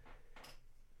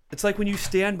 It's like when you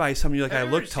stand by someone, you're like, Have I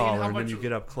you look ever seen how taller, and then much you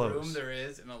get up Room close. there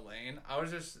is in a lane. I was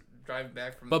just driving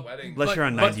back from But- the wedding. Unless you're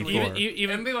on but 94.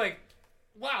 even and be like,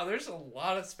 wow, there's a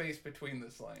lot of space between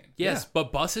this lane. yes, Yeah.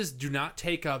 but buses do not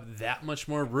take up that much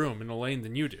more room in a lane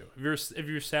than you do. If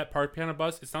you're sat parked behind a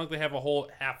bus, it's not like they have a whole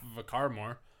half of a car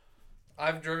more.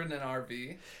 I've driven an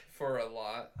RV for a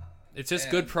lot. It's just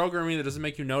And good programming that doesn't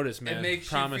make you notice, man. It makes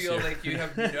Promise you feel like you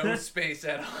have no space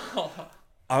at all.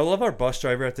 I love our bus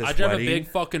driver at this I drive wedding. a big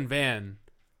fucking van,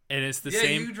 and it's the Yeah,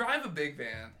 same. you drive a big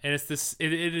van. And it's this.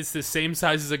 It is the same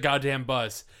size as a goddamn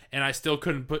bus, and I still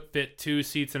couldn't fit 2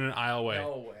 seats in an aisleway.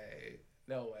 No way.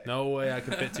 No way. No way I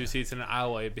could fit 2 seats in an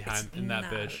aisleway behind in that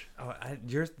bitch. Oh,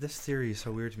 this theory is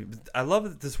so weird to me. But I love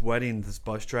that this wedding, this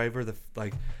bus driver,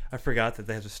 I forgot that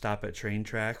they have to stop at train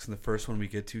tracks, and the first one we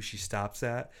get to, she stops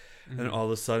at, and all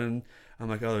of a sudden, I'm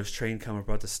like, oh, there's train coming,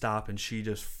 about to stop, and she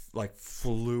just like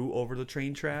flew over the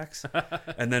train tracks,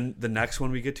 and then the next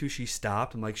one we get to, she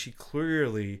stopped. I'm like, she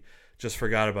clearly just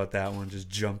forgot about that one, just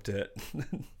jumped it.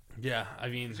 Yeah, I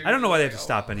mean, I don't know why they have to Like,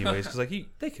 stop oh. anyways, because like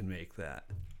they can make that.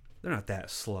 They're not that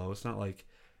slow. It's not like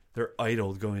they're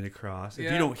idled going across. If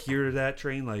Yeah. you don't hear that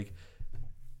train, like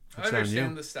I it's on understand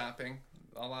you. the stopping.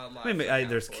 A lot of I mean,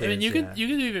 there's I kids. mean, you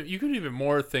yeah. could do even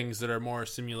more things that are more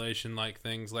simulation like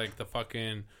things like the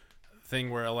fucking thing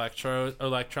where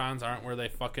electrons aren't where they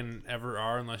fucking ever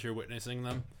are unless you're witnessing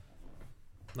them.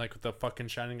 Like with the fucking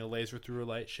shining a laser through a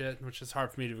light shit, which is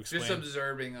hard for me to explain. Just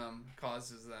observing them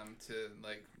causes them to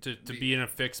like to be in a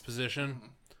fixed position.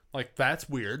 Like that's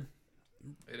weird.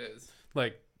 It is.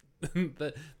 Like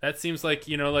that seems like,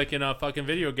 you know, like in a fucking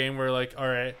video game where like, all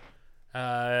right,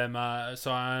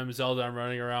 so I'm Zelda, I'm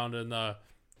running around in the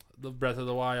Breath of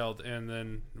the Wild, and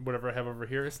then whatever I have over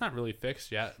here, it's not really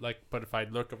fixed yet. Like, but if I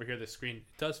look over here, the screen it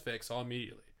does fix all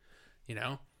immediately, you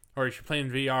know. Or if you're playing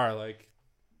VR, like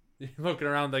you're looking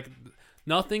around, like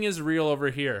nothing is real over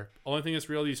here. Only thing that's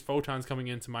real, these photons coming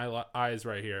into my eyes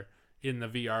right here in the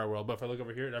VR world. But if I look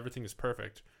over here, everything is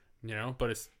perfect, you know.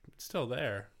 But it's still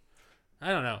there. I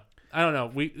don't know.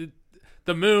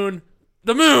 The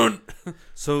moon.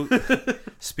 So,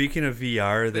 speaking of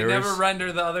VR, They never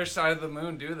render the other side of the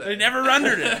moon, do they? They never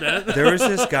rendered it, man. there was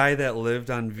this guy that lived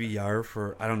on VR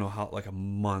for I don't know how, like a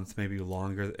month, maybe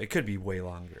longer. It could be way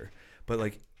longer, but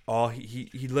like all he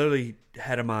literally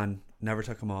had him on, never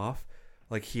took him off.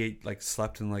 Like he like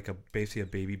slept in like basically a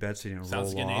baby bed, so he didn't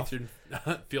Sounds roll like an off.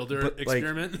 Nathan Fielder But, like,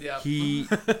 experiment. Yep. He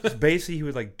basically he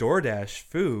would like DoorDash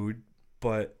food,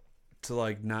 but to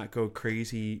like not go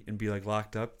crazy and be like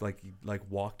locked up, like he like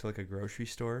walk to like a grocery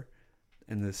store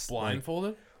and this like,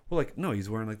 Blindfolded? well, like no, he's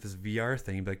wearing like this VR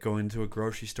thing, but go into a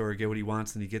grocery store, get what he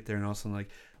wants, and he get there, and all of a sudden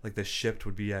like the shipped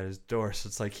would be at his door. So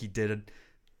it's like he did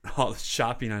all the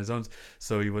shopping on his own,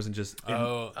 so he wasn't just.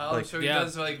 Oh, like, so he yeah.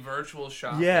 does like virtual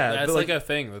shopping. Yeah, That's but, like a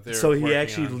thing that they're so he working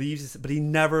actually on. leaves, but he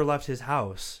never left his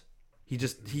house. He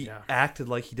Yeah. acted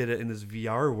like he did it in this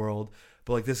VR world.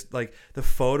 But like this, like the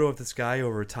photo of this guy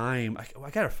over time,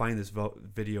 I gotta find this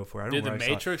video for it. I don't Dude, know the where I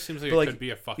saw it. Matrix seems like But, it like, could be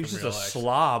a fucking He's just real a life.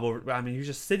 slob over. I mean, he's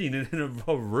just sitting in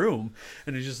a room,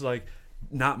 and he's just like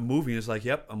not moving. It's like,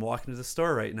 yep, I'm walking to the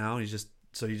store right now. And he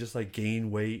just like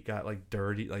gained weight, got like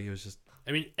dirty. Like it was just.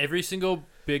 I mean, every single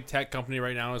big tech company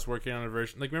right now is working on a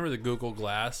version. Like, remember the Google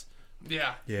Glass?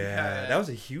 Yeah. Yeah, that was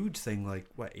a huge thing. Like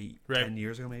what, 10 Right.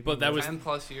 years ago, maybe. But that was 10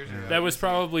 plus years ago. that was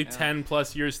probably Yeah. 10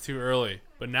 plus years too early.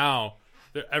 But now,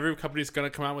 every company's gonna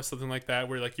come out with something like that,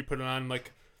 where like you put it on,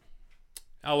 like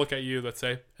I'll look at you, let's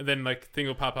say, and then like thing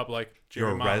will pop up like your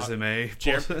Jeremy Maher. resume.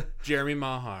 Jeremy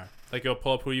Mahar. Like it'll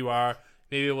pull up who you are.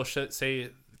 Maybe it will say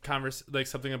like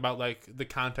something about like the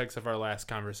context of our last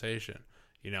conversation.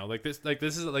 You know, like this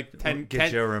is like 10.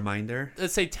 Get you a reminder.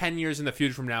 Let's say 10 years in the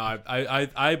future from now,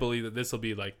 I believe that this will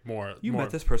be like more. You more,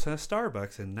 met this person at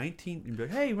Starbucks in 19. You'd be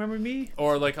like, hey, remember me?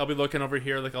 Or like I'll be looking over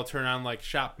here, like I'll turn on like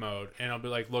shop mode, and I'll be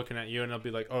like looking at you, and I'll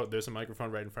be like, oh, there's a microphone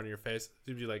right in front of your face.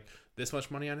 You'd be like, this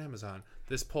much money on Amazon.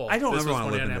 This poll. I don't this ever much want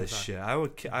to money live on in this Amazon.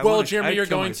 shit. Well, Jeremy, I'd you're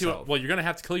kill going myself. to. Well, you're going to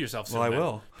have to kill yourself soon. Well, I man,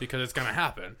 will. because it's going to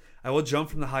happen. I will jump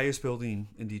from the highest building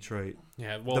in Detroit.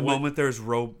 Yeah. Well, The moment there's this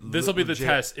will be the legit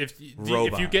test. If you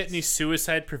robots. get any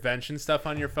suicide prevention stuff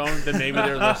on your phone, then maybe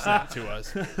they're listening to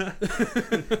us.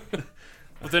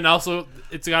 But then also,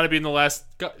 it's got to be in the last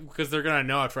because they're gonna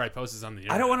know after I post this on the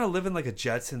internet. I don't want to live in like a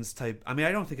Jetsons type. I mean,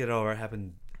 I don't think it'll ever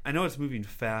happen. I know it's moving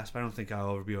fast, but I don't think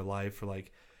I'll ever be alive for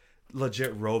like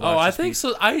legit robots. Oh, I just think be-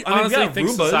 so. I we honestly have think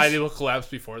Roombas. society will collapse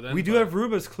before then. We do but- have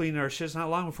Rubas cleaning our shit. It's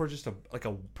not long before just a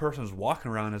person's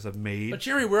walking around as a maid. But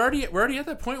Jeremy, we're already at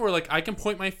that point where like I can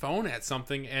point my phone at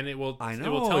something and it will I know. it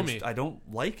will tell me. I don't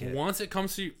like it. Once it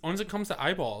comes to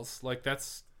eyeballs, like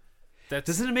that's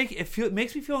Doesn't it make it feel? It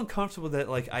makes me feel uncomfortable that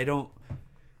like I don't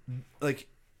like.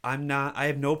 I'm not. I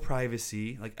have no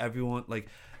privacy. Like everyone. Like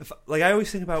if like I always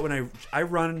think about when I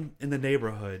run in the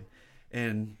neighborhood,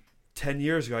 and 10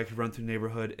 years ago I could run through the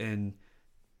neighborhood and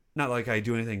not like I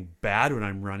do anything bad when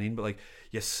I'm running, but like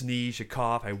you sneeze, you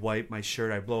cough, I wipe my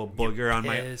shirt, I blow a booger on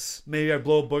piss. maybe I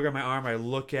blow a booger on my arm, I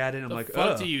look at it, and I'm The like,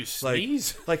 fuck ugh. do you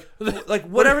sneeze? Like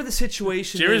whatever the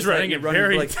situation Jerry's is. that running you're it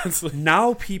very like, intensely.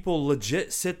 now people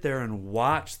legit sit there and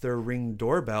watch their Ring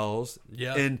doorbells.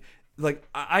 Yeah. And like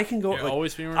I can go You're like,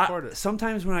 always being recorded.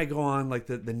 sometimes when I go on like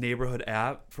the neighborhood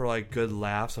app for like good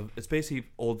laughs, it's basically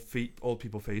old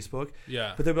people Facebook.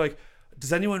 Yeah. But they'll be like,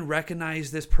 does anyone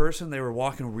recognize this person? They were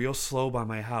walking real slow by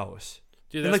my house.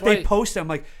 Dude, And that's like they why- post it, I'm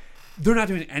like, they're not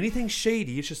doing anything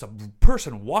shady. It's just a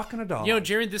person walking a dog. You know,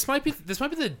 Jerry, this might be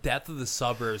the death of the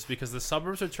suburbs because the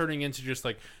suburbs are turning into just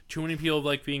like too many people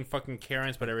like being fucking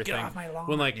Karens about everything. off my lawn.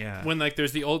 When like Yeah. when like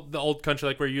there's the old country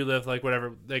like where you live like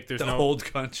whatever like there's the no old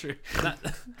country. I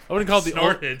wouldn't call it the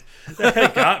old, Snorted.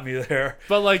 That got me there.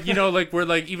 but like you know like where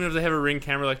like even if they have a Ring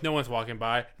camera like no one's walking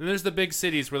by. And there's the big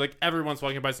cities where like everyone's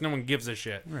walking by so no one gives a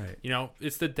shit. Right. You know,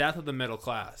 it's the death of the middle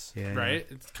class. Yeah, Right.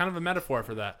 It's kind of a metaphor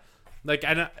for that. Like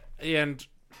and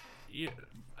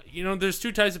you know, there's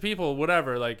two types of people.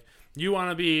 Whatever. Like you want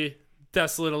to be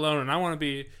desolate alone, and I want to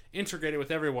be integrated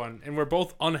with everyone, and we're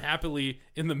both unhappily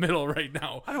in the middle right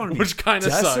now. I don't want to which be kind of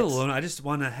desolate sucks. alone. I just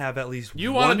want to have at least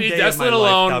You wanna one be day desolate of my life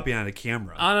alone without being on a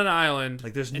camera. On an island,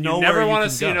 Like, there's and nowhere you never you want to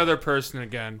can see go. another person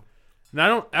again. And I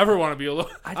don't ever want to be alone.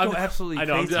 I'd go absolutely I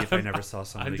know, crazy if I never saw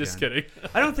someone I'm just again. kidding.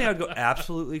 I don't think I'd go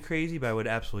absolutely crazy, but I would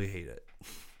absolutely hate it.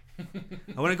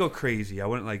 I wouldn't go crazy. I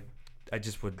wouldn't like. I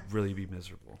just would really be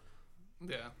miserable.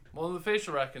 Yeah. Well, the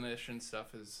facial recognition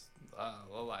stuff is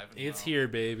alive. And It's well. here,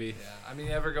 baby. Yeah. I mean,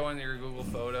 you ever go into your Google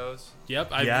Photos?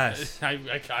 Yep. Yes. I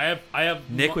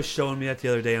have. Nick was showing me that the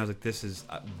other day, and I was like, "This is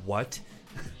what?"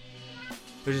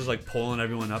 They're just like pulling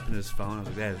everyone up in his phone. I was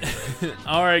like, "That is great."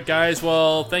 All right, guys.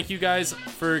 Well, thank you guys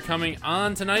for coming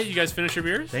on tonight. You guys finish your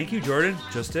beers? Thank you, Jordan.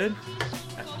 Just did.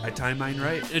 I timed mine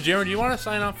right. Jeremy, do you want to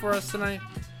sign off for us tonight?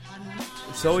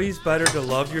 It's always better to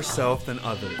love yourself than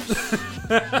others.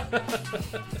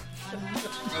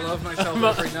 I love myself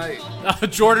every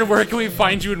night. Jordan, where can we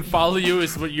find you and follow you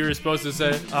is what you were supposed to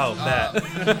say. Oh, that.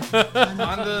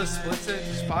 On the Split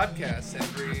Six podcast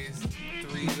every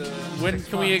 3 to When 6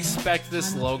 can we months. expect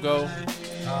this logo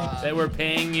that we're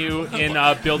paying you in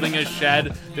building a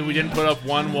shed that we didn't put up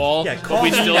one wall, Yeah, but call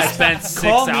we me still next- spent 6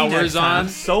 call me hours next time. on? I'm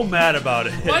so mad about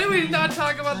it. Why do we not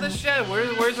talk about the shed?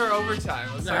 Where's our overtime?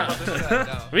 Let's talk about the shed.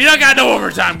 No. We don't got no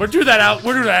overtime. We'll do that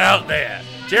out there.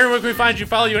 Jeremy, where can we find you?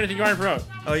 Follow you, anything you want to promote?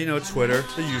 Oh, you know, Twitter,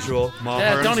 the usual.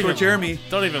 Yeah, don't even Jeremy.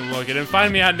 Don't even look at it.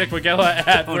 Find me at Nick McGilla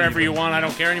at Don't wherever even. you want. I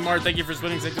don't care anymore. Thank you for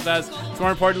splitting six with us. It's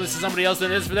more important to listen to somebody else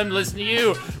than it is for them to listen to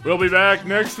you. We'll be back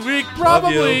next week,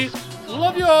 probably.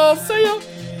 Love you all. See ya.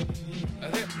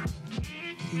 That's it.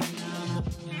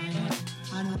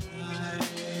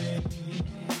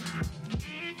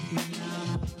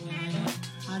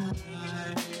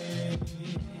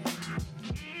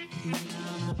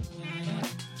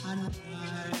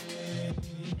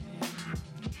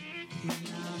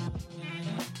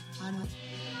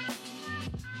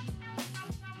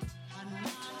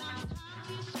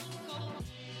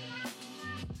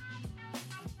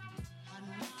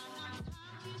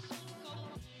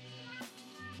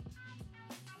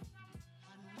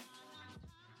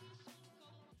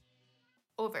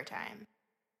 Overtime.